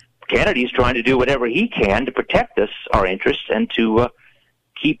 Yeah. Kennedy's trying to do whatever he can to protect us, our interests, and to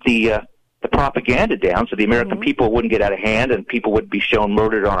keep the propaganda down so the American people wouldn't get out of hand and people would be shown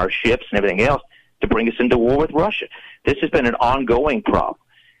murdered on our ships and everything else to bring us into war with Russia. This has been an ongoing problem.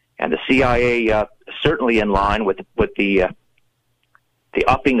 And the CIA, certainly in line with the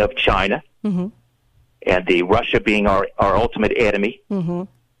upping of China, and the Russia being our ultimate enemy,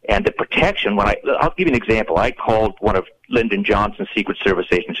 and the protection. I'll give you an example. I called one of Lyndon Johnson's Secret Service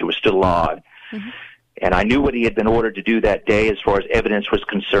agents who was still alive, and I knew what he had been ordered to do that day as far as evidence was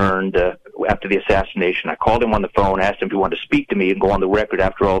concerned after the assassination. I called him on the phone, asked him if he wanted to speak to me and go on the record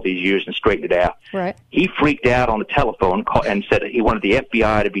after all these years and straighten it out. Right. He freaked out on the telephone and said he wanted the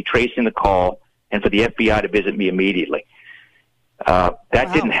FBI to be tracing the call and for the FBI to visit me immediately.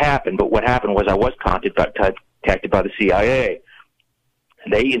 That didn't happen, but what happened was I was contacted by the CIA.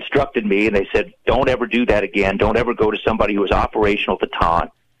 And they instructed me, and they said, don't ever do that again. Don't ever go to somebody who was operational at the time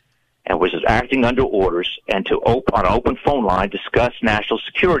and was acting under orders and to on an open phone line discuss national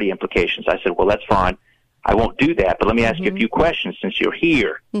security implications. I said, well, that's fine. I won't do that, but let me ask you a few questions since you're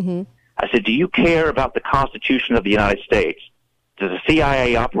here. I said, do you care about the Constitution of the United States? the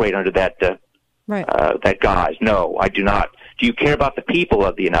CIA operate under that that guise? No, I do not. Do you care about the people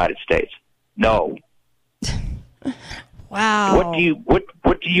of the United States? No. Wow. What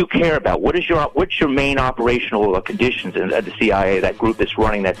do you care about? What's your main operational conditions in the CIA, that group that's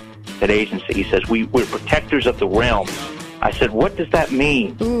running that agency? He says we're protectors of the realm. I said, what does that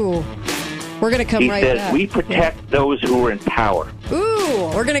mean? Ooh, we're going to come right back. He says we protect those who are in power.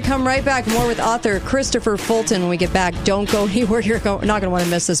 Ooh, we're going to come right back. More with author Christopher Fulton when we get back. Don't go anywhere. You're not going to want to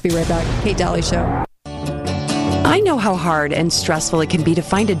miss this. Be right back. Kate Daly Show. I know how hard and stressful it can be to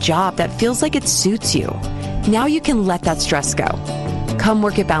find a job that feels like it suits you. Now you can let that stress go. Come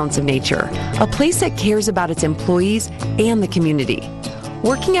work at Balance of Nature, a place that cares about its employees and the community.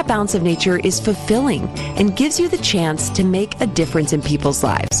 Working at Balance of Nature is fulfilling and gives you the chance to make a difference in people's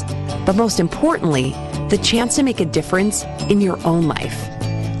lives. But most importantly, the chance to make a difference in your own life.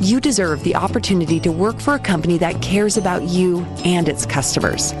 You deserve the opportunity to work for a company that cares about you and its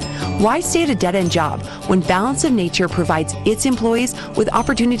customers. Why stay at a dead-end job when Balance of Nature provides its employees with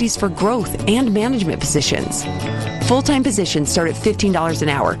opportunities for growth and management positions? Full-time positions start at $15 an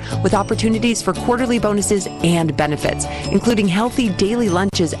hour with opportunities for quarterly bonuses and benefits, including healthy daily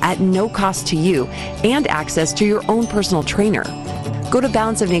lunches at no cost to you and access to your own personal trainer. Go to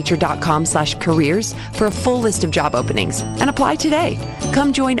balanceofnature.com/careers for a full list of job openings and apply today.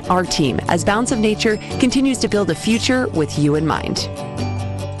 Come join our team as Balance of Nature continues to build a future with you in mind.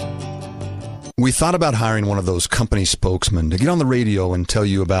 We thought about hiring one of those company spokesmen to get on the radio and tell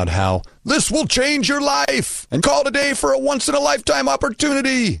you about how this will change your life and call today for a once-in-a-lifetime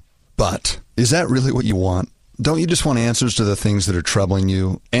opportunity. But is that really what you want? Don't you just want answers to the things that are troubling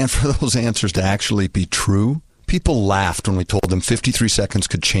you and for those answers to actually be true? People laughed when we told them 53 seconds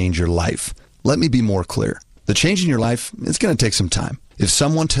could change your life. Let me be more clear. The change in your life, it's going to take some time. If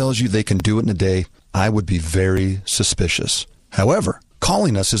someone tells you they can do it in a day, I would be very suspicious. However,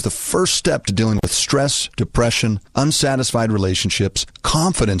 calling us is the first step to dealing with stress, depression, unsatisfied relationships,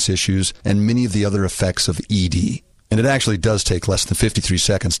 confidence issues, and many of the other effects of ED. And it actually does take less than 53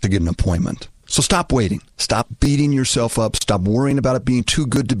 seconds to get an appointment. So stop waiting. Stop beating yourself up. Stop worrying about it being too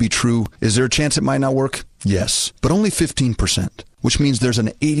good to be true. Is there a chance it might not work? Yes, but only 15%, which means there's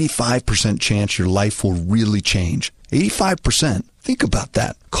an 85% chance your life will really change. 85%. Think about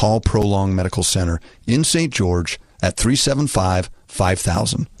that. Call Prolong Medical Center in St. George at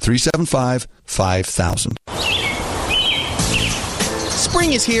 375-5000. 375-5000.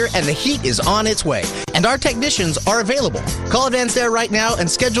 Spring is here and the heat is on its way, and our technicians are available. Call Advanced Air right now and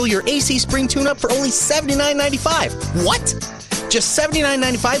schedule your AC spring tune-up for only $79.95. What? Just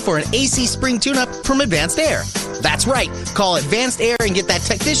 $79.95 for an AC spring tune-up from Advanced Air. That's right. Call Advanced Air and get that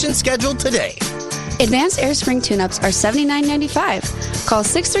technician scheduled today. Advanced Air Spring Tune-Ups are $79.95. Call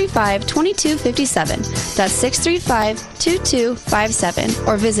 635-2257. That's 635-2257.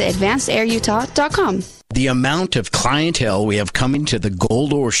 Or visit advancedAirUtah.com. The amount of clientele we have coming to the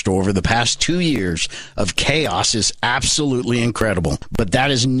Gold Ore Store over the past 2 years of chaos is absolutely incredible. But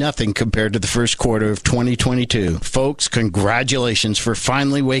that is nothing compared to the first quarter of 2022. Folks, congratulations for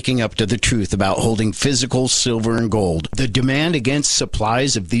finally waking up to the truth about holding physical silver and gold. The demand against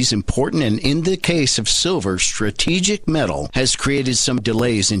supplies of these important and, in the case of silver, strategic metal has created some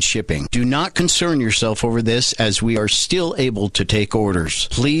delays in shipping. Do not concern yourself over this, as we are still able to take orders.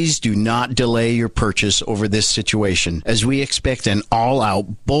 Please do not delay your purchase over this situation, as we expect an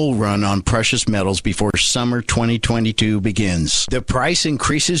all-out bull run on precious metals before summer 2022 begins. The price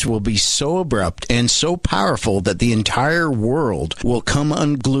increases will be so abrupt and so powerful that the entire world will come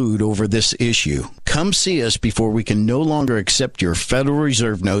unglued over this issue. Come see us before we can no longer accept your Federal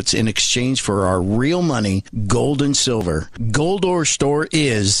Reserve notes in exchange for our real money, gold and silver. Gold Ore Store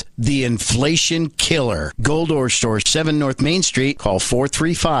is the inflation killer. Gold Ore Store, 7 North Main Street. Call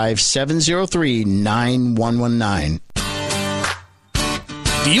 435-703-9119.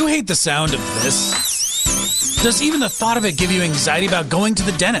 Do you hate the sound of this? Does even the thought of it give you anxiety about going to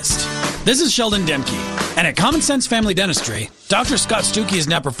the dentist? This is Sheldon Demke, and at Common Sense Family Dentistry, Dr. Scott Stuckey is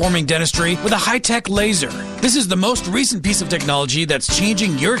now performing dentistry with a high-tech laser. This is the most recent piece of technology that's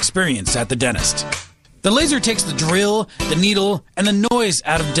changing your experience at the dentist. The laser takes the drill, the needle, and the noise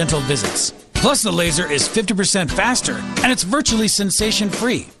out of dental visits. Plus, the laser is 50% faster, and it's virtually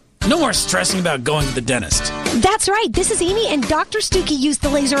sensation-free. No more stressing about going to the dentist. That's right. This is Amy, and Dr. Stuckey used the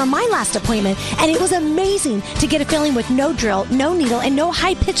laser on my last appointment, and it was amazing to get a feeling with no drill, no needle, and no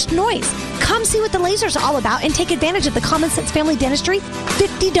high-pitched noise. Come see what the laser's all about and take advantage of the Common Sense Family Dentistry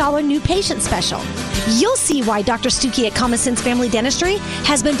 $50 new patient special. You'll see why Dr. Stuckey at Common Sense Family Dentistry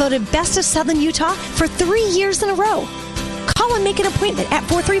has been voted Best of Southern Utah for 3 years in a row. Call and make an appointment at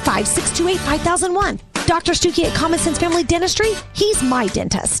 435-628-5001. Dr. Stuckey at Common Sense Family Dentistry, he's my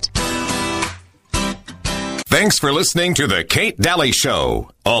dentist. Thanks for listening to The Kate Daly Show.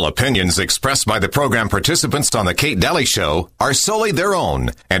 All opinions expressed by the program participants on The Kate Daly Show are solely their own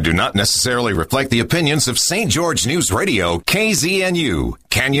and do not necessarily reflect the opinions of St. George News Radio, KZNU,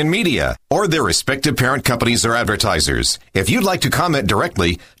 Canyon Media, or their respective parent companies or advertisers. If you'd like to comment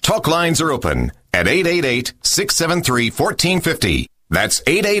directly, talk lines are open at 888-673-1450. That's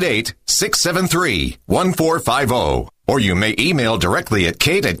 888-673-1450. Or you may email directly at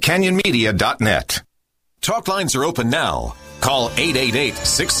kate@canyonmedia.net. Talk lines are open now. Call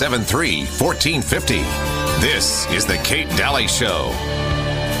 888-673-1450. This is The Kate Daly Show.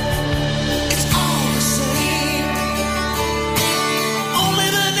 It's all the same. Only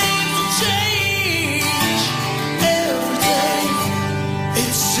the names will change every day.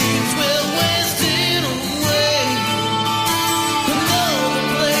 It seems we're wasting away. Another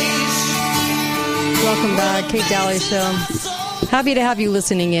place. Welcome back, Kate Daly Show. Happy to have you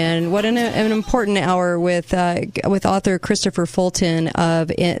listening in. What an important hour with author Christopher Fulton of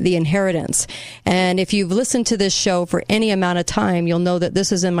The Inheritance. And if you've listened to this show for any amount of time, you'll know that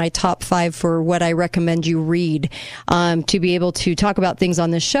this is in my top 5 for what I recommend you read to be able to talk about things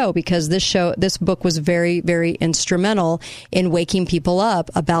on this show, because this book was very, very instrumental in waking people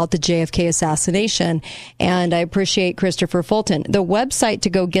up about the JFK assassination. And I appreciate Christopher Fulton. The website to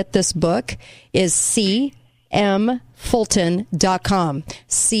go get this book is cmfulton.com.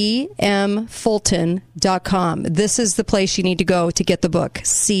 cmfulton.com. This is the place you need to go to get the book.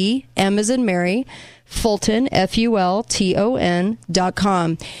 M as in Mary, Fulton, FULTON.com.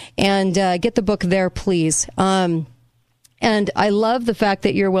 And get the book there, please. And I love the fact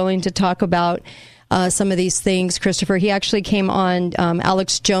that you're willing to talk about some of these things, Christopher. He actually came on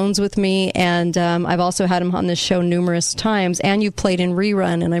Alex Jones with me, and I've also had him on this show numerous times, and you've played in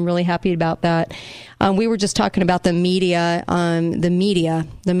Rerun, and I'm really happy about that. We were just talking about the media,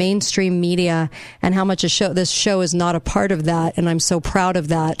 the mainstream media, and how much this show is not a part of that, and I'm so proud of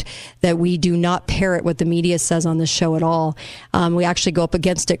that we do not parrot what the media says on this show at all. We actually go up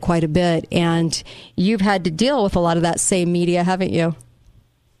against it quite a bit, and you've had to deal with a lot of that same media, haven't you?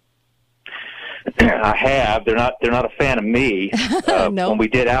 I have. They're not a fan of me. No. When we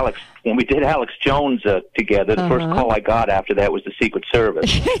did Alex Jones together, the first call I got after that was the Secret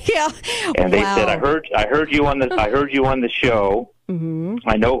Service. Yeah. And they said, I heard you on the show. Mm-hmm.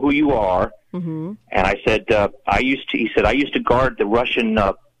 I know who you are. Mm-hmm. And I said, I used to guard the Russian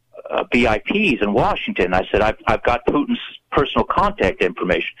VIPs in Washington. I said, I've got Putin's personal contact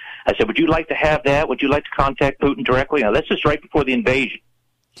information. I said, would you like to have that? Would you like to contact Putin directly? Now, this is right before the invasion.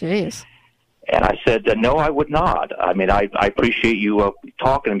 Jeez. And I said, no, I would not. I mean, I appreciate you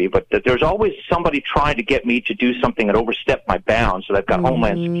talking to me, but there's always somebody trying to get me to do something that overstepped my bounds, so I've got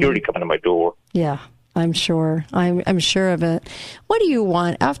Homeland Security coming to my door. Yeah, I'm sure. I'm sure of it. What do you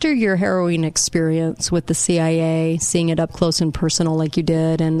want? After your harrowing experience with the CIA, seeing it up close and personal like you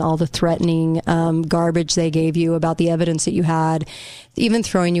did, and all the threatening garbage they gave you about the evidence that you had, even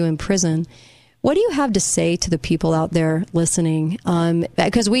throwing you in prison, what do you have to say to the people out there listening?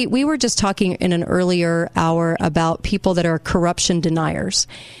 Because we were just talking in an earlier hour about people that are corruption deniers.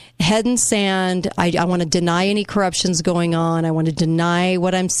 Head in sand, I want to deny any corruption's going on. I want to deny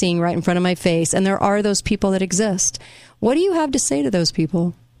what I'm seeing right in front of my face. And there are those people that exist. What do you have to say to those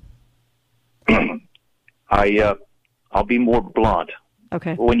people? I'll be more blunt.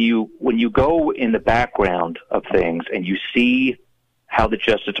 Okay. When you go in the background of things and you see how the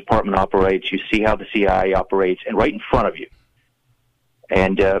Justice Department operates, you see how the CIA operates, and right in front of you.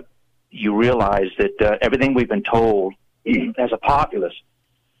 And you realize that everything we've been told as a populace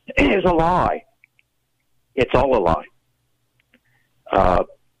is a lie. It's all a lie.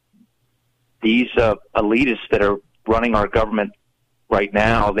 These elitists that are running our government right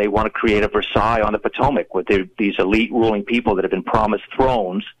now, they want to create a Versailles on the Potomac with these elite ruling people that have been promised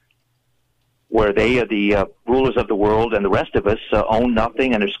thrones where they are the rulers of the world, and the rest of us own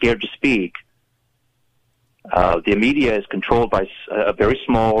nothing and are scared to speak. The media is controlled by a very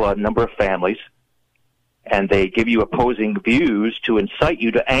small number of families, and they give you opposing views to incite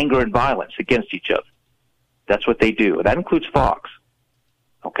you to anger and violence against each other. That's what they do. That includes Fox.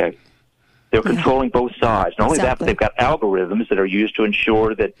 Okay? They're controlling both sides. Not only that, but they've got algorithms that are used to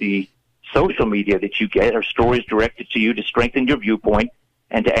ensure that the social media that you get are stories directed to you to strengthen your viewpoint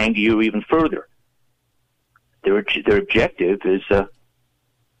and to anger you even further. Their objective is to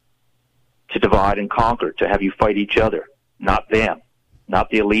divide and conquer, to have you fight each other, not them, not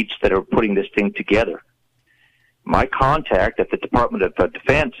the elites that are putting this thing together. My contact at the Department of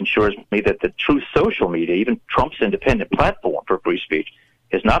Defense ensures me that the true social media, even Trump's independent platform for free speech,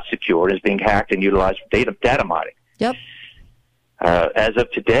 is not secure and is being hacked and utilized for data mining. Yep. As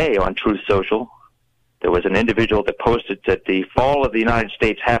of today on Truth Social, there was an individual that posted that the fall of the United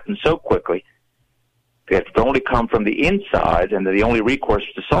States happened so quickly that it could only come from the inside, and that the only recourse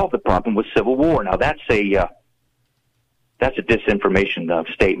to solve the problem was civil war. Now, that's a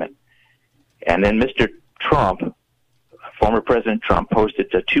disinformation statement. And then Mr. Trump, former President Trump,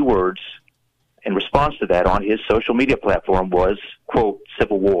 posted 2 words in response to that on his social media platform was, quote,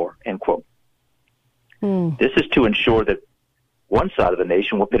 civil war, end quote. This is to ensure that one side of the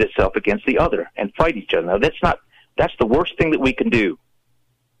nation will pit itself against the other and fight each other. Now, that's the worst thing that we can do.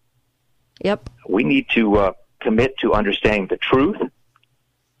 Yep. We need to commit to understanding the truth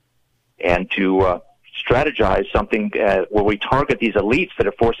and to strategize something where we target these elites that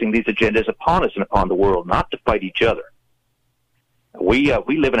are forcing these agendas upon us and upon the world, not to fight each other. We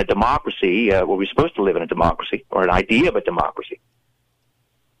live in a democracy where we're supposed to live in a democracy, or an idea of a democracy.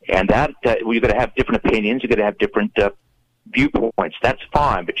 And that you're going to have different opinions, you're going to have different viewpoints. That's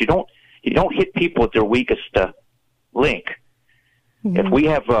fine, but you don't hit people at their weakest link. If we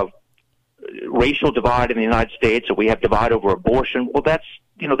have a racial divide in the United States, or we have divide over abortion, well, they're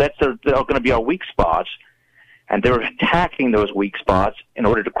going to be our weak spots, and they're attacking those weak spots in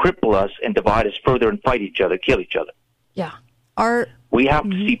order to cripple us and divide us further and fight each other, kill each other. Yeah. We have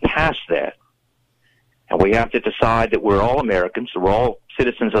to see past that, and we have to decide that we're all Americans, we're all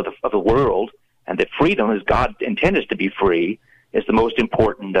citizens of the world, and that freedom, as God intended us to be free, is the most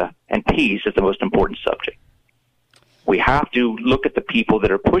important, and peace is the most important subject. We have to look at the people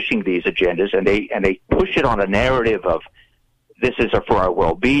that are pushing these agendas, and they push it on a narrative of this is for our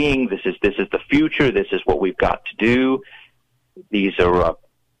well-being, this is the future, this is what we've got to do. These are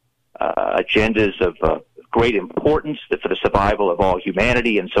agendas of great importance for the survival of all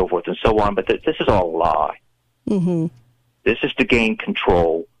humanity, and so forth and so on. But this is all a lie. Mm-hmm. This is to gain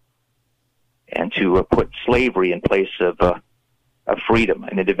control and to put slavery in place of freedom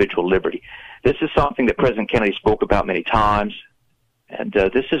and individual liberty. This is something that President Kennedy spoke about many times, and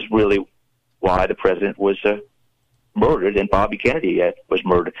this is really why the president was murdered and Bobby Kennedy was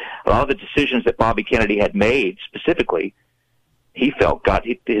murdered. A lot of the decisions that Bobby Kennedy had made, specifically, he felt got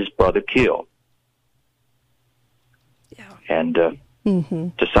his brother killed. Yeah. And to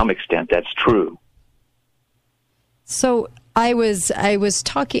some extent, that's true. So I was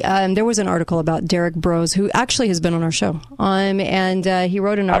talking. There was an article about Derek Broze, who actually has been on our show. And he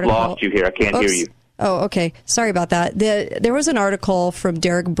wrote an article. I've lost you here. I can't hear you. Oh, okay. Sorry about that. There was an article from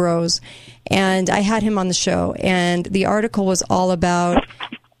Derek Broze, and I had him on the show. And the article was all about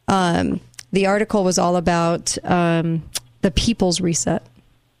the people's reset.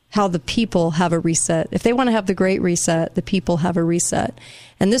 How the people have a reset. If they want to have the great reset, the people have a reset.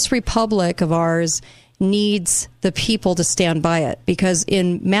 And this republic of ours needs the people to stand by it, because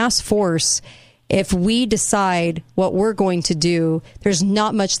in mass force, if we decide what we're going to do, there's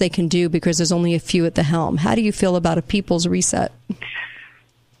not much they can do because there's only a few at the helm. How do you feel about a people's reset?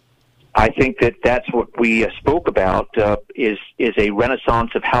 I think that's what we spoke about is a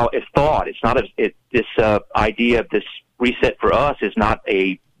renaissance of how it's thought. It's not this idea of this reset for us is not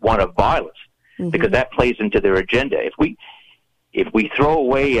one of violence, because that plays into their agenda. If we throw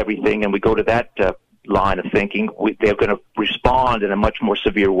away everything and we go to that line of thinking, they're going to respond in a much more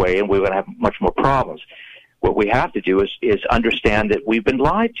severe way, and we're going to have much more problems. What we have to do is understand that we've been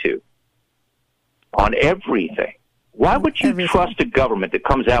lied to on everything. Why would you trust a government that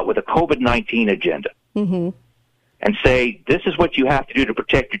comes out with a COVID-19 agenda and say, this is what you have to do to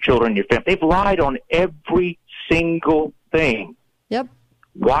protect your children and your family? They've lied on every single thing. Yep.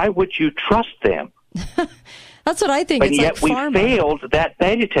 Why would you trust them? That's what I think. And yet we failed that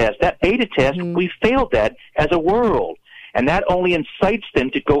beta test. That beta test, we failed that as a world. And that only incites them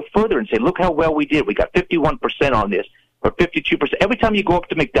to go further and say, look how well we did. We got 51% on this, or 52%. Every time you go up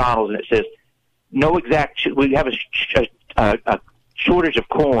to McDonald's and it says, we have a shortage of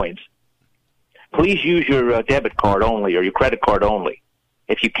coins. Please use your debit card only or your credit card only,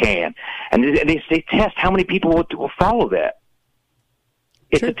 if you can. And they test how many people will follow that.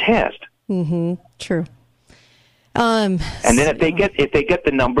 It's a test. True. And then if they get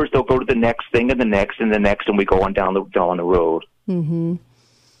the numbers, they'll go to the next thing and the next and the next, and we go on down the road.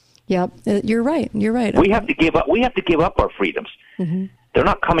 Yep, you're right. You're right. We have to give up. We have to give up our freedoms. They're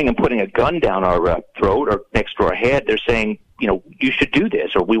not coming and putting a gun down our throat or next to our head. They're saying, you should do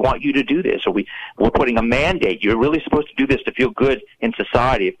this, or we want you to do this, or we're putting a mandate. You're really supposed to do this to feel good in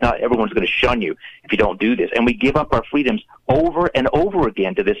society. If not, everyone's going to shun you if you don't do this. And we give up our freedoms over and over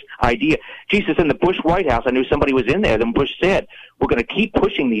again to this idea. Jesus, in the Bush White House, I knew somebody was in there. Then Bush said, we're going to keep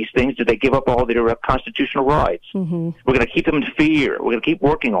pushing these things till they give up all their constitutional rights. Mm-hmm. We're going to keep them in fear. We're going to keep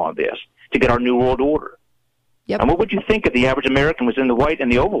working on this to get our new world order. Yep. And what would you think if the average American was in the White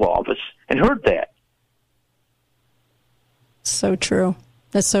and the Oval Office and heard that? So true.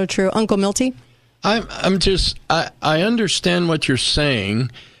 That's so true. Uncle Milty? I understand what you're saying,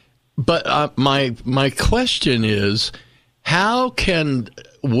 but my question is, how can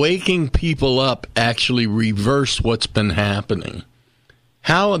waking people up actually reverse what's been happening?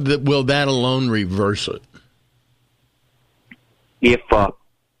 How will that alone reverse it?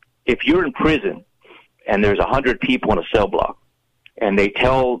 If you're in prison and there's 100 people in a cell block, and they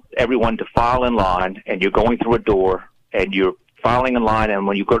tell everyone to file in line, and you're going through a door, and you're filing in line, and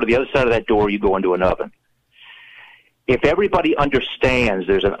when you go to the other side of that door, you go into an oven. If everybody understands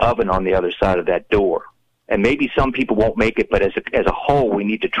there's an oven on the other side of that door, and maybe some people won't make it, but as a whole, we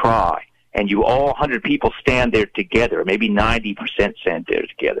need to try, and you all 100 people stand there together, maybe 90% stand there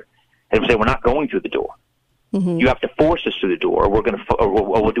together, and say, we're not going through the door. Mm-hmm. You have to force us through the door, or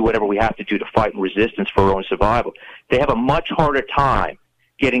we'll do whatever we have to do to fight in resistance for our own survival. They have a much harder time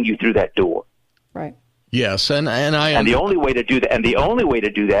getting you through that door. Right. Yes, and the only way to do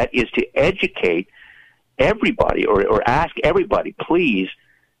that, is to educate everybody, or ask everybody, please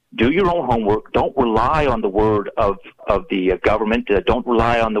do your own homework. Don't rely on the word of the government. Don't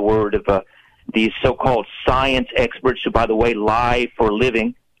rely on the word of these so-called science experts who, by the way, lie for a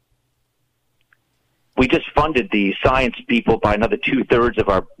living. We just funded the science people by another 2/3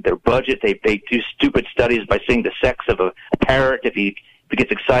 of their budget. They do stupid studies by seeing the sex of a parrot if he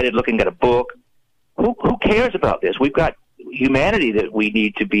gets excited looking at a book. Who cares about this? We've got humanity that we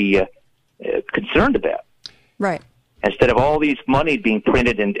need to be concerned about. Right. Instead of all these money being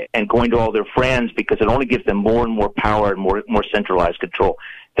printed and going to all their friends, because it only gives them more and more power and more centralized control.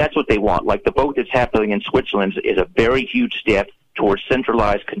 That's what they want. Like the vote that's happening in Switzerland is a very huge step towards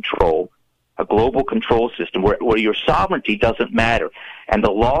centralized control, a global control system where your sovereignty doesn't matter. And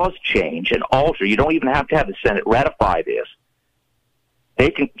the laws change and alter. You don't even have to have the Senate ratify this.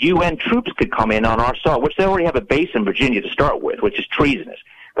 UN troops could come in on our soil, which they already have a base in Virginia to start with, which is treasonous.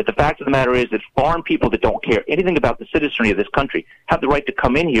 But the fact of the matter is that foreign people that don't care anything about the citizenry of this country have the right to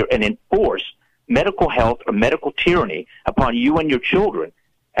come in here and enforce medical health or medical tyranny upon you and your children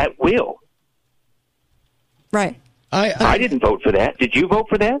at will. Right. I didn't vote for that. Did you vote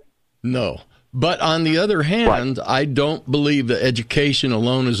for that? No. But on the other hand, I don't believe that education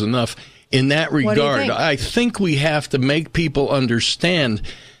alone is enough. In that regard, I think we have to make people understand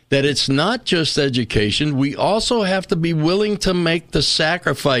that it's not just education. We also have to be willing to make the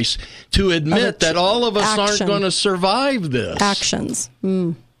sacrifice to admit that all of us aren't going to survive this. Actions.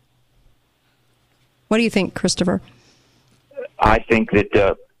 Mm. What do you think, Christopher? I think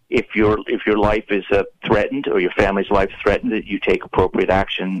that if your life is threatened, or your family's life is threatened, that you take appropriate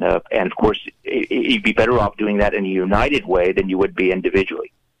action. And of course, you'd be better off doing that in a united way than you would be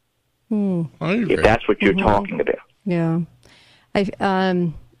individually. If that's what you're talking about. Yeah.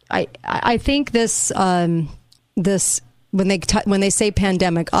 I think this when they say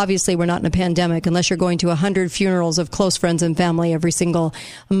pandemic, obviously we're not in a pandemic unless you're going to 100 funerals of close friends and family every single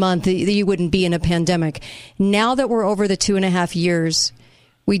month. You wouldn't be in a pandemic. Now that we're over the 2.5 years,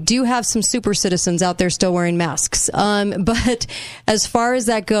 we do have some super citizens out there still wearing masks. But as far as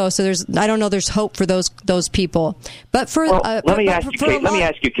that goes, so I don't know, there's hope for those people. But for let me ask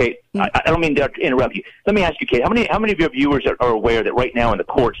you, Kate. I don't mean to interrupt you. Let me ask you, Kate. How many of your viewers are aware that right now in the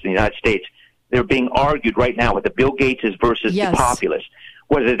courts in the United States, they're being argued right now with the Bill Gateses versus the populace,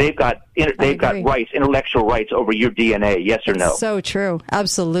 whether they've got rights, intellectual rights over your DNA, yes or no? So true.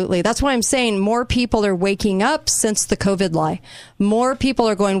 Absolutely. That's why I'm saying more people are waking up since the COVID lie. More people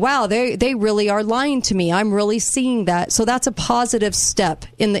are going, wow, they really are lying to me. I'm really seeing that. So that's a positive step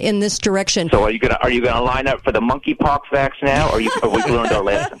in this direction. So are you gonna line up for the monkeypox vax now, or have we learned our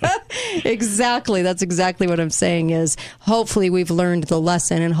lesson? Exactly. That's exactly what I'm saying is hopefully we've learned the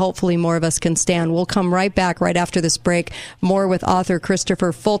lesson, and hopefully more of us can stand. We'll come right back right after this break. More with author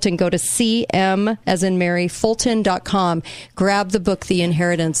Christopher Fulton. Go to CM, as in Mary, Fulton.com. Grab the book, The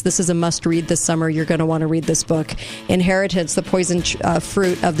Inheritance. This is a must-read this summer. You're going to want to read this book. Inheritance, the poison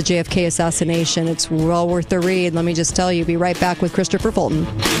fruit of the JFK assassination. It's well worth the read. Let me just tell you. Be right back with Christopher Fulton.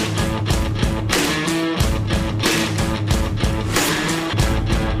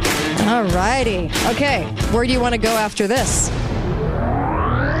 All righty. Okay, where do you want to go after this?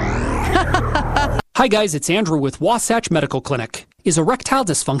 Hi guys, it's Andrew with Wasatch Medical Clinic. Is erectile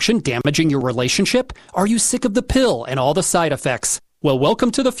dysfunction damaging your relationship? Are you sick of the pill and all the side effects? Well, welcome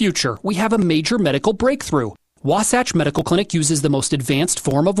to the future. We have a major medical breakthrough. Wasatch Medical Clinic uses the most advanced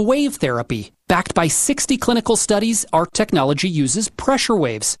form of wave therapy. Backed by 60 clinical studies, our technology uses pressure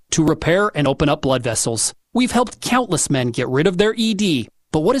waves to repair and open up blood vessels. We've helped countless men get rid of their ED.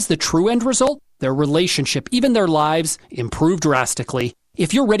 But what is the true end result? Their relationship, even their lives, improve drastically.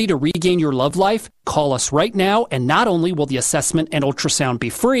 If you're ready to regain your love life, call us right now, and not only will the assessment and ultrasound be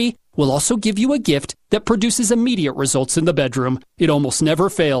free, we'll also give you a gift that produces immediate results in the bedroom. It almost never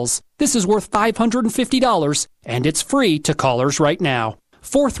fails. This is worth $550, and it's free to callers right now.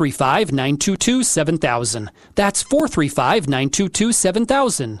 435-922-7000. That's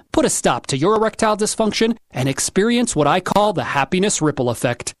 435-922-7000. Put a stop to your erectile dysfunction and experience what I call the happiness ripple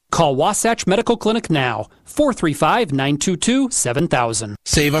effect. Call Wasatch Medical Clinic now. 435-922-7000.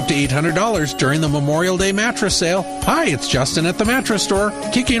 Save up to $800 during the Memorial Day mattress sale. Hi, it's Justin at the Mattress Store,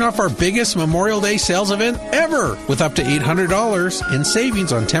 kicking off our biggest Memorial Day sales event ever with up to $800 in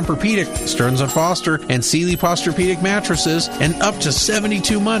savings on Tempur-Pedic, Stearns & Foster, and Sealy Posturepedic mattresses, and up to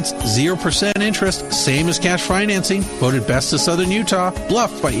 72 months, 0% interest, same as cash financing. Voted best of Southern Utah,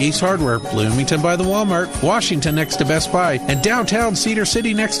 Bluff by Ace Hardware, Bloomington by the Walmart, Washington next to Best Buy, and downtown Cedar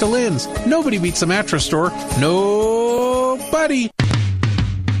City next to Lynn's. Nobody beats the Mattress Store. Nobody.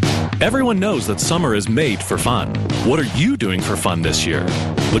 Everyone knows that summer is made for fun. What are you doing for fun this year?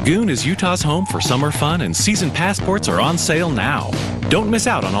 Lagoon is Utah's home for summer fun, and season passports are on sale now. Don't miss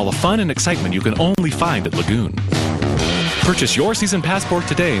out on all the fun and excitement you can only find at Lagoon. Purchase your season passport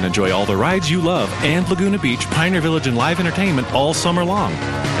today and enjoy all the rides you love and Laguna Beach, Pioneer Village, and live entertainment all summer long.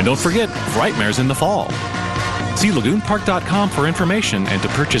 And don't forget, Frightmares in the fall. See lagoonpark.com for information and to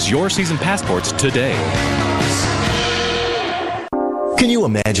purchase your season passports today. Can you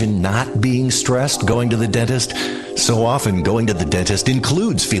imagine not being stressed going to the dentist? So often going to the dentist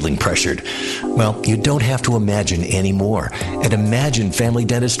includes feeling pressured. Well, you don't have to imagine anymore. At Imagine Family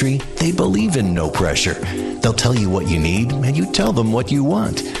Dentistry, they believe in no pressure. They'll tell you what you need, and you tell them what you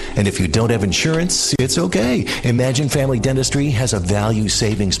want. And if you don't have insurance, it's okay. Imagine Family Dentistry has a value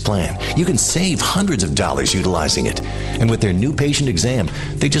savings plan. You can save hundreds of dollars utilizing it. And with their new patient exam,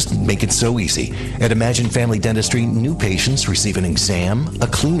 they just make it so easy. At Imagine Family Dentistry, new patients receive an exam, a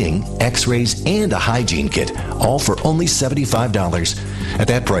cleaning, x-rays, and a hygiene kit, all for only $75. At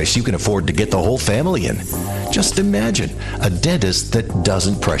that price, you can afford to get the whole family in. Just imagine a dentist that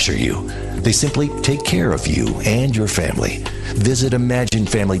doesn't pressure you. They simply take care of you and your family. Visit Imagine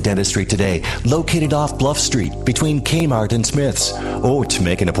Family Dentistry today, located off Bluff Street between Kmart and Smith's. Or to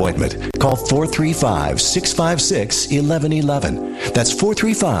make an appointment, call 435-656-1111. That's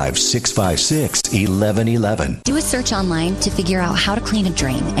 435-656-1111. Do a search online to figure out how to clean a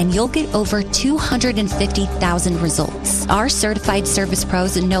drain, and you'll get over 250,000 results. Our certified service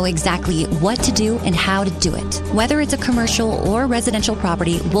pros know exactly what to do and how to do it. Whether it's a commercial or residential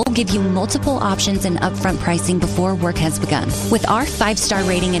property, we'll give you multiple options and upfront pricing before work has begun. With our 5-star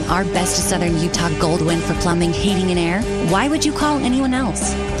rating and our Best of Southern Utah Gold Win for plumbing, heating, and air, why would you call anyone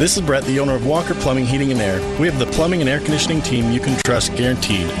else? This is Brett, the owner of Walker Plumbing, Heating, and Air. We have the plumbing and air conditioning team you can trust,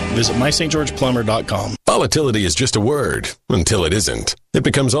 guaranteed. Visit mystgeorgeplumber.com. Volatility is just a word until it isn't. It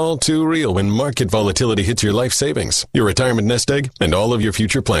becomes all too real when market volatility hits your life savings, your retirement nest egg, and all of your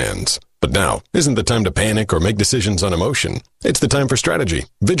future plans. But now isn't the time to panic or make decisions on emotion. It's the time for strategy,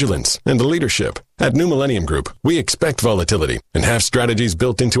 vigilance, and leadership. At New Millennium Group, we expect volatility and have strategies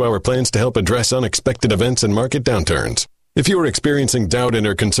built into our plans to help address unexpected events and market downturns. If you are experiencing doubt and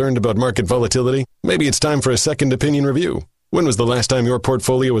are concerned about market volatility, maybe it's time for a second opinion review. When was the last time your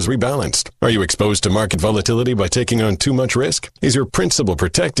portfolio was rebalanced? Are you exposed to market volatility by taking on too much risk? Is your principal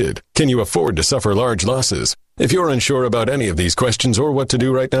protected? Can you afford to suffer large losses? If you're unsure about any of these questions or what to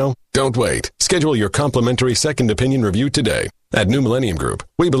do right now, don't wait. Schedule your complimentary second opinion review today. At New Millennium Group,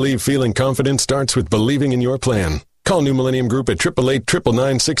 we believe feeling confident starts with believing in your plan. Call New Millennium Group at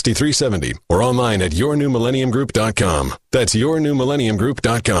 888-999-6370 or online at yournewmillenniumgroup.com. That's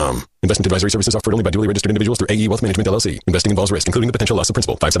yournewmillenniumgroup.com. Investment advisory services offered only by duly registered individuals through AE Wealth Management, LLC. Investing involves risk, including the potential loss of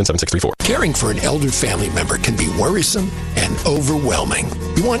principal. 577634. Caring for an elder family member can be worrisome and overwhelming.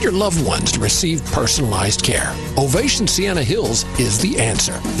 You want your loved ones to receive personalized care. Ovation Sienna Hills is the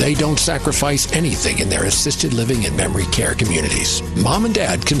answer. They don't sacrifice anything in their assisted living and memory care communities. Mom and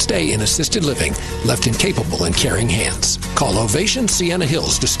dad can stay in assisted living, left in capable and caring hands. Call Ovation Sienna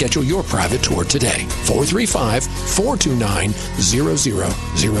Hills to schedule your private tour today.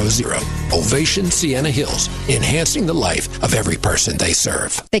 435-429-0000. Ovation Sienna Hills, enhancing the life of every person they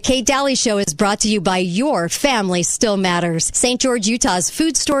serve. The Kate Daly Show is brought to you by Your Family Still Matters, St. George, Utah's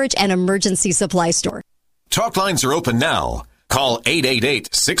food storage and emergency supply store. Talk lines are open now. Call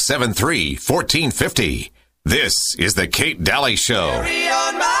 888-673-1450. This is the Kate Daly Show. Carry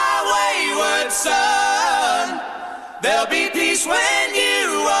on my wayward son. There'll be peace when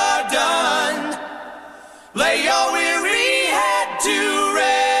you are done. Lay your weary head to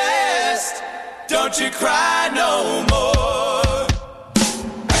rest. Don't you cry no more.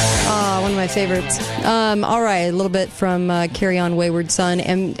 One of my favorites. All right, a little bit from Carry On Wayward Son,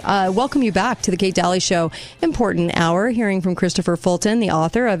 and welcome you back to the Kate Daly Show. Important hour, hearing from Christopher Fulton, the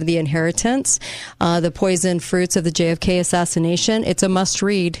author of The Inheritance, The Poisoned Fruits of the JFK Assassination. It's a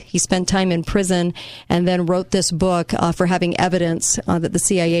must-read. He spent time in prison and then wrote this book for having evidence that the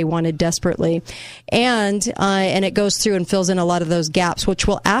CIA wanted desperately. And it goes through and fills in a lot of those gaps, which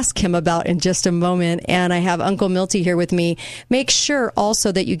we'll ask him about in just a moment. And I have Uncle Milty here with me. Make sure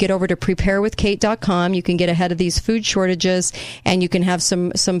also that you get over to preparewithkate.com. You can get ahead of these food shortages, and you can have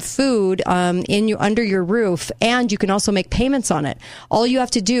some food under your roof, and you can also make payments on it. All you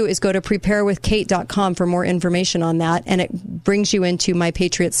have to do is go to preparewithkate.com for more information on that, and it brings you into My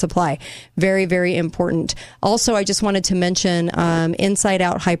Patriot Supply. Very, very important. Also, I just wanted to mention Inside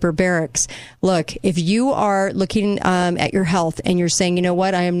Out Hyperbarics. Look, if you are looking at your health and you're saying, you know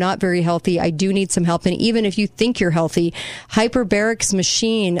what, I am not very healthy, I do need some help, and even if you think you're healthy, a hyperbaric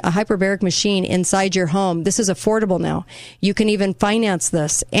machine inside your home. This is affordable now. You can even finance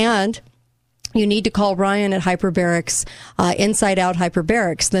this. And you need to call Ryan at Hyperbarics, Inside Out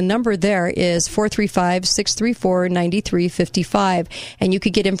Hyperbarics. The number there is 435-634-9355. And you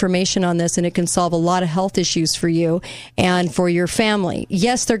could get information on this, and it can solve a lot of health issues for you and for your family.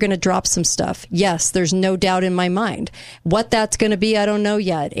 Yes, they're going to drop some stuff. Yes, there's no doubt in my mind. What that's going to be, I don't know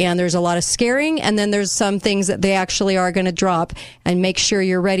yet. And there's a lot of scaring, and then there's some things that they actually are going to drop, and make sure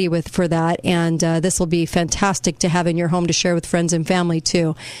you're ready for that. And this will be fantastic to have in your home to share with friends and family,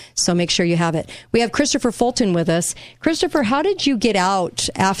 too. So make sure you have it. We have Christopher Fulton with us. Christopher, how did you get out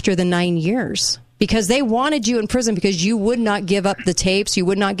after the 9 years? Because they wanted you in prison because you would not give up the tapes. You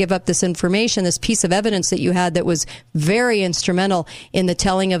would not give up this information, this piece of evidence that you had that was very instrumental in the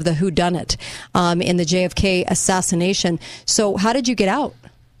telling of the whodunit in the JFK assassination. So how did you get out?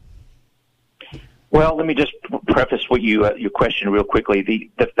 Well, let me just preface what your question real quickly.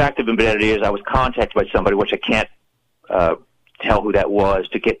 The fact of the matter is I was contacted by somebody, which I can't tell who that was,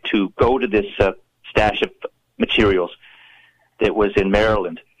 to go to this stash of materials that was in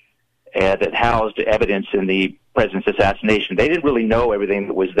Maryland that housed evidence in the president's assassination. They didn't really know everything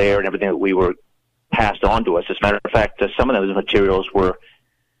that was there and everything that we were passed on to us. As a matter of fact, some of those materials were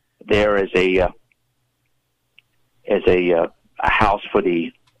there as a house for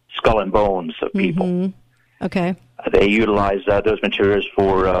the skull and bones of people. Mm-hmm. Okay. They utilized those materials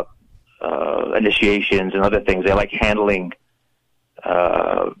for initiations and other things. They like handling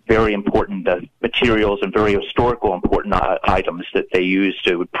very important materials and very historical important items that they use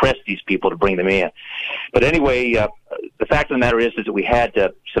to press these people to bring them in. But anyway, the fact of the matter is that we had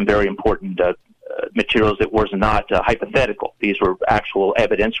some very important materials that was not hypothetical. These were actual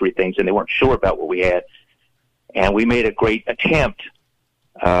evidentiary things, and they weren't sure about what we had. And we made a great attempt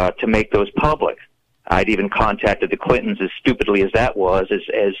to make those public. I'd even contacted the Clintons, as stupidly as that was,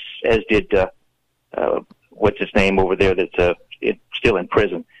 as did what's his name over there that's still in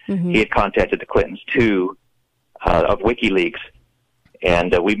prison. Mm-hmm. He had contacted the Clintons too, of WikiLeaks,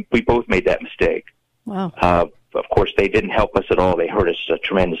 and we both made that mistake. Wow. Of course, they didn't help us at all. They hurt us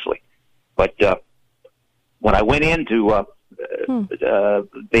tremendously. But when I went into,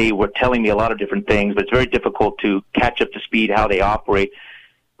 they were telling me a lot of different things, but it's very difficult to catch up to speed how they operate.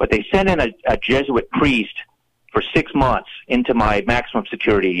 But they sent in a Jesuit priest for 6 months into my maximum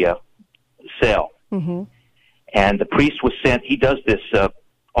security cell. Mm-hmm. And the priest was sent. He does this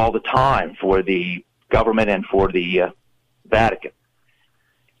all the time for the government and for the Vatican.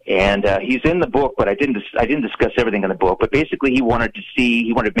 And he's in the book, but I didn't discuss everything in the book. But basically, he wanted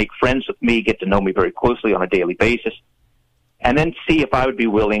to make friends with me, get to know me very closely on a daily basis, and then see if I would be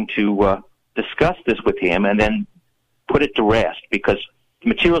willing to discuss this with him and then put it to rest, because the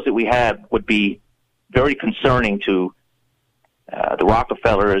materials that we had would be very concerning to the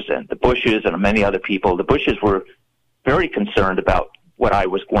Rockefellers and the Bushes and many other people. The Bushes were very concerned about what I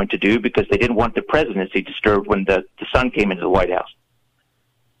was going to do because they didn't want the presidency disturbed when the son came into the White House.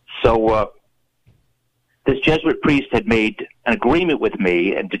 So this Jesuit priest had made an agreement with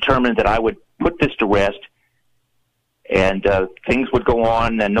me and determined that I would put this to rest and things would go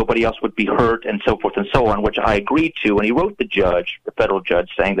on and nobody else would be hurt and so forth and so on, which I agreed to. And he wrote the federal judge,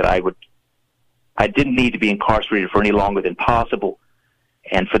 saying that I didn't need to be incarcerated for any longer than possible,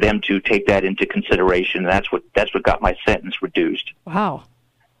 and for them to take that into consideration. And that's what got my sentence reduced. Wow.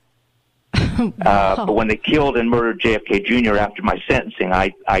 But when they killed and murdered JFK Jr. after my sentencing,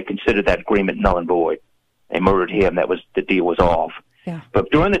 I considered that agreement null and void. They murdered him. The deal was off. Yeah. But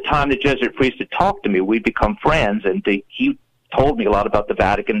during the time the Jesuit priest had talked to me, we'd become friends, and he told me a lot about the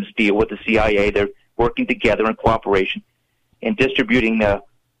Vatican's deal with the CIA. They're working together in cooperation in distributing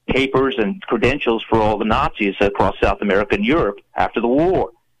papers and credentials for all the Nazis across South America and Europe after the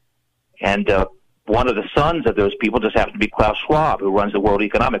war. And one of the sons of those people just happened to be Klaus Schwab, who runs the World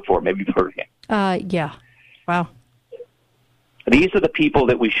Economic Forum. Maybe you've heard of him. Yeah. Wow. These are the people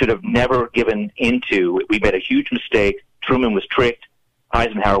that we should have never given into. We made a huge mistake. Truman was tricked.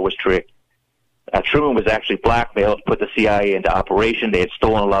 Eisenhower was tricked. Truman was actually blackmailed to put the CIA into operation. They had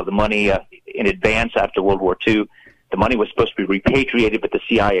stolen a lot of the money in advance after World War II. The money was supposed to be repatriated, but the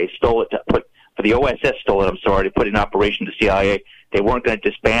CIA stole it the OSS stole it, to put in operation the CIA. They weren't going to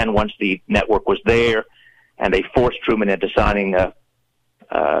disband once the network was there, and they forced Truman into signing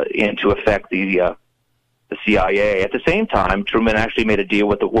into effect the CIA. At the same time, Truman actually made a deal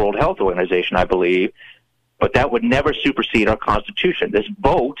with the World Health Organization, I believe, but that would never supersede our Constitution. This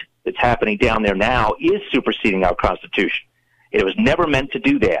vote that's happening down there now is superseding our Constitution. It was never meant to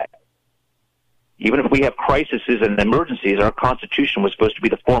do that. Even if we have crises and emergencies, our Constitution was supposed to be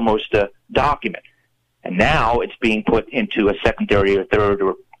the foremost document. And now it's being put into a secondary or third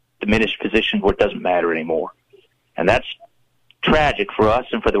or diminished position where it doesn't matter anymore. And that's tragic for us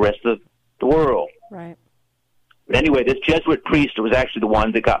and for the rest of the world. Right. But anyway, this Jesuit priest was actually the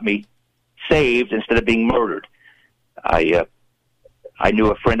one that got me saved instead of being murdered. I knew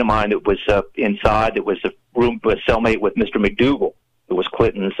a friend of mine that was inside, that was a cellmate with Mr. McDougal, who was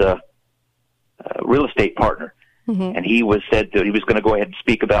Clinton's real estate partner. Mm-hmm. And he said that he was going to go ahead and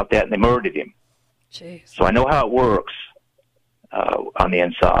speak about that, and they murdered him. Jeez. So I know how it works on the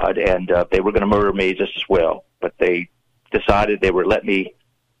inside, and they were going to murder me just as well. But they decided they would let me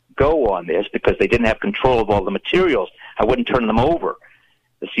go on this because they didn't have control of all the materials. I wouldn't turn them over.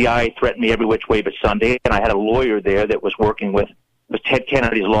 The CIA threatened me every which way but Sunday, and I had a lawyer there that was working with Ted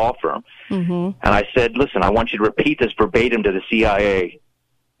Kennedy's law firm. Mm-hmm. And I said, listen, I want you to repeat this verbatim to the CIA.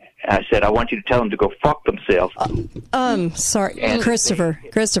 And I said, I want you to tell them to go fuck themselves. Sorry, And Christopher.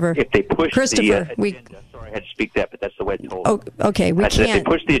 If they push Christopher, the agenda, sorry, I had to speak that, but that's the way it's told. Oh, okay, we I said, can't if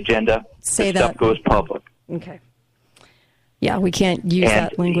they push the agenda, say the that. stuff goes public. Okay. Yeah, we can't use And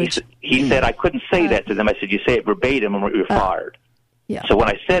that language. He said, I couldn't say that to them. I said, you say it verbatim and you're fired. Yeah. So when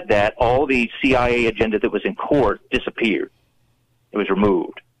I said that, all the CIA agenda that was in court disappeared. It was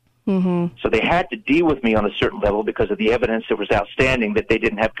removed. Mm-hmm. So they had to deal with me on a certain level because of the evidence that was outstanding that they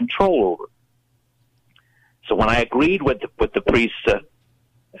didn't have control over. So when I agreed with the priests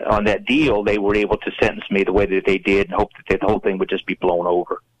on that deal, they were able to sentence me the way that they did and hoped that the whole thing would just be blown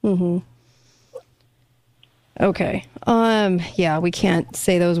over. Mm-hmm. Okay. Yeah, we can't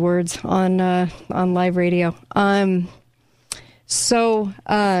say those words on live radio.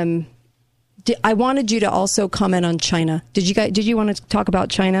 I wanted you to also comment on China. Did you want to talk about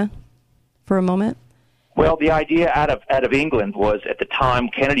China for a moment? Well, the idea out of England was, at the time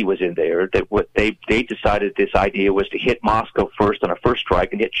Kennedy was in there, that what they decided this idea was to hit Moscow first on a first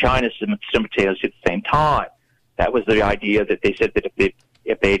strike and hit China simultaneously at the same time. That was the idea, that they said that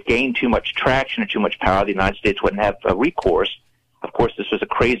if they had gained too much traction or too much power, the United States wouldn't have recourse. Of course, this was a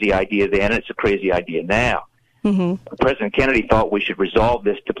crazy idea then, and it's a crazy idea now. Mm-hmm. President Kennedy thought we should resolve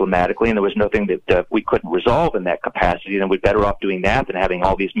this diplomatically, and there was nothing that we couldn't resolve in that capacity, and we're better off doing that than having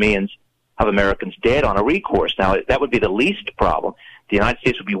all these millions of Americans dead on a recourse. Now, that would be the least problem. The United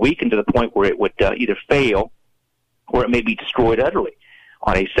States would be weakened to the point where it would either fail or it may be destroyed utterly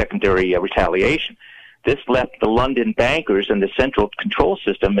on a secondary retaliation. This left the London bankers and the central control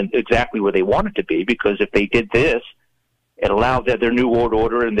system in exactly where they wanted to be, because if they did this, it allowed their New World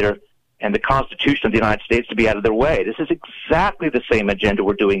Order and the Constitution of the United States to be out of their way. This is exactly the same agenda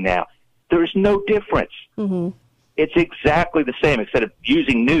we're doing now. There is no difference. Mm-hmm. It's exactly the same. Instead of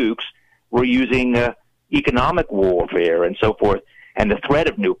using nukes, we're using economic warfare and so forth, and the threat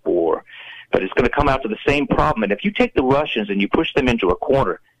of nuke war. But it's going to come out to the same problem. And if you take the Russians and you push them into a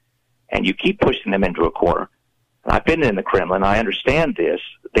corner, and you keep pushing them into a corner, and I've been in the Kremlin, I understand this,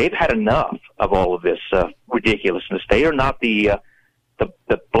 they've had enough of all of this ridiculousness. They are not the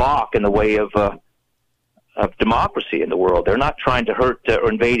block in the way of democracy in the world. They're not trying to hurt or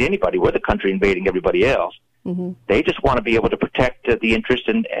invade anybody. We're the country invading everybody else. Mm-hmm. They just want to be able to protect the interest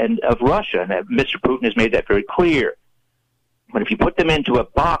of Russia, and Mr. Putin has made that very clear. But if you put them into a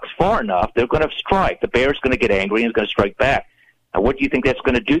box far enough, they're going to strike. The bear's going to get angry and is going to strike back. Now, what do you think that's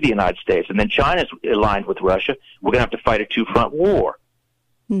going to do to the United States? And then China's aligned with Russia. We're going to have to fight a two-front war.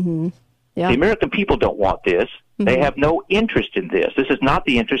 Mm-hmm. Yeah. The American people don't want this. Mm-hmm. They have no interest in this. This is not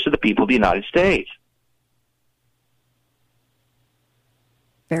the interest of the people of the United States.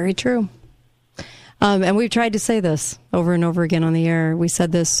 Very true. And we've tried to say this over and over again on the air. We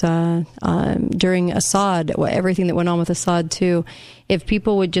said this during Assad, everything that went on with Assad, too. If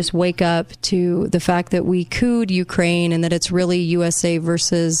people would just wake up to the fact that we couped Ukraine and that it's really USA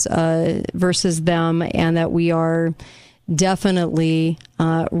versus them, and that we are definitely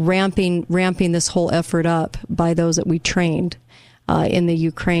ramping this whole effort up by those that we trained in the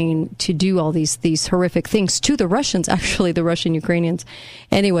Ukraine to do all these horrific things to the Russians, actually, the Russian Ukrainians.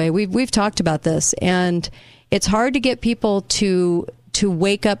 Anyway, we've talked about this, and it's hard to get people to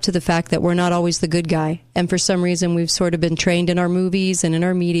wake up to the fact that we're not always the good guy. And for some reason, we've sort of been trained in our movies and in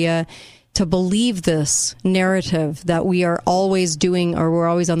our media to believe this narrative that we are always doing, or we're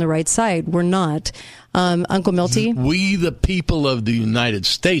always on the right side. We're not. Uncle Milty? We, the people of the United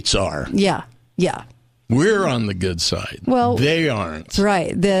States, are. Yeah. We're on the good side. Well, they aren't.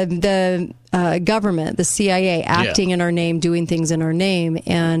 Right. The government, the CIA, acting in our name, doing things in our name,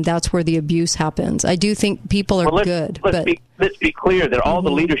 and that's where the abuse happens. I do think people are good. Let's be clear that all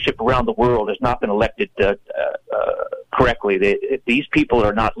the leadership around the world has not been elected correctly. These people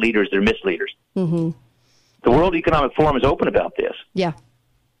are not leaders; they're misleaders. Mm-hmm. The World Economic Forum is open about this. Yeah.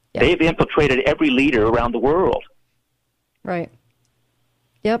 They've infiltrated every leader around the world. Right.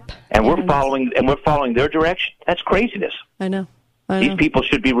 Yep. And we're following their direction. That's craziness. I know. These people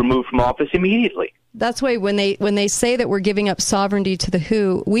should be removed from office immediately. That's why when they say that we're giving up sovereignty to the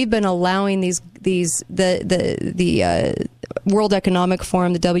WHO, we've been allowing the World Economic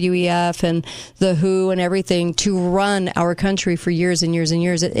Forum, the WEF, and the WHO and everything to run our country for years and years and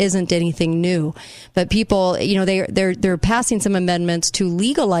years. It isn't anything new, but people, they're passing some amendments to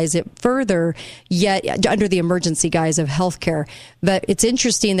legalize it further, yet under the emergency guise of healthcare. But it's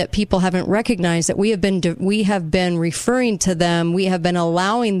interesting that people haven't recognized that we have been referring to them, we have been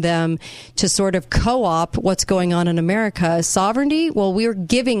allowing them to sort of co-op what's going on in America. Sovereignty? Well, we're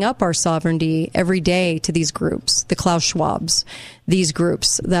giving up our sovereignty every day to these groups, the Klaus Schwabs, these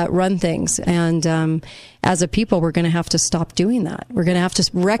groups that run things. And as a people, we're going to have to stop doing that. We're going to have to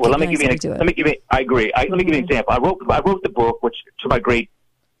recognize how to do it. I agree. Let me give you an example. I wrote the book, which to my great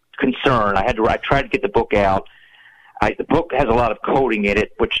concern, I tried to get the book out. The book has a lot of coding in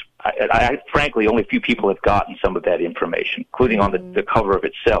it, which I frankly, only a few people have gotten some of that information, including on the cover of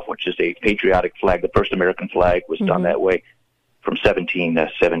itself, which is a patriotic flag. The first American flag was done that way from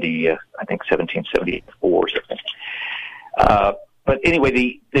 1774 or something. But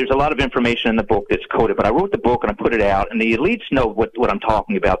anyway, there's a lot of information in the book that's coded. But I wrote the book and I put it out, and the elites know what I'm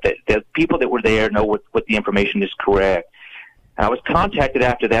talking about. The people that were there know what the information is correct. And I was contacted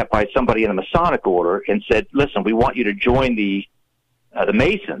after that by somebody in the Masonic order and said, "Listen, we want you to join the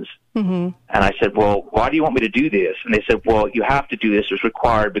Masons." Mm-hmm. And I said, "Well, why do you want me to do this?" And they said, "Well, you have to do this. It's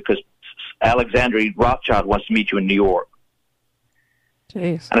required because Alexander Rothschild wants to meet you in New York."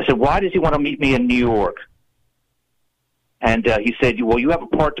 Jeez. And I said, "Why does he want to meet me in New York?" And he said, "Well, you have a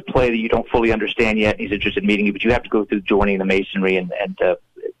part to play that you don't fully understand yet. He's interested in meeting you, but you have to go through joining the Masonry and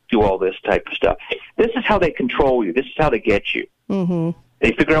do all this type of stuff." This is how they control you. This is how they get you. Mm-hmm.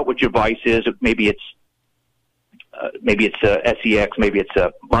 They figure out what your vice is. Maybe it's sex, maybe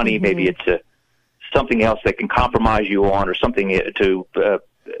it's money, maybe it's something else that can compromise you on, or something to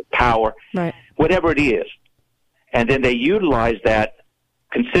power, right? Whatever it is, and then they utilize that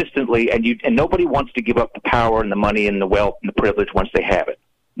consistently, and nobody wants to give up the power and the money and the wealth and the privilege once they have it.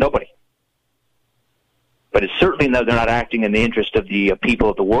 Nobody. But it's certainly they're not acting in the interest of the people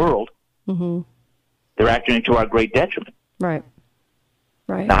of the world. Mm-hmm. They're acting to our great detriment. Right.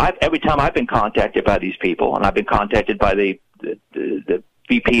 Now, every time I've been contacted by these people, and I've been contacted by the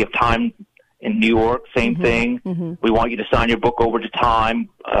VP of Time in New York, same thing. Mm-hmm. We want you to sign your book over to Time,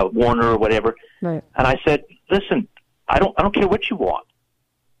 Warner, or whatever. Right. And I said, "Listen, I don't care what you want.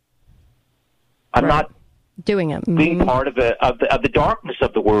 I'm not doing it. Being part of the darkness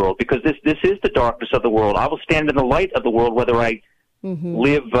of the world, because this is the darkness of the world. I will stand in the light of the world whether I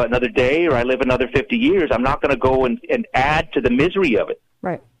live another day or I live another 50 years. I'm not going to go and add to the misery of it."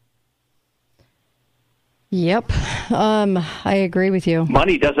 Right. Yep. I agree with you.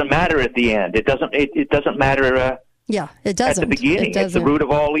 Money doesn't matter at the end. It doesn't matter. Yeah, it doesn't. At the beginning, it's the root of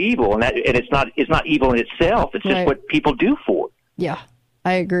all evil, and it's not evil in itself. It's just what people do for it. Yeah.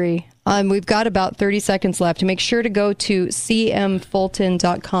 I agree. We've got about 30 seconds left. Make sure to go to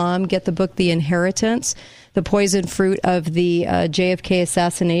cmfulton.com, get the book, The Inheritance, the poison fruit of the JFK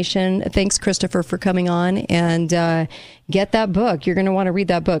assassination. Thanks, Christopher, for coming on, and get that book. You're going to want to read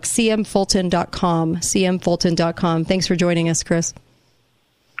that book. cmfulton.com, cmfulton.com. Thanks for joining us, Chris.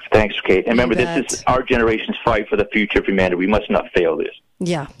 Thanks, Kate. And remember, this is our generation's fight for the future of humanity. We must not fail this.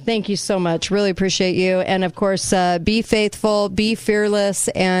 Yeah, thank you so much. Really appreciate you. And, of course, be faithful, be fearless,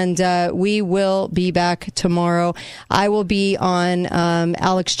 and we will be back tomorrow. I will be on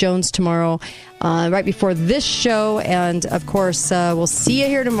Alex Jones tomorrow, right before this show. And, of course, we'll see you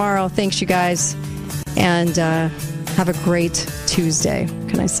here tomorrow. Thanks, you guys. And have a great Tuesday,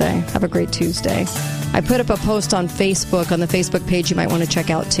 can I say? Have a great Tuesday. I put up a post on Facebook, on the Facebook page you might want to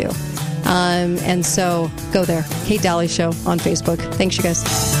check out, too. And so go there. Kate Daly Show on Facebook. Thanks, you guys.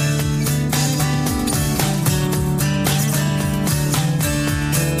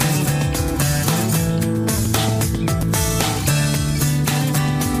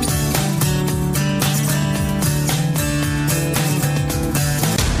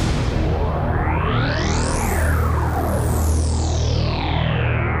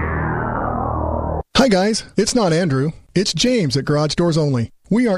 Hi guys, it's not Andrew. It's James at Garage Doors Only. We are